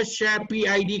 Just share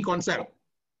PID concept.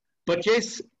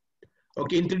 Purchase,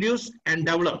 okay, introduce and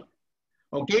develop.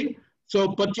 Okay,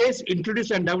 so purchase,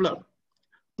 introduce and develop.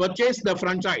 Purchase the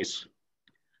franchise.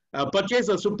 Purchase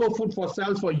a superfood for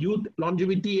sales for youth,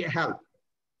 longevity, health.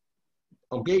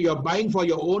 Okay, you're buying for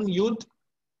your own youth,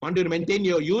 want to maintain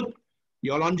your youth,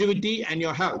 your longevity, and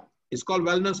your health. It's called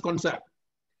wellness concept.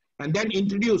 And then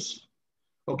introduce.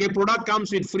 Okay, product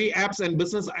comes with free apps and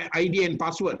business ID and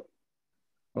password.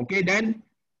 Okay, then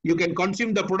you can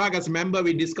consume the product as member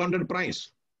with discounted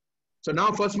price. So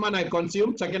now first month I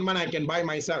consume, second month I can buy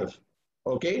myself.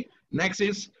 Okay, next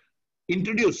is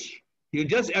introduce. You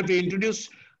just have to introduce,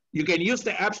 you can use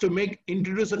the apps to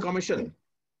introduce a commission.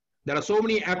 There are so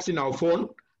many apps in our phone,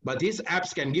 but these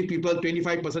apps can give people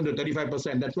 25% to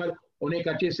 35%. That's why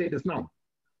Onekache said this now.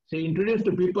 She introduced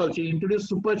to people, she introduced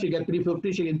Super, she get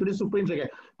 350, she introduced Supreme, she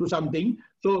get to something.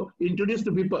 So introduce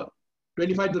to people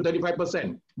 25 to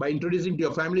 35% by introducing to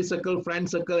your family circle, friend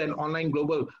circle, and online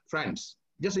global friends.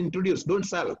 Just introduce, don't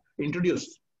sell,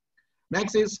 introduce.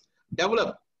 Next is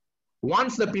develop.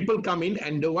 Once the people come in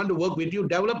and they want to work with you,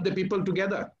 develop the people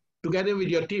together with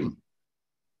your team.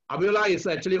 Abiola is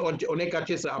actually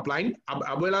Onekache's upline.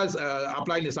 Abiola's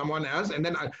upline is someone else. And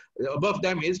then above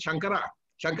them is Shankara.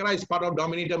 Shankara is part of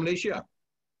Dominator Malaysia.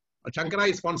 Shankara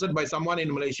is sponsored by someone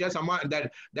in Malaysia. Someone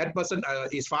that person,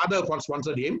 his father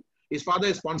sponsored him. His father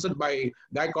is sponsored by a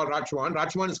guy called Rachwan.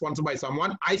 Rachwan is sponsored by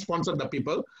someone. I sponsored the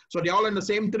people. So they're all in the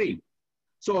same tree.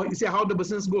 So you see how the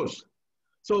business goes.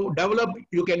 So develop,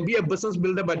 you can be a business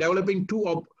builder by developing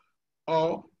 2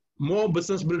 or more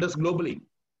business builders globally.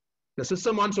 The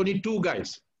system wants only 2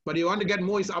 guys, but you want to get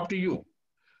more, is up to you.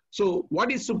 So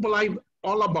what is SuperLife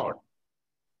all about?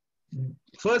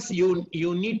 First, you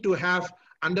need to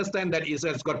understand that it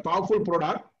has got powerful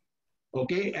product,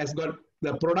 okay? It has got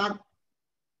the product,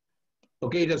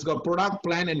 okay? It has got product,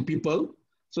 plan, and people.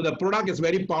 So the product is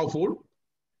very powerful.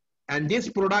 And this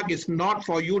product is not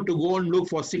for you to go and look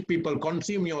for sick people,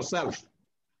 consume yourself,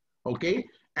 okay?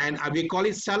 And we call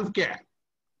it self-care.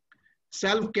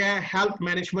 Self-care health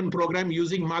management program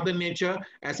using Mother Nature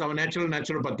as our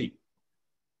naturopathy.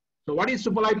 So what is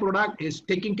SuperLife product? Is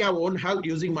taking care of our own health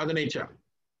using Mother Nature.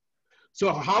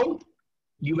 So how,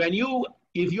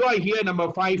 if you are here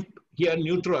number 5, here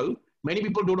neutral, many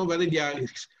people don't know whether they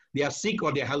are sick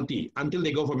or they're healthy until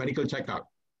they go for medical checkup.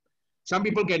 Some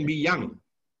people can be young,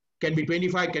 can be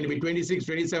 25, can be 26,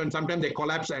 27. Sometimes they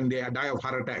collapse and they die of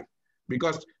heart attack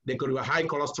because they could have high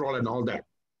cholesterol and all that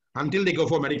until they go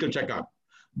for medical checkup.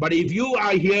 But if you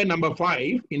are here number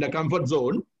 5 in the comfort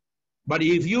zone, but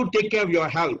if you take care of your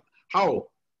health, how?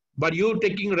 But you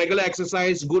taking regular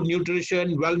exercise, good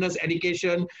nutrition, wellness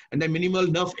education, and then minimal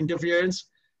nerve interference.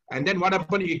 And then what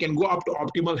happens? You can go up to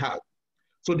optimal health.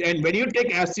 So then when you take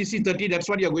SCC 30, that's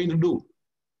what you're going to do.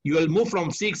 You will move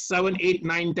from 6, 7, 8,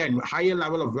 9, 10, higher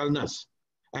level of wellness.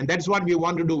 And that's what we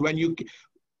want to do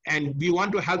and we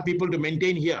want to help people to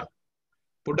maintain here.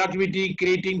 Productivity,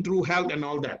 creating true health and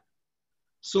all that.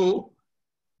 So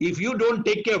if you don't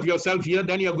take care of yourself here,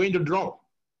 then you're going to drop.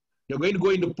 You're going to go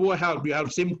into poor health. You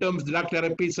have symptoms, drug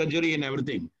therapy, surgery, and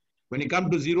everything. When you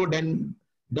come to 0, then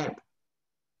death.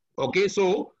 Okay,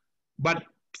 so, but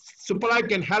SuperLife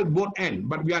can help both ends,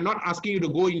 but we are not asking you to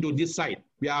go into this side.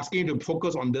 We are asking you to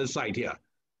focus on this side here.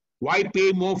 Why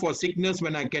pay more for sickness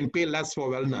when I can pay less for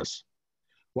wellness?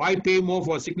 Why pay more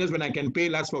for sickness when I can pay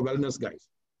less for wellness, guys?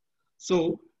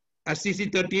 So,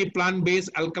 SCC 30, plant-based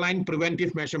alkaline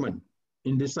preventive measurement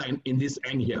in this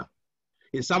end here.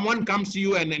 If someone comes to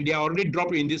you and they are already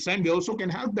dropped in this end, we also can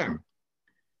help them.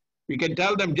 We can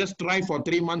tell them just try for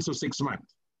 3 months or 6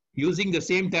 months. Using the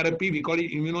same therapy, we call it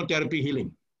immunotherapy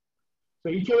healing. So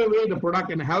each way the product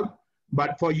can help,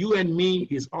 but for you and me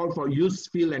is all for use,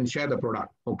 feel, and share the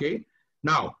product, okay?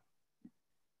 Now,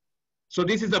 so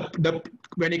this is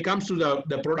when it comes to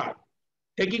the product.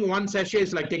 Taking 1 sachet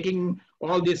is like taking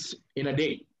all this in a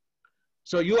day.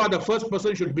 So you are the first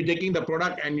person should be taking the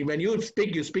product, and when you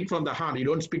speak from the heart. You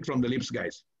don't speak from the lips,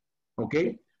 guys.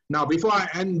 Okay? Now, before I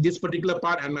end this particular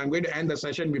part, and I'm going to end the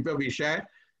session before we share,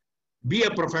 be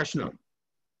a professional.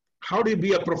 How do you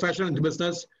be a professional in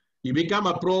business? You become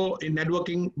a pro in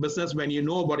networking business when you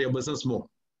know about your business more.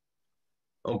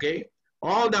 Okay?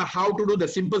 All the how to do, the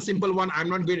simple one, I'm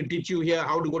not going to teach you here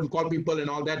how to go and call people and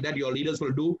all that your leaders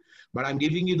will do, but I'm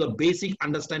giving you the basic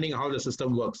understanding of how the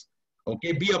system works.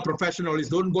 Okay, be a professional.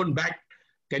 Don't go back.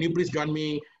 Can you please join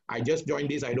me? I just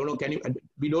joined this. I don't know. Can you?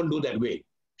 We don't do that way.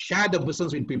 Share the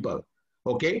business with people.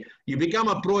 Okay, you become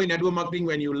a pro in network marketing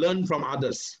when you learn from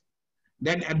others.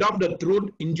 Then adopt the truth,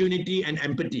 ingenuity, and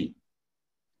empathy.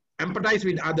 Empathize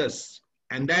with others.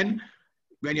 And then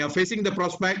when you're facing the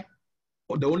prospect,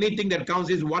 the only thing that counts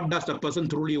is what does the person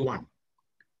truly want.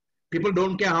 People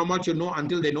don't care how much you know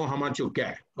until they know how much you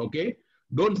care. Okay,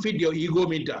 don't feed your ego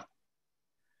meter.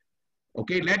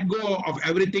 Okay, let go of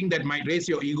everything that might raise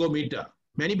your ego meter.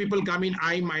 Many people come in,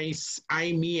 I,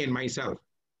 me, and myself.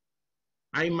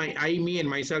 I, me, and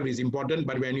myself is important,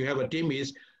 but when you have a team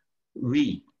is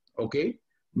we, okay?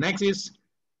 Next is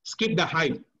skip the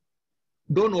hype.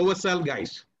 Don't oversell,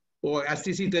 guys. Or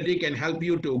SCC 30 can help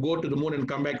you to go to the moon and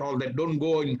come back, all that. Don't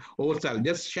go and oversell,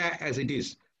 just share as it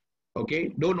is,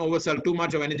 okay? Don't oversell too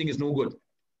much of anything is no good.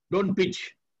 Don't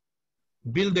pitch.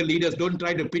 Build the leaders. Don't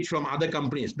try to pitch from other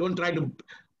companies. Don't try to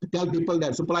tell people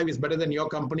that Superlife is better than your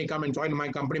company, come and join my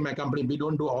company. We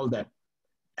don't do all that.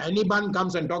 Anyone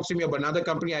comes and talks to me about another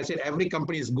company, I said, every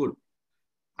company is good.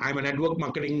 I'm a network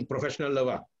marketing professional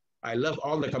lover. I love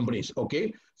all the companies,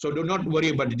 okay? So do not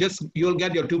worry, but just you'll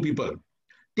get your 2 people.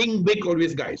 Think big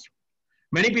always, guys.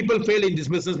 Many people fail in this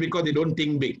business because they don't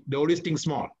think big. They always think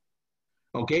small,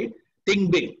 okay?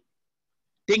 Think big.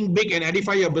 Think big and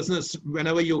edify your business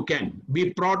whenever you can.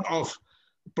 Be proud of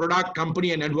product,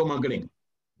 company, and network marketing.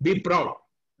 Be proud.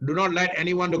 Do not let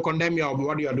anyone to condemn you of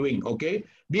what you are doing, okay?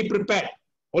 Be prepared.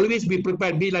 Always be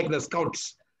prepared. Be like the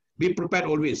scouts. Be prepared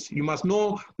always. You must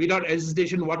know without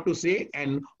hesitation what to say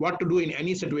and what to do in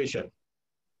any situation.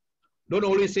 Don't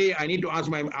always say, I need to ask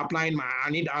my upline, I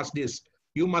need to ask this.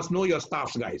 You must know your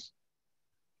staffs, guys.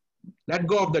 Let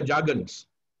go of the jargons.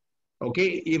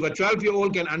 Okay, if a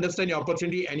 12-year-old can understand your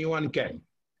opportunity, anyone can.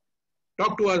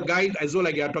 Talk to a guy as well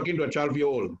like you're talking to a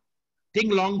 12-year-old.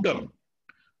 Think long term.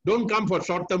 Don't come for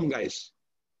short term, guys.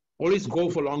 Always go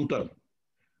for long term.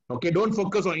 Okay, don't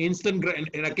focus on instant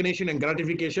recognition and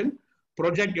gratification.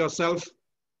 Project yourself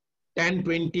 10,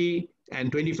 20,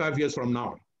 and 25 years from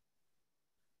now.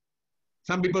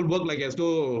 Some people work like as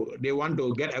though they want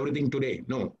to get everything today.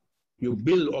 No, you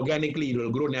build organically, it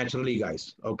will grow naturally,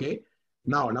 guys. Okay.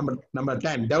 Now, number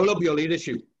 10, develop your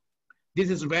leadership. This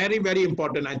is very, very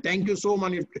important. And thank you so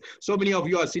many of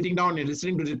you are sitting down and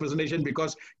listening to this presentation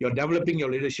because you're developing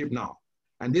your leadership now.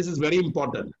 And this is very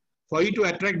important. For you to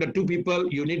attract the 2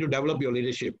 people, you need to develop your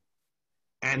leadership.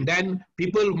 And then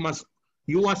people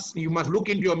you must look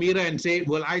into your mirror and say,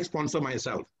 will I sponsor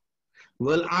myself?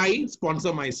 Will I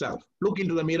sponsor myself? Look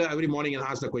into the mirror every morning and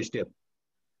ask the question.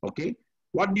 Okay.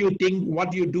 What do you think,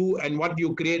 what you do, and what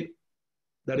you create,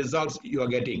 the results you are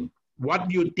getting. What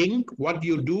you think, what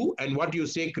you do, and what you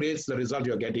say creates the result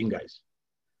you're getting, guys.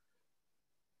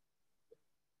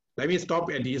 Let me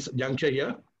stop at this juncture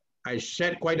here. I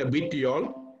shared quite a bit to you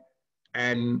all.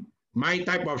 And my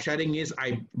type of sharing is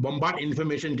I bombard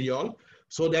information to you all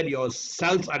so that your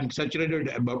cells are saturated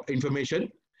with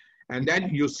information. And then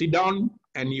you sit down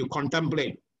and you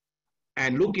contemplate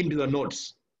and look into the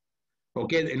notes.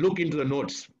 Okay, look into the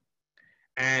notes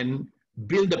and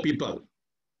build the people.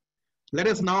 Let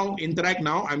us now interact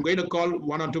now. I'm going to call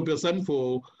 1 or 2 persons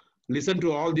who listen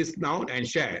to all this now and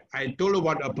share. I told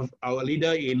about our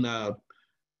leader in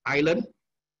Ireland,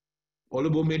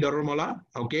 Olubumi Doromola.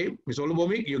 Okay, Ms.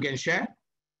 Olubumi, you can share.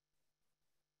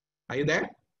 Are you there?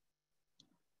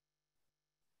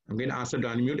 I'm going to ask her to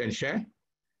unmute and share.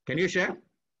 Can you share?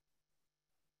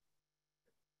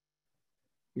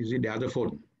 Is it the other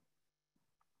phone?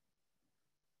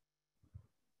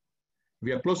 If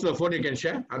you are close to the phone, you can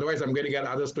share. Otherwise, I'm going to get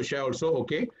others to share also.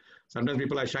 Okay. Sometimes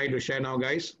people are shy to share now,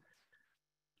 guys.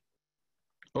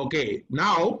 Okay.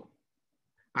 Now,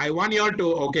 I want you all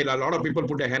to, okay, a lot of people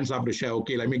put their hands up to share.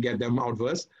 Okay, let me get them out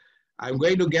first. I'm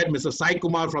going to get Mr. Sai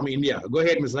Kumar from India. Go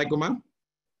ahead, Mr. Sai Kumar.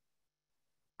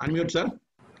 Unmute, sir.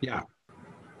 Yeah.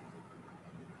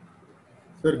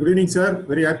 Sir, good evening, sir.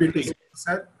 Very happy to see you,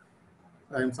 sir.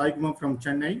 I'm Sai Kumar from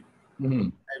Chennai.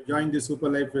 I joined the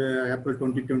Superlife April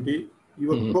 2020.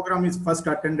 Your program is first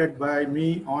attended by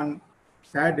me on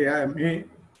April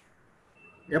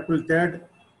 3rd.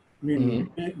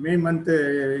 May month,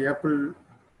 April,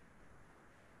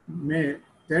 May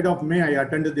 3rd of May, I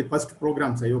attended the first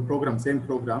program, your program, same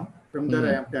program. From there,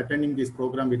 I am attending this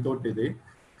program without delay.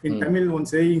 In Tamil, one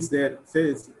saying is there,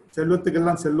 says,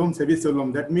 Selvathukallam Selvam Sevi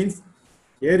Selvam. That means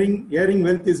hearing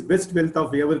wealth is best wealth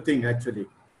of everything, actually.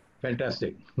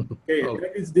 Fantastic. Okay,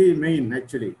 that is the main,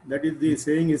 actually. That is the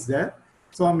saying is there.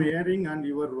 So I'm hearing and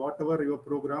whatever your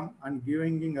program and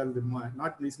giving all the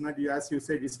it's not as you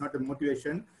said, it's not a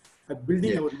motivation.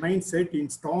 Building our mindset in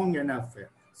strong enough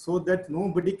so that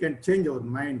nobody can change our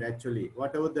mind, actually.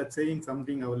 Whatever they're saying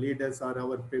something, our leaders or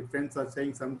our friends are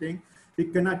saying something, we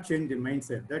cannot change the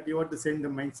mindset. That you have to change the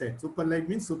mindset. Super life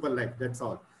means super life. That's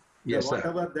all. Yes,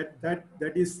 whatever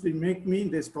that is to make me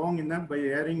the strong enough by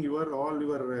hearing all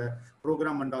your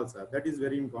program and also. That is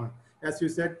very important. As you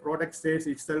said, product stays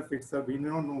itself. We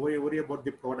don't worry about the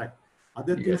product.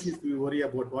 Other things is we worry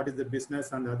about what is the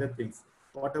business and other things.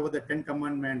 Whatever the 10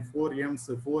 commandments, 4 M's,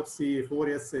 4 C, 4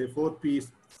 S, 4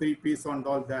 P's, 3 P's and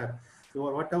all that.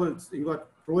 So whatever you are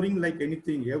pouring like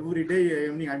anything every day.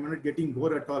 I'm not getting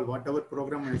bored at all. Whatever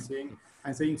program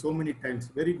I'm saying so many times.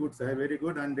 Very good, sir. Very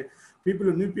good. And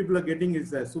new people are getting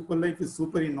is super life is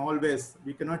super in all ways.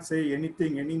 We cannot say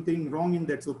anything wrong in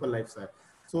that super life, sir.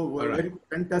 So very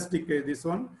fantastic this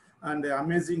one and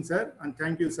amazing, sir. And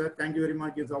thank you, sir. Thank you very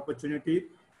much for this opportunity.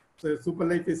 So super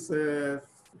life is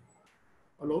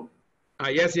hello.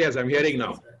 Yes, I'm hearing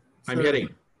now. I'm hearing.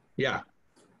 Yeah.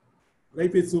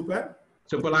 Life is super.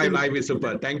 Super live is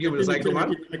super. Thank you, Mr. Sai Kumar.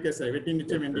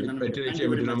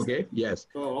 Yes.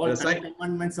 So all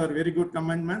commandments are very good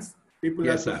commandments. People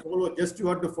have to follow. Just you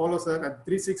have to follow, sir. At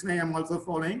 369, I'm also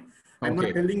following. I'm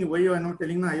not telling you why you are not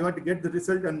telling. I want to get the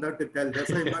result and that to tell. That's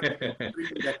why I'm not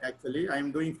doing that actually. I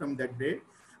am doing from that day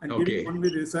and giving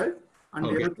only the result and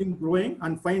everything growing,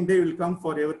 and fine day will come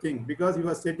for everything, because you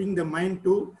are setting the mind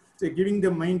to, say, giving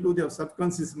the mind to the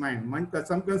subconscious mind. The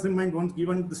subconscious mind once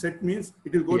given the set means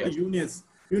it will go to Eunice.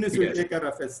 Eunice will take care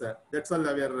of us, sir. That's all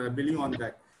we are believing on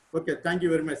that. Okay, thank you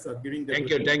very much, sir. Giving the thank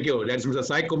you. That's Mr.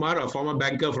 Sai Kumar, a former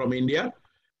banker from India.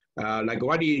 Like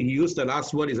what he used, the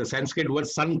last word is a Sanskrit word,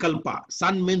 sankalpa.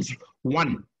 Sun means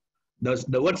one.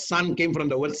 The word sun came from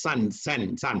the word sun.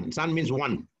 Sun means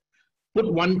one. Put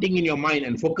one thing in your mind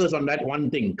and focus on that one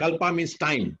thing. Kalpa means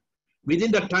time. Within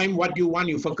the time, what you want,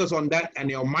 you focus on that, and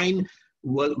your mind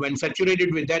will, when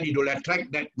saturated with that, it will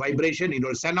attract that vibration. It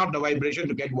will send out the vibration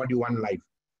to get what you want in life.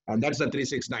 And that's the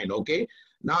 369, okay?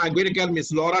 Now I'm going to tell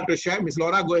Miss Laura to share. Miss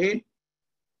Laura, go ahead.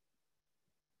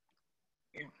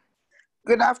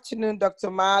 Good afternoon,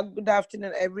 Dr. Maha. Good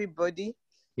afternoon, everybody.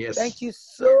 Yes. Thank you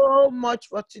so much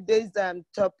for today's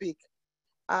topic.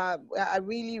 I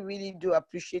really do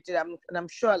appreciate it. And I'm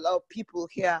sure a lot of people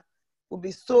here will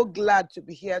be so glad to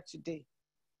be here today.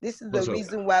 This is the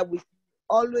reason why we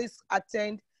always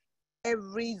attend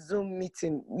every Zoom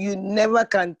meeting. You never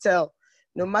can tell,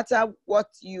 no matter what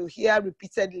you hear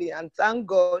repeatedly. And thank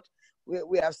God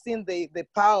we have seen the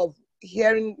power of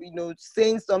hearing,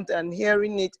 saying something and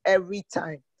hearing it every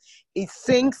time. It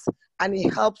sinks and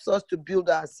it helps us to build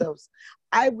ourselves.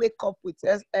 I wake up with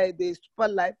the super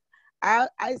life. I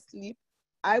sleep,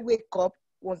 I wake up.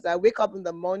 Once I wake up in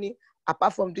the morning,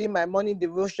 apart from doing my morning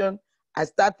devotion, I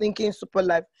start thinking super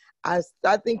life. I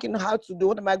start thinking how to do,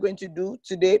 what am I going to do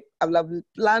today? I've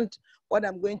planned what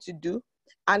I'm going to do.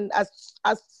 And as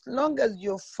long as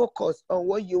you're focused on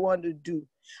what you want to do,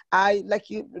 like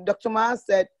Dr. Maha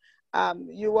said,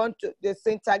 you want to, the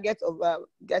same target of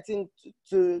getting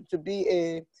to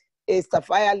be a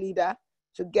Sapphire leader,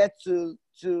 to get to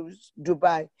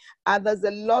Dubai. And there's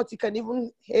a lot you can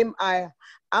even aim higher.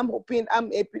 I'm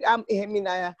aiming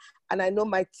higher, and I know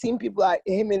my team people are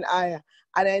aiming higher.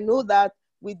 And I know that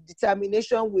with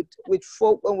determination, when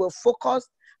we're focused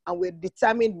and we're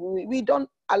determined, we don't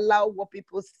allow what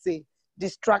people say,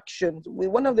 distractions.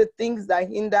 One of the things that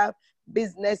hinder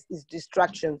business is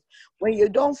distractions. When you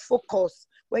don't focus,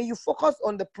 when you focus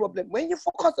on the problem,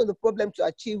 to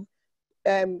achieve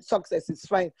success is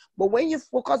fine. But when you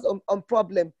focus on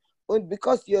problem,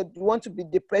 because you want to be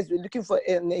depressed, you're looking for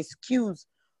an excuse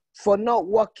for not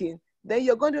working, then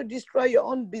you're going to destroy your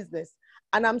own business.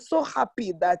 And I'm so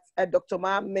happy that Dr.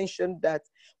 Maha mentioned that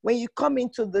when you come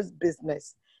into this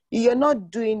business, you're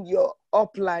not doing your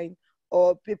upline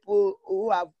or people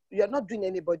you're not doing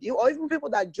anybody, or even people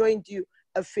that joined you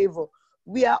a favor.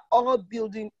 We are all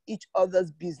building each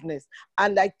other's business.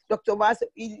 And like Dr. Maha said,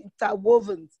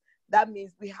 interwoven. That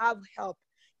means we have help.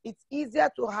 It's easier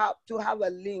to have a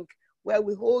link where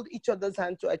we hold each other's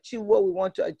hand to achieve what we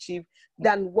want to achieve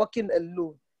than working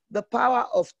alone. The power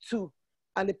of two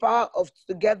and the power of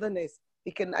togetherness,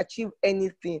 we can achieve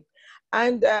anything.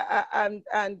 And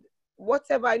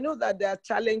whatever, I know that there are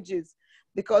challenges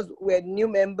because we're new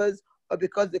members or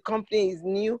because the company is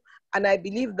new. And I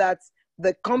believe that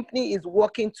the company is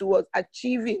working towards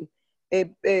achieving a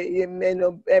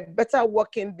better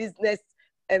working business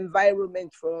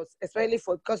environment for us, especially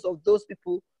because of those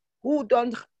people who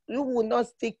will not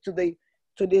stick to the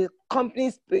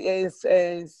company's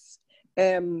prices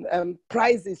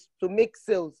to make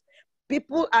sales.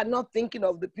 People are not thinking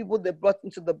of the people they brought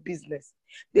into the business.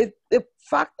 The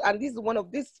fact, and this is one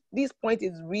of this point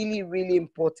is really, really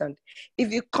important.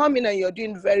 If you come in and you're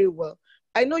doing very well,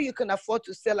 I know you can afford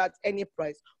to sell at any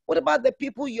price. What about the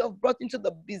people you have brought into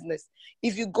the business?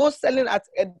 If you go selling at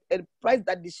a price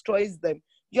that destroys them,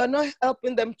 you're not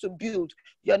helping them to build.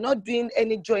 You're not doing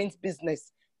any joint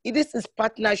business. This is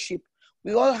partnership.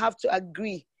 We all have to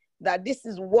agree that this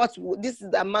is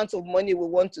the amount of money we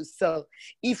want to sell.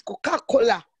 If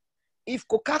Coca-Cola,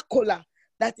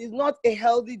 that is not a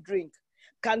healthy drink,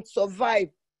 can survive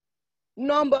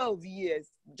number of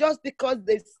years just because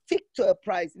they stick to a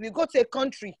price. If you go to a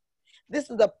country, this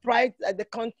is the price that the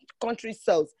country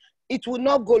sells. It will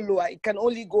not go lower. It can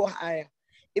only go higher.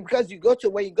 Because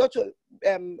when you go to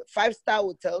 5-star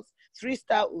hotels,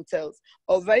 3-star hotels,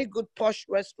 or very good posh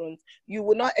restaurants, you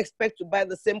will not expect to buy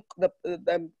the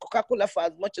Coca-Cola for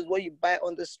as much as what you buy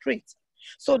on the street.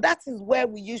 So that is where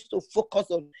we used to focus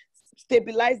on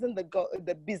stabilizing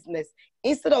the business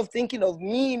instead of thinking of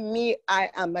me, I,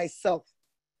 and myself.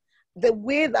 The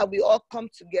way that we all come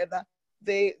together,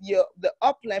 the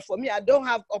upline. For me, I don't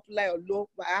have upline or low,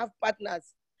 but I have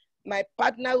partners. My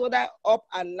partners, whether up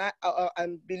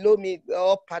and below me, we're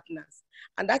all partners.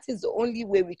 And that is the only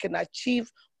way we can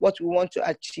achieve what we want to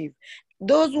achieve.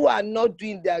 Those who are not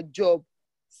doing their job,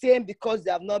 saying because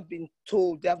they have not been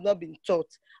told, they have not been taught,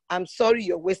 I'm sorry,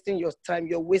 you're wasting your time.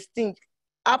 You're wasting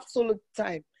absolute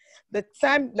time. The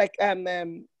time, like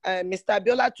Mr.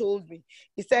 Abiola told me,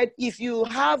 he said, if you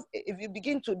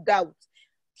begin to doubt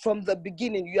from the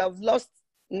beginning, you have lost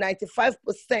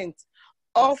 95%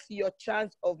 of your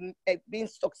chance of being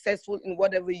successful in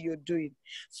whatever you're doing.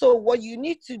 So what you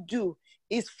need to do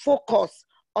is focus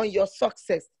on your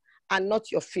success and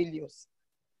not your failures.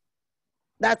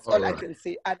 That's all I can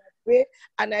say.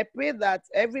 And I pray that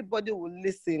everybody will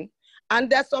listen. And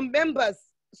there are some members,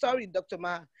 sorry, Dr.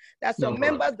 Maha, there are some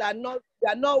members that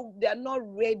are not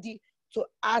ready to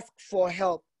ask for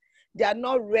help. They are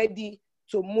not ready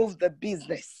to move the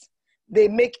business. They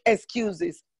make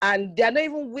excuses and they're not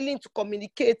even willing to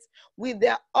communicate with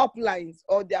their uplines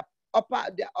or their up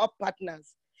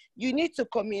partners. You need to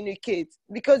communicate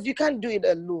because you can't do it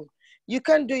alone. You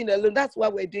can't do it alone. That's why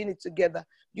we're doing it together.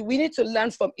 We need to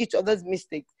learn from each other's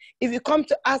mistakes. If you come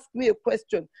to ask me a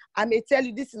question, I may tell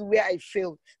you this is where I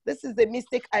failed. This is the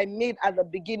mistake I made at the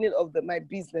beginning of my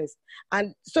business.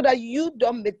 And so that you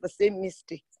don't make the same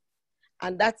mistake.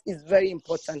 And that is very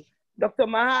important. Dr.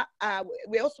 Maha,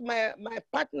 my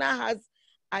partner has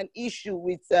an issue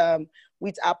with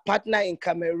our partner in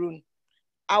Cameroon.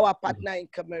 Our partner in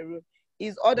Cameroon.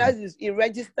 His orders he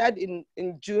registered in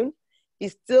June. He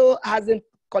still hasn't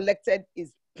collected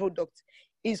his product.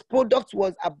 His product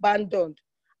was abandoned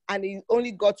and he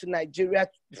only got to Nigeria,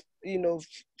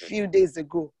 few days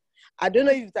ago. I don't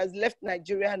know if it has left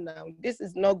Nigeria now. This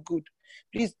is not good.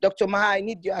 Please, Dr. Maha, I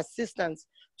need your assistance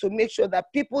to make sure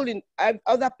that people in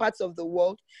other parts of the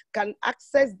world can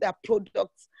access their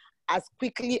products as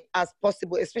quickly as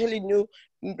possible, especially new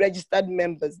registered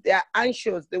members. They are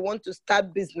anxious. They want to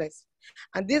start business.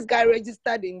 And this guy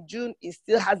registered in June, he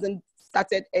still hasn't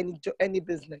started any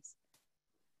business.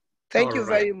 Thank you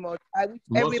very much. I wish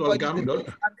everybody the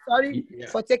best. I'm sorry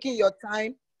for taking your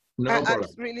time. No problem.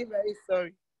 I'm really very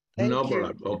sorry. No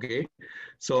problem. Okay.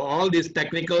 So all this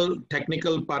technical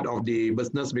part of the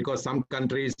business, because some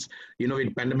countries,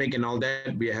 with pandemic and all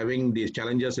that, we are having these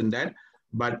challenges in that.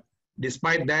 But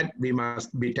despite that, we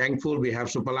must be thankful we have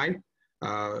Superlife.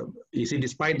 You see,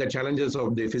 despite the challenges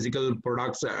of the physical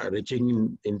products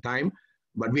reaching in time,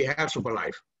 but we have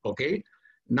Superlife. Okay.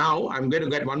 Now I'm going to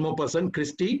get one more person,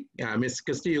 Christy. Miss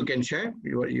Christy, you can share.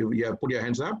 You have put your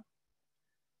hands up.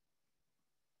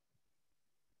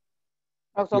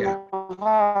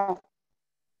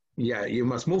 Yeah, you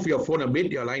must move your phone a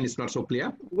bit. Your line is not so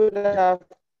clear. Good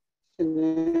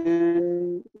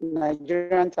afternoon,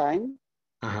 Nigerian time.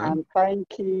 And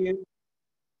thank you.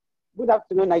 Good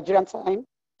afternoon, Nigerian time.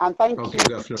 And thank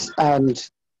you. And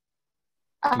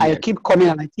I keep coming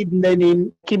and I keep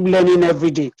learning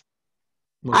every day.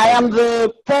 I am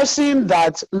the person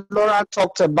that Laura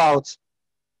talked about.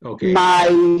 Okay.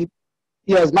 My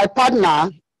partner,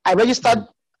 I registered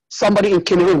somebody in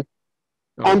Cameroon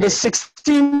on the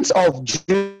 16th of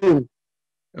June.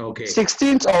 Okay.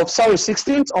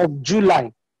 16th of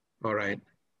July. All right.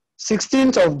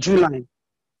 16th of July.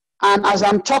 And as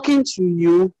I'm talking to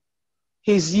you,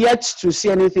 he's yet to see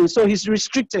anything. So he's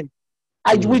restricted.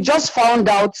 We just found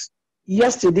out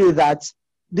yesterday that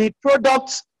the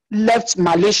product left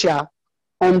Malaysia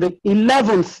on the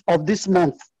 11th of this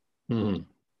month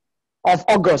of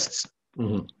August.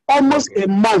 Almost a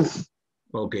month.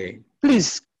 Okay.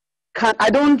 Please,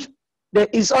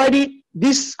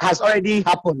 this has already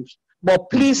happened, but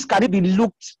please, can it be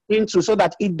looked into so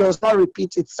that it does not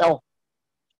repeat itself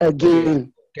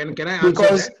again? Okay. Can I answer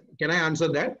that? Can I answer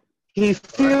that? He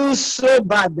feels so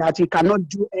bad that he cannot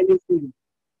do anything.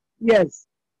 Yes.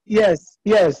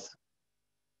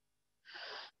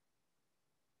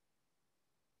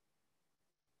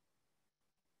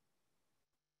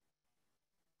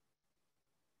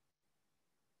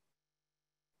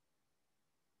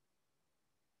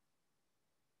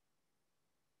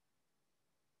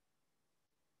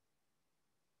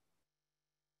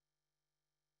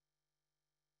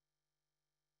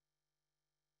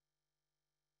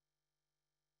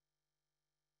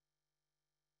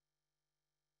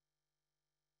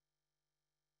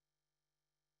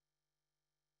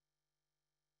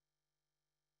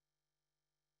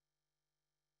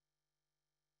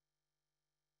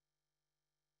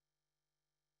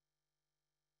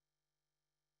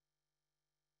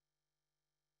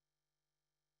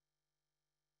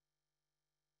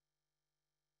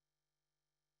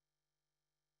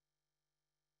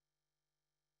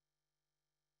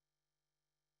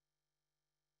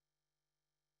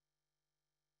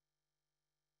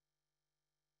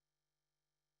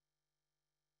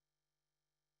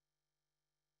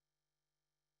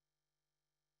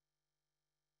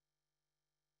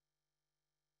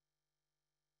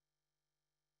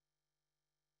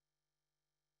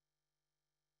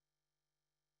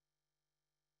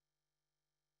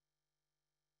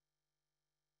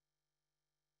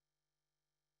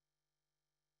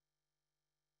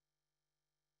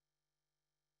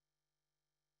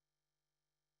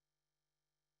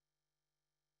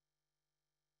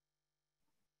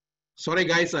 Sorry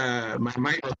guys, my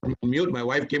mic was on mute. My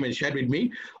wife came and shared with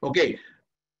me. Okay,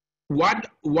 what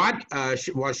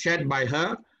was shared by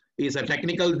her is a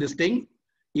technical this thing.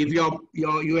 If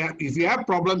if you have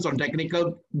problems on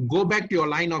technical, go back to your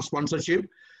line of sponsorship,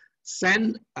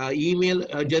 send an email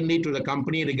urgently to the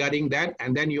company regarding that,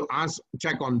 and then you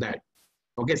check on that.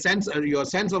 Okay, your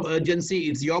sense of urgency,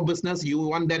 it's your business, you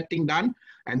want that thing done,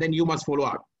 and then you must follow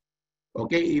up.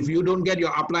 Okay, if you don't get your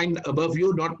upline above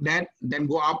you, not that, then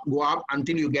go up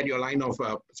until you get your line of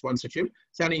sponsorship.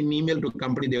 Send an email to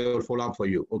company, they will follow up for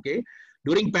you. Okay,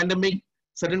 during pandemic,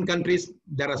 certain countries,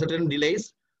 there are certain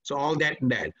delays. So all that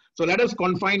and that. So let us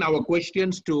confine our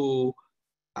questions to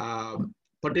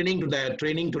pertaining to the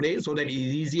training today, so that it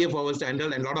is easier for us to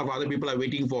handle, and a lot of other people are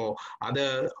waiting for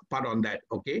other part on that.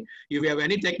 Okay, if you have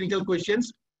any technical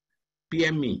questions,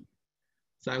 PM me.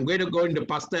 So I'm going to go into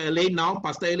Pastor Elaine now.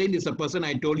 Pastor Elaine is the person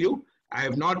I told you. I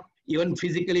have not even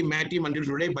physically met him until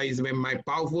today, but he's my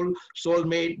powerful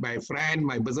soulmate, my friend,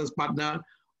 my business partner,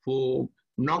 who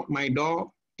knocked my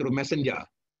door through Messenger.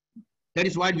 That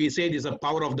is why we say it is the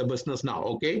power of the business now,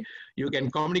 okay? You can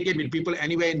communicate with people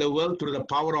anywhere in the world through the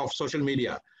power of social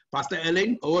media. Pastor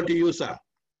Elaine, over to you, sir.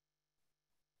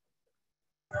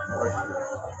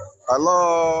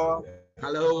 Hello.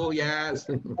 Hello, yes.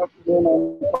 I'm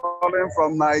calling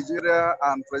from Nigeria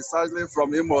and precisely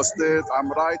from Imo State. I'm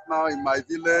right now in my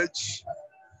village.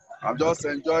 I'm just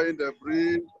enjoying the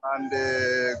breeze and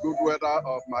the good weather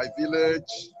of my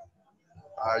village.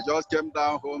 I just came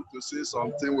down home to see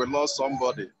something. We lost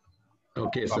somebody.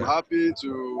 Okay, so sir. I'm happy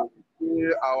to see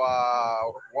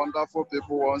our wonderful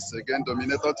people once again,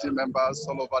 Dominator team members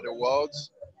all over the world.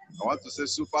 I want to say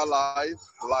super life.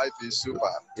 Life is super.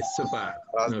 It's super.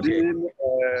 Okay.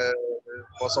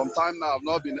 For some time now, I've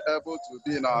not been able to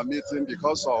be in our meeting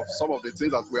because of some of the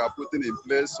things that we are putting in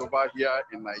place over here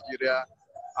in Nigeria,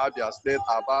 Abia State,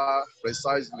 Aba,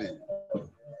 precisely.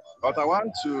 But I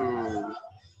want to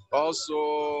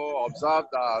also observe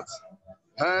that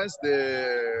hence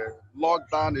the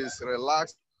lockdown is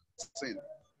relaxing.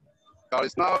 There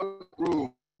is now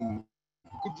room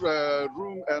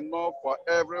enough for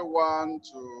everyone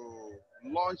to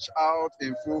launch out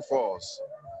in full force.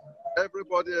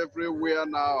 Everybody everywhere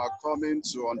now are coming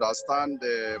to understand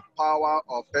the power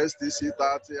of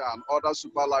STC30 and other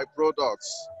super light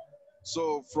products.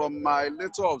 So from my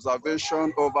little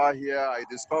observation over here, I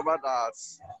discovered that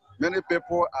many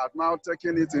people are now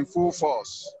taking it in full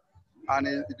force. And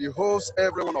it behoves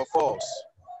every one of us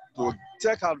to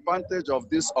take advantage of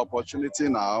this opportunity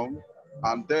now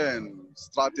and then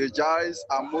strategize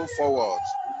and move forward.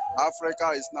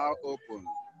 Africa is now open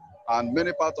and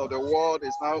many parts of the world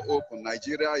is now open.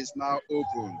 Nigeria is now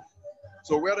open.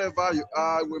 So wherever you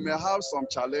are, we may have some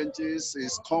challenges.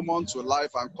 It's common to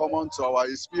life and common to our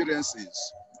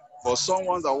experiences. For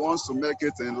someone that wants to make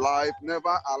it in life,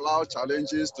 never allow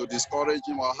challenges to discourage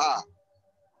him or her.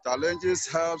 Challenges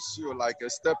helps you like a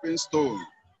stepping stone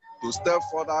to step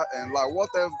further in life.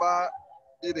 Whatever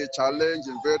is a challenge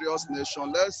in various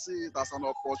nations, let's see it as an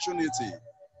opportunity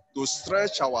to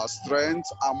stretch our strength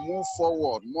and move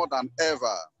forward more than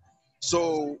ever.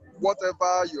 So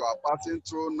whatever you are passing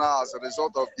through now as a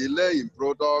result of delay in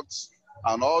products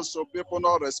and also people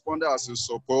not responding as you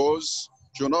suppose,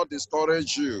 should not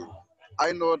discourage you.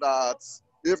 I know that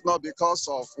if not because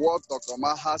of what Dr.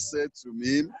 Maha said to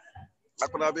me, I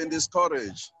could have been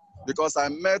discouraged because I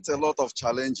met a lot of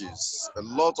challenges, a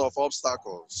lot of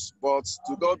obstacles. But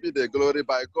to God be the glory,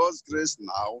 by God's grace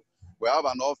now, we have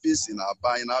an office in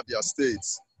Abia State.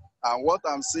 And what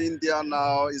I'm seeing there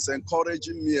now is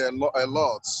encouraging me a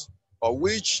lot. Of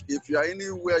which, if you are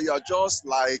anywhere, you are just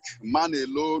like man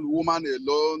alone, woman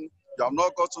alone, you have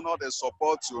not gotten all the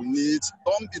support you need,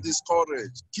 don't be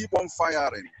discouraged. Keep on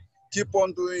firing. Keep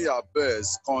on doing your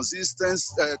best.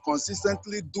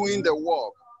 Consistently doing the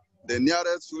work. The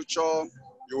nearest future,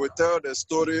 you will tell the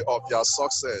story of your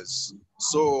success.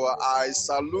 So I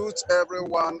salute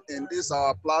everyone in this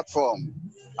our platform.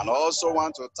 And I also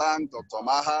want to thank Dr.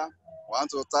 Maha. I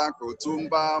want to thank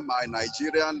Otumba, my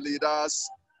Nigerian leaders,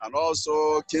 and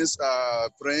also King's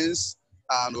Prince,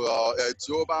 and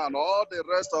Etioba, and all the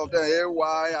rest of them,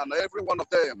 AY, and every one of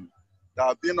them that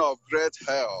have been of great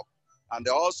help. And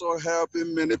they're also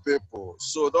helping many people.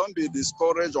 So don't be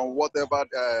discouraged on whatever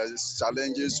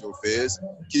challenges you face.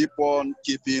 Keep on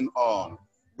keeping on.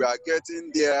 We are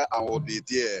getting there and we'll be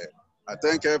there. I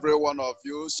thank every one of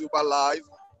you. Super Life.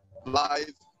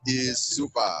 Life is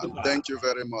super. Thank you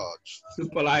very much.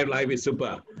 Super life is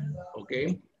super.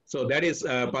 Okay. So that is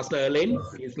Pastor Elaine.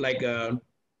 He's like a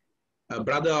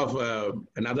brother of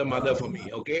another mother for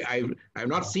me. Okay. I've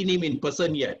not seen him in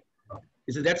person yet.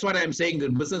 That's what I'm saying. The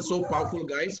business is so powerful,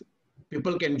 guys.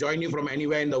 People can join you from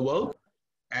anywhere in the world.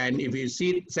 And if you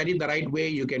set it the right way,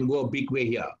 you can go a big way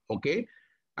here. Okay.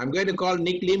 I'm going to call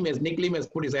Nick Lim, as Nick Lim has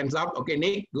put his hands up. Okay,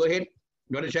 Nick, go ahead.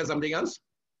 You want to share something else?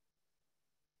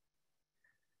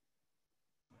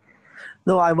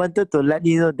 No, I wanted to let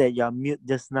you know that you're mute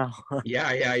just now. Yeah,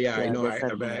 I know.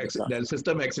 The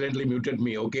system accidentally muted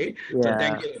me. Okay. So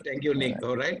thank you, Nick.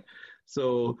 All right.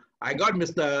 So I got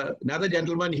another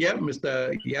gentleman here,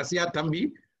 Mr. Yasia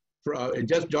Tambi,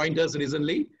 just joined us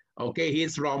recently. Okay,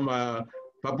 he's from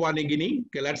Papua New Guinea.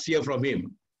 Okay, let's hear from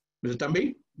him. Mr.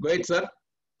 Tambi, go ahead, sir.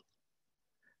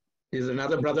 He's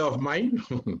another brother of mine.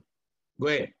 Go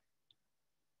ahead.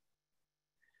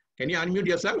 Can you unmute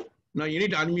yourself? No, you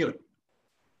need to unmute.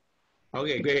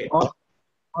 Okay, go ahead.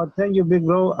 Thank you, big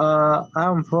bro.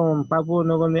 I'm from Papua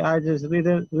New Guinea. I just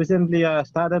recently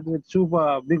started with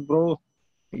Super, big bro.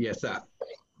 Yes, sir.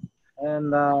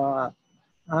 And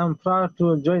I'm proud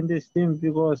to join this team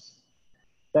because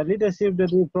the leadership that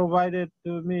he provided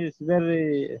to me is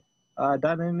very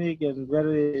dynamic and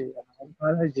very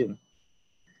encouraging.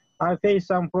 I faced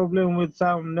some problem with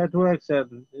some networks,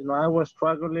 and I was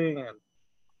struggling. And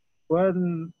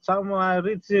when someone I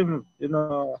reached him,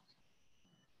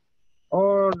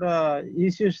 all the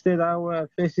issues that I was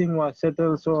facing was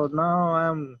settled. So now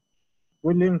I'm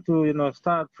willing to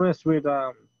start fresh with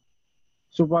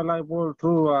Super Live Ball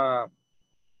through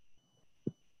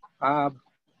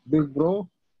big bro.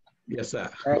 Yes, sir.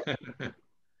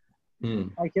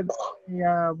 I can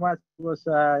much because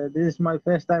this is my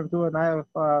first time too, and I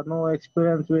have no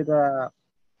experience with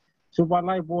Super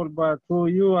Live Ball. But through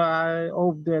you, I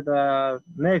hope that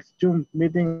next Zoom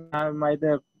meeting I might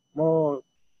have more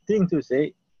things to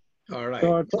say. All right.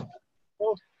 So,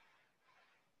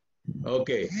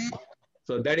 okay.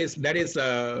 So that is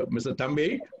Mr.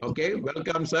 Tambi. Okay,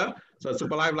 welcome, sir. So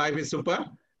Super Life is super.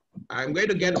 I'm going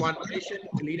to get one Malaysian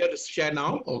leader to share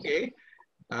now. Okay.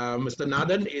 Mr.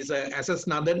 Nathan is SS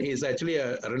Nathan is actually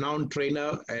a renowned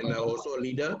trainer and also a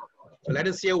leader. So let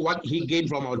us hear what he gained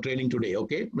from our training today.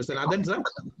 Okay, Mr. Nathan, sir,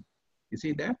 you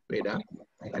see that? Wait,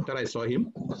 I thought I saw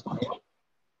him.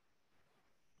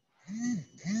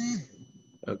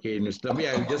 Okay, Mr. Tambi,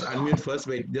 I'll just unmute first.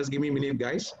 Wait, just give me a minute,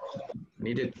 guys.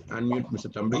 Need to unmute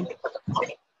Mr. Tambi.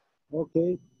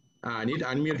 Okay. I need to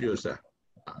unmute you, sir.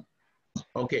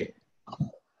 Okay.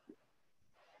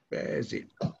 Where is it?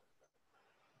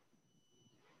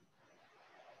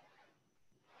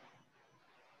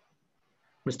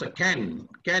 Mr. Ken,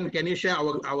 can you share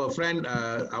our friend,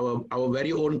 our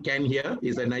very own Ken here?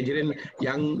 He's a Nigerian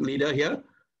young leader here.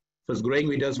 So he's growing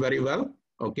with us very well.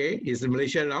 Okay, he's in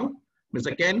Malaysia now.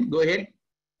 Mr. Ken, go ahead.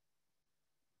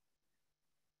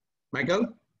 Michael,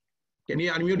 can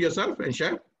you unmute yourself and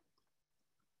share?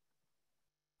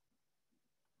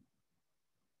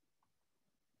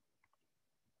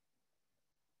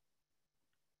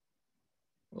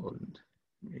 Oh,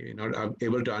 you're not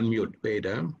able to unmute. Wait,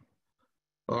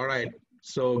 All right.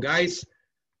 So guys,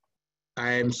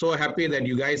 I am so happy that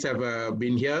you guys have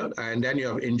been here and then you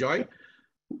have enjoyed.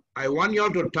 I want you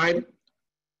all to type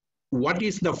what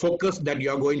is the focus that you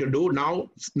are going to do now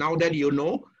that you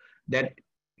know that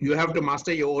you have to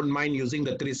master your own mind using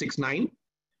the 369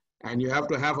 and you have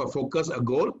to have a focus, a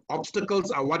goal.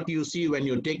 Obstacles are what you see when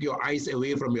you take your eyes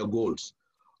away from your goals.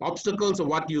 Obstacles are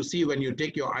what you see when you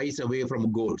take your eyes away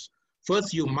from goals.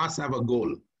 First, you must have a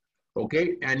goal.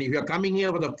 Okay, and if you're coming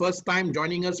here for the first time,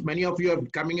 joining us, many of you are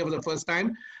coming here for the first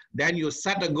time, then you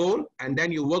set a goal and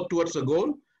then you work towards a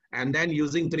goal and then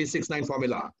using 369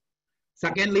 formula.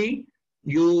 Secondly,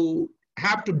 you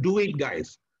have to do it,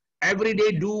 guys. Every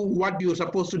day, do what you're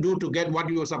supposed to do to get what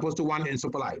you're supposed to want in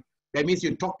Super Life. That means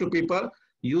you talk to people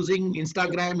using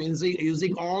Instagram,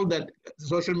 using all that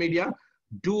social media,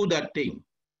 do that thing.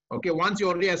 Okay, once you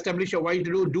already establish your way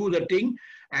to do the thing,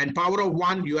 and power of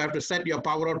 1, you have to set your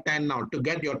power of 10 now to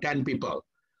get your 10 people.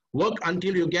 Work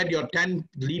until you get your 10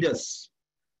 leaders,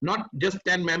 not just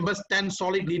 10 members, 10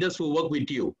 solid leaders who work with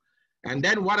you. And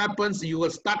then what happens, you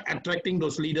will start attracting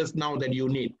those leaders now that you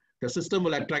need. The system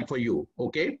will attract for you,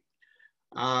 okay?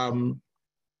 And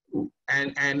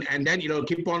then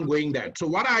keep on going that. So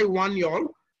what I want y'all,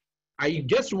 I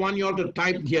just want y'all to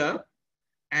type here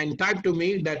and type to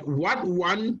me that what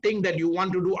one thing that you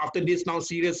want to do after this now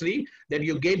seriously that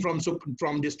you gain from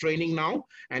this training now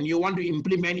and you want to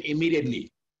implement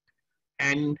immediately.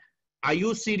 And are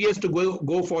you serious to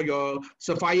go for your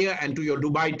Sapphire and to your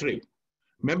Dubai trip?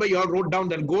 Remember, you all wrote down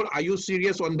that goal. Are you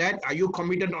serious on that? Are you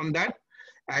committed on that?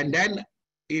 And then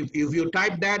if you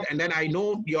type that and then I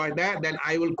know you are there, then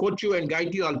I will coach you and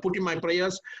guide you. I'll put in my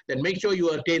prayers, then make sure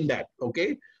you attain that,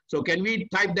 okay? So can we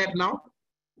type that now?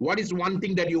 What is one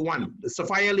thing that you want? The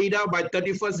Sapphire Leader by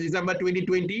 31st December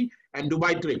 2020 and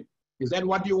Dubai trip. Is that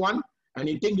what you want? And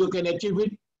you think you can achieve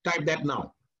it? Type that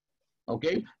now.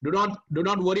 Okay. Do not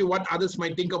worry what others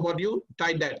might think about you.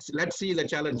 Type that. Let's see the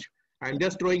challenge. I'm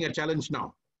just throwing a challenge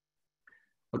now.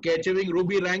 Okay. Achieving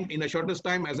Ruby rank in the shortest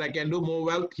time as I can do. More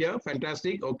wealth here.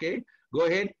 Fantastic. Okay. Go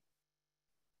ahead.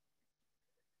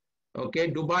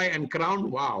 Okay. Dubai and Crown.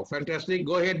 Wow. Fantastic.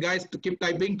 Go ahead, guys. Keep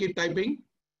typing. Keep typing.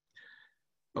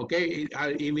 Okay,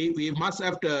 we must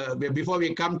have to, before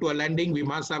we come to a landing, we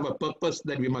must have a purpose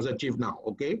that we must achieve now,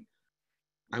 okay?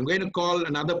 I'm going to call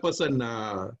another person,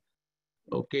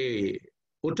 okay,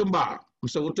 Utumba.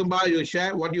 Mr. Utumba, you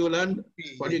share what you learned,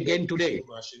 what you gained today.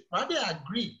 I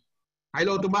agree.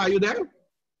 Hello, Utumba, are you there?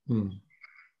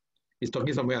 He's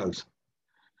talking somewhere else.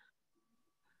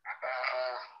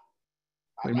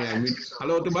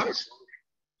 Hello, Utumba?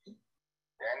 Then,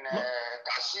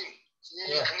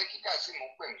 yeah.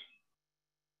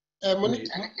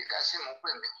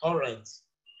 All right.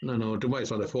 No, Utumba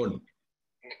is on the phone.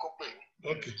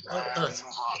 Okay.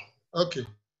 Okay.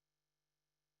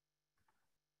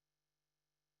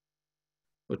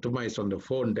 Utumba is on the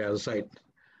phone, the other side.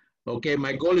 Okay,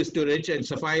 my goal is to reach a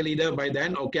Sapphire Leader by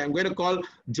then. Okay, I'm going to call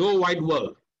Joe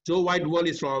Whiteworld. Joe Whiteworld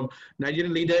is from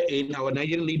Nigerian leader in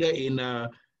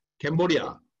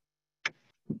Cambodia.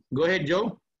 Go ahead,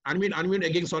 Joe. Unmute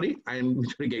again, sorry. I'm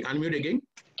again. Unmute again.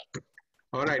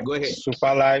 All right, go ahead.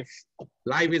 Super live.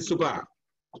 Live is super.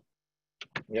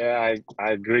 Yeah,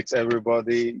 I greet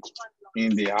everybody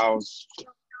in the house.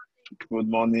 Good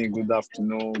morning, good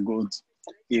afternoon, good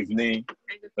evening,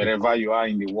 wherever you are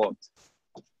in the world.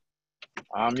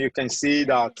 You can see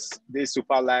that this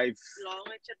Super Life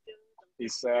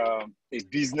is a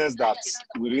business that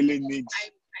we really need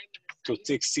to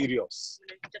take serious.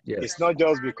 Yes. It's not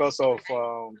just because of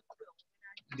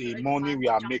the money we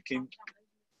are making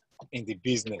in the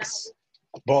business,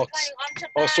 but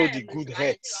also the good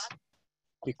health,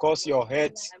 because your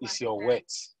health is your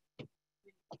wealth.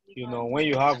 You know, when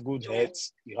you have good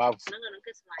health, you have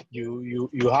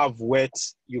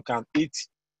wealth. You can eat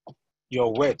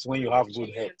your wealth when you have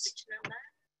good health.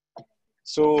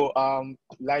 So,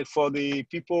 like for the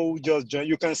people who just join,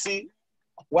 you can see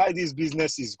why this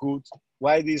business is good,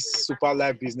 why this Super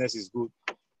Life business is good.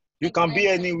 You can be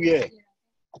anywhere.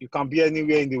 You can be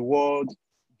anywhere in the world.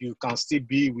 You can still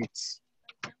be with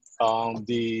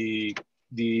the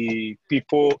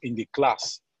people in the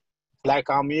class. Like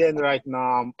I'm here right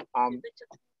now, I'm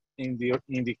in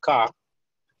the car,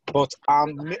 but I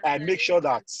make sure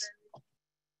that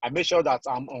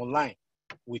I'm online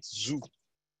with Zoom.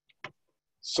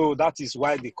 So that is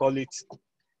why they call it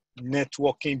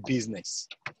networking business.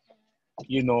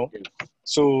 You know,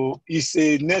 so it's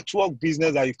a network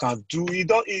business that you can do. It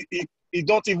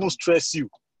don't even stress you.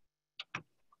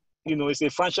 You know, it's a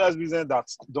franchise business that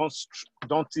don't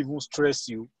even stress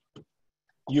you.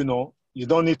 You know, you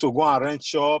don't need to go and rent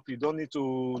shop. You don't need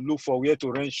to look for where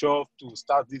to rent shop to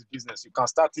start this business. You can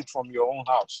start it from your own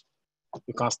house.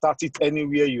 You can start it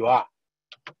anywhere you are.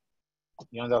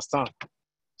 You understand?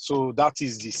 So that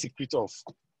is the secret of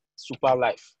Super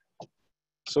Life.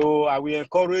 So I will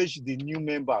encourage the new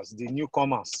members, the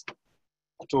newcomers,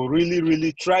 to really,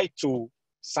 really try to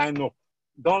sign up.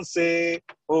 Don't say,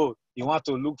 oh, you want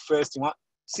to look first.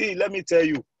 See, let me tell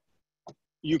you,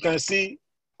 you can see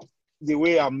the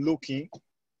way I'm looking.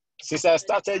 Since I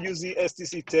started using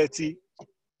STC 30,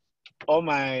 all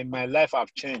my life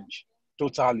have changed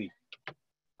totally.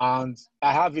 And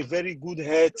I have a very good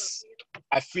health.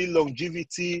 I feel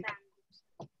longevity.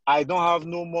 I don't have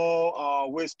no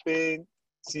more waist pain.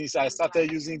 Since I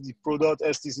started using the product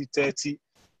STC 30,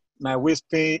 my waist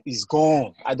pain is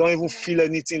gone. I don't even feel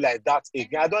anything like that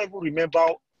again. I don't even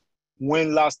remember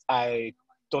when last I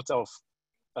thought of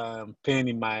pain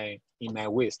in my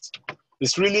waist.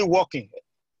 It's really working.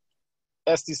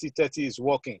 STC 30 is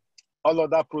working. All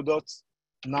other products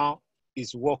now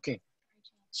is working.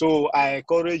 So I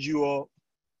encourage you all,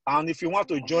 and if you want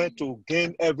to join to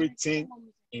gain everything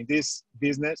in this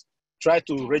business, try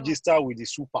to register with the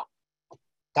Super.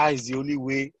 That is the only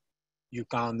way you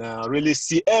can really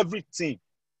see everything,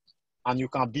 and you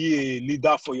can be a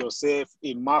leader for yourself,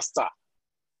 a master,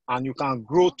 and you can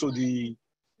grow to the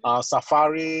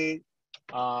Safari,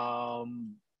 double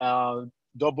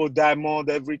diamond,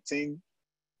 everything.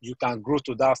 You can grow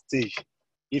to that stage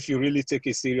if you really take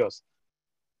it serious.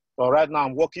 But right now,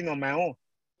 I'm working on my own.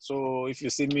 So if you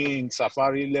see me in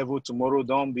Safari level tomorrow,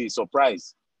 don't be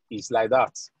surprised. It's like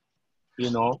that. You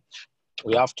know,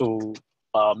 we have to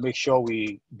make sure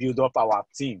we build up our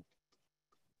team.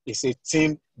 It's a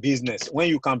team business. When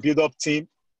you can build up team,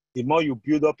 the more you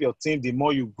build up your team, the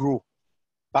more you grow.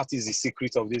 That is the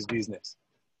secret of this business.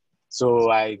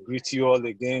 So I greet you all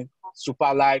again.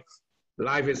 Super life.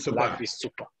 Life is super. Life is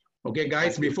super. Okay,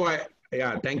 guys,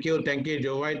 thank you,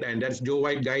 Joe White. And that's Joe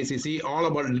White, guys. You see, all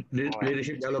about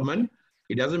leadership development.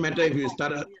 It doesn't matter if you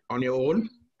start on your own,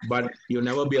 but you'll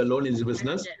never be alone in this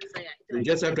business. You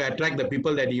just have to attract the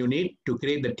people that you need to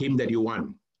create the team that you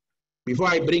want. Before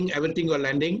I bring everything to a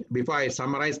landing, before I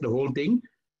summarize the whole thing,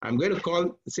 I'm going to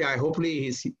call, hopefully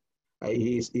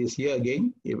he's here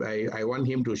again. If I want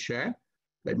him to share.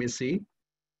 Let me see.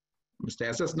 Mr.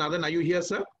 SS Nathan, are you here,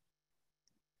 sir?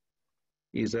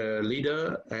 He's a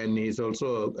leader and he's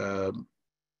also,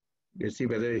 let's see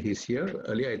whether he's here.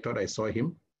 Earlier I thought I saw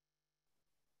him.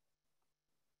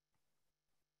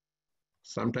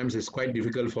 Sometimes it's quite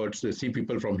difficult for us to see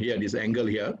people from here, this angle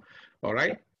here. All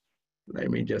right, let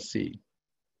me just see.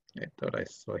 I thought I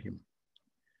saw him.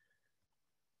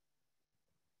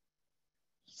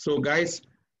 So guys,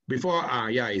 before,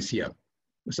 yeah, he's here.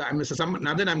 So Mr.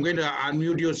 Nathan, I'm going to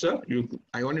unmute you, sir.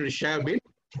 I wanted to share a bit.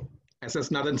 SS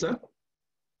Nathan, sir.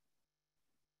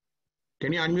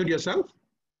 Can you unmute yourself?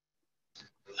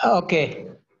 Okay.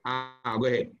 Go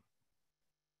ahead.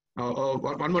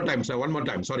 One more time, sir. One more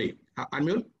time. Sorry.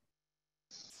 Unmute.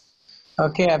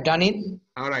 Okay, I've done it.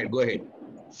 All right, go ahead.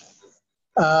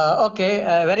 Okay,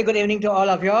 very good evening to all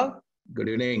of you all. Good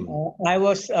evening. I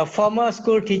was a former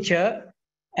school teacher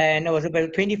and I was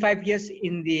about 25 years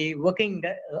in the working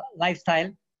lifestyle.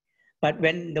 But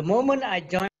when the moment I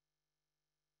joined,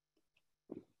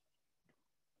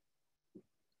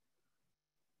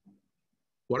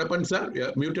 what happened, sir?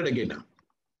 You're muted again now.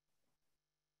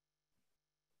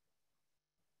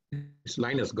 This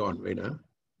line is gone. Wait, Let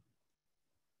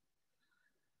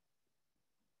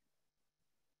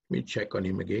me check on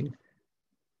him again.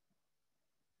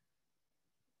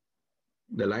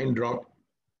 The line dropped.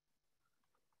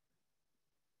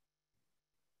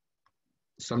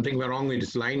 Something went wrong with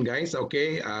this line, guys.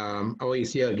 Okay. Oh,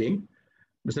 he's here again.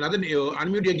 Mr. Nathan, you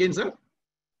unmute again, sir.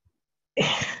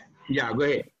 Yeah, go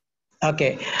ahead.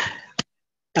 Okay.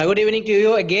 Good evening to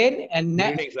you again. And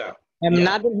good evening, sir. I'm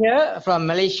Nathan here from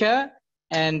Malaysia,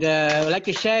 and I would like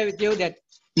to share with you that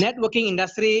networking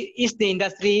industry is the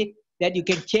industry that you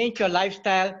can change your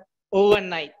lifestyle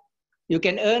overnight. You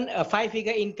can earn a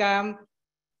 5-figure income.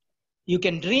 You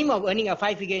can dream of earning a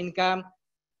 5-figure income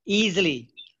easily,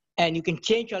 and you can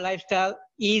change your lifestyle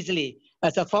easily.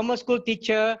 As a former school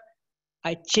teacher,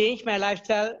 I changed my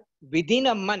lifestyle within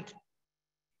a month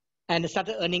and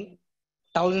started earning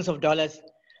thousands of dollars.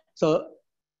 So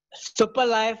super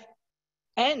life.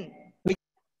 And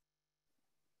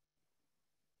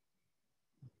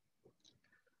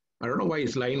I don't know why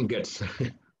his line gets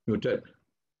muted.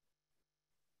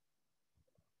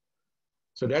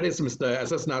 So that is Mr.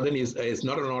 SS Nathan. Is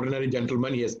not an ordinary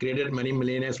gentleman. He has created many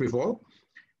millionaires before,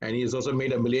 and he's also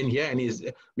made $1 million here. And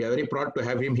we are very proud to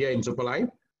have him here in Super Life.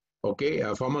 Okay,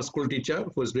 a former school teacher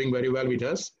who is doing very well with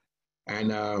us.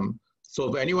 And so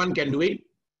if anyone can do it,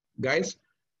 guys,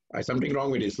 something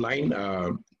wrong with his line.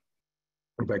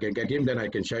 If I can get him, then I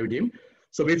can share with him.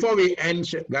 So before we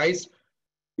end, guys,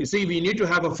 you see, we need to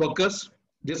have a focus.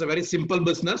 This is a very simple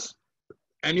business.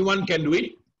 Anyone can do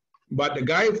it. But the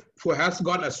guy who has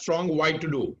got a strong why to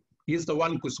do, he's the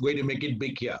one who's going to make it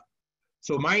big here.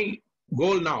 So my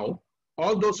goal now,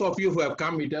 all those of you who have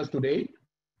come with us today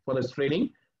for this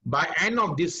training, by end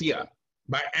of this year,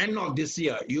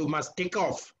 you must take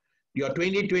off your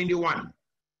 2021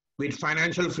 with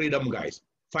financial freedom, guys.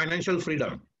 Financial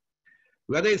freedom.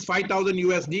 Whether it's 5,000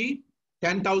 USD,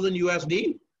 10,000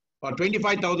 USD, or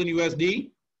 25,000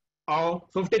 USD, or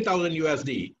 50,000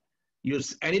 USD.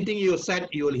 Anything you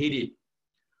set, you will hit it.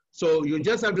 So you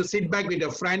just have to sit back with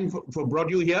your friend who brought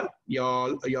you here,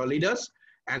 your leaders,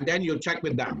 and then you check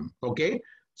with them, okay?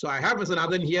 So I have Mr.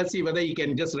 Nathan here, see whether he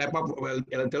can just wrap up well,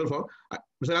 telephone.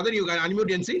 Mr. Nathan, you can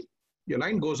unmute and see. Your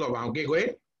line goes off, okay, go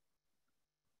ahead.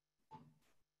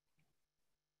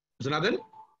 Mr. Nathan?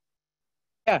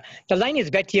 Yeah, the line is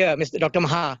back here, Mr. Dr.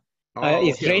 Maha.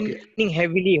 It's raining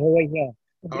heavily over here.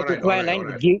 That's why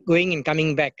line keep going and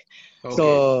coming back. Okay.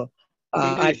 So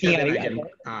I think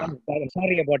I'm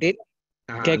sorry about it.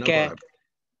 Take care.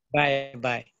 Bye.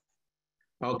 Bye.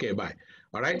 Okay, bye.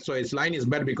 All right. So his line is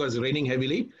bad because it's raining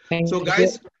heavily. So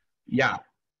guys, yeah,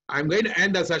 I'm going to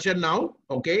end the session now.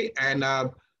 Okay. And I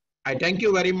thank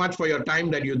you very much for your time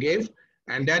that you gave.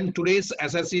 And then today's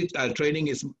SSE training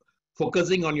is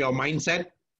focusing on your mindset.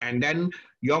 And then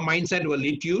your mindset will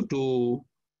lead you to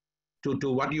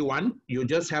what you want. You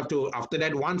just have to, after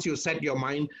that, once you set your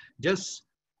mind, just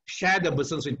share the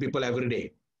business with people every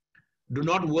day. Do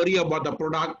not worry about the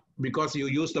product because you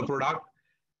use the product.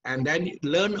 and then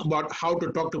learn about how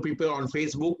to talk to people on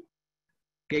Facebook.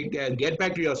 Okay, get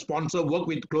back to your sponsor, work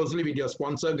closely with your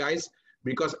sponsor, guys,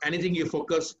 because anything you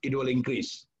focus, it will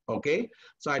increase. Okay,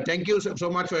 so I thank you so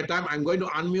much for your time. I'm going to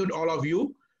unmute all of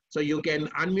you, so you can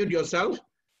unmute yourself,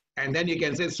 and then you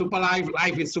can say Super Life,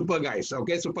 life is super, guys.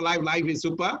 Okay, Super Life, life is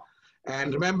super.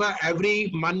 And remember, every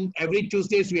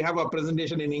Tuesdays we have a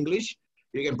presentation in English.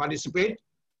 You can participate,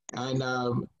 and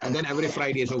then every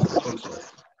Friday also.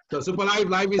 So Super Life,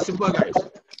 life is super, guys.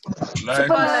 Life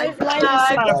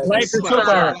Life is super.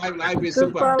 Life is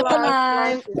super.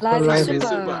 Life is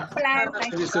super.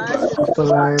 Life is super.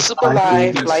 Super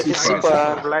life. Life is super.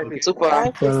 Life is Super.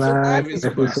 Life is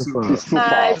super.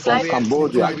 From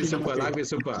Cambodia. Life is super. Life is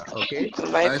super. Okay.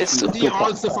 Life is super. See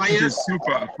all Sapphires. is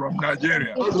super from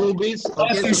Nigeria. All rubies.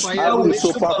 Okay. Life is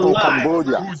super from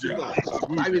Cambodia.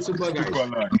 Life is super, guys.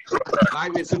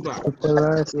 Life is super.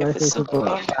 Life is super.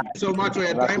 Thank you so much for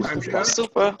your time, I'm sure.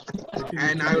 Super.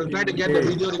 And I will try to get the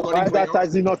video recording for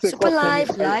you. Super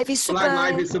life. Life is super.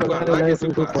 Life is super. Life is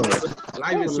super.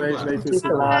 Life is super. Life is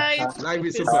super. Life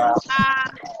is super.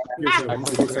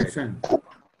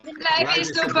 Life is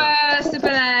super.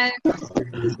 Super life.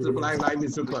 Super life. Life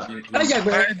is super. Life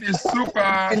is super.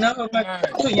 Life is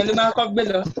super.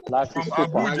 Life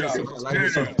is super. Life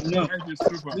is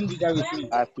super.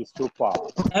 Life is super.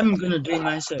 I'm gonna drink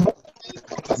myself.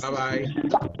 Bye bye.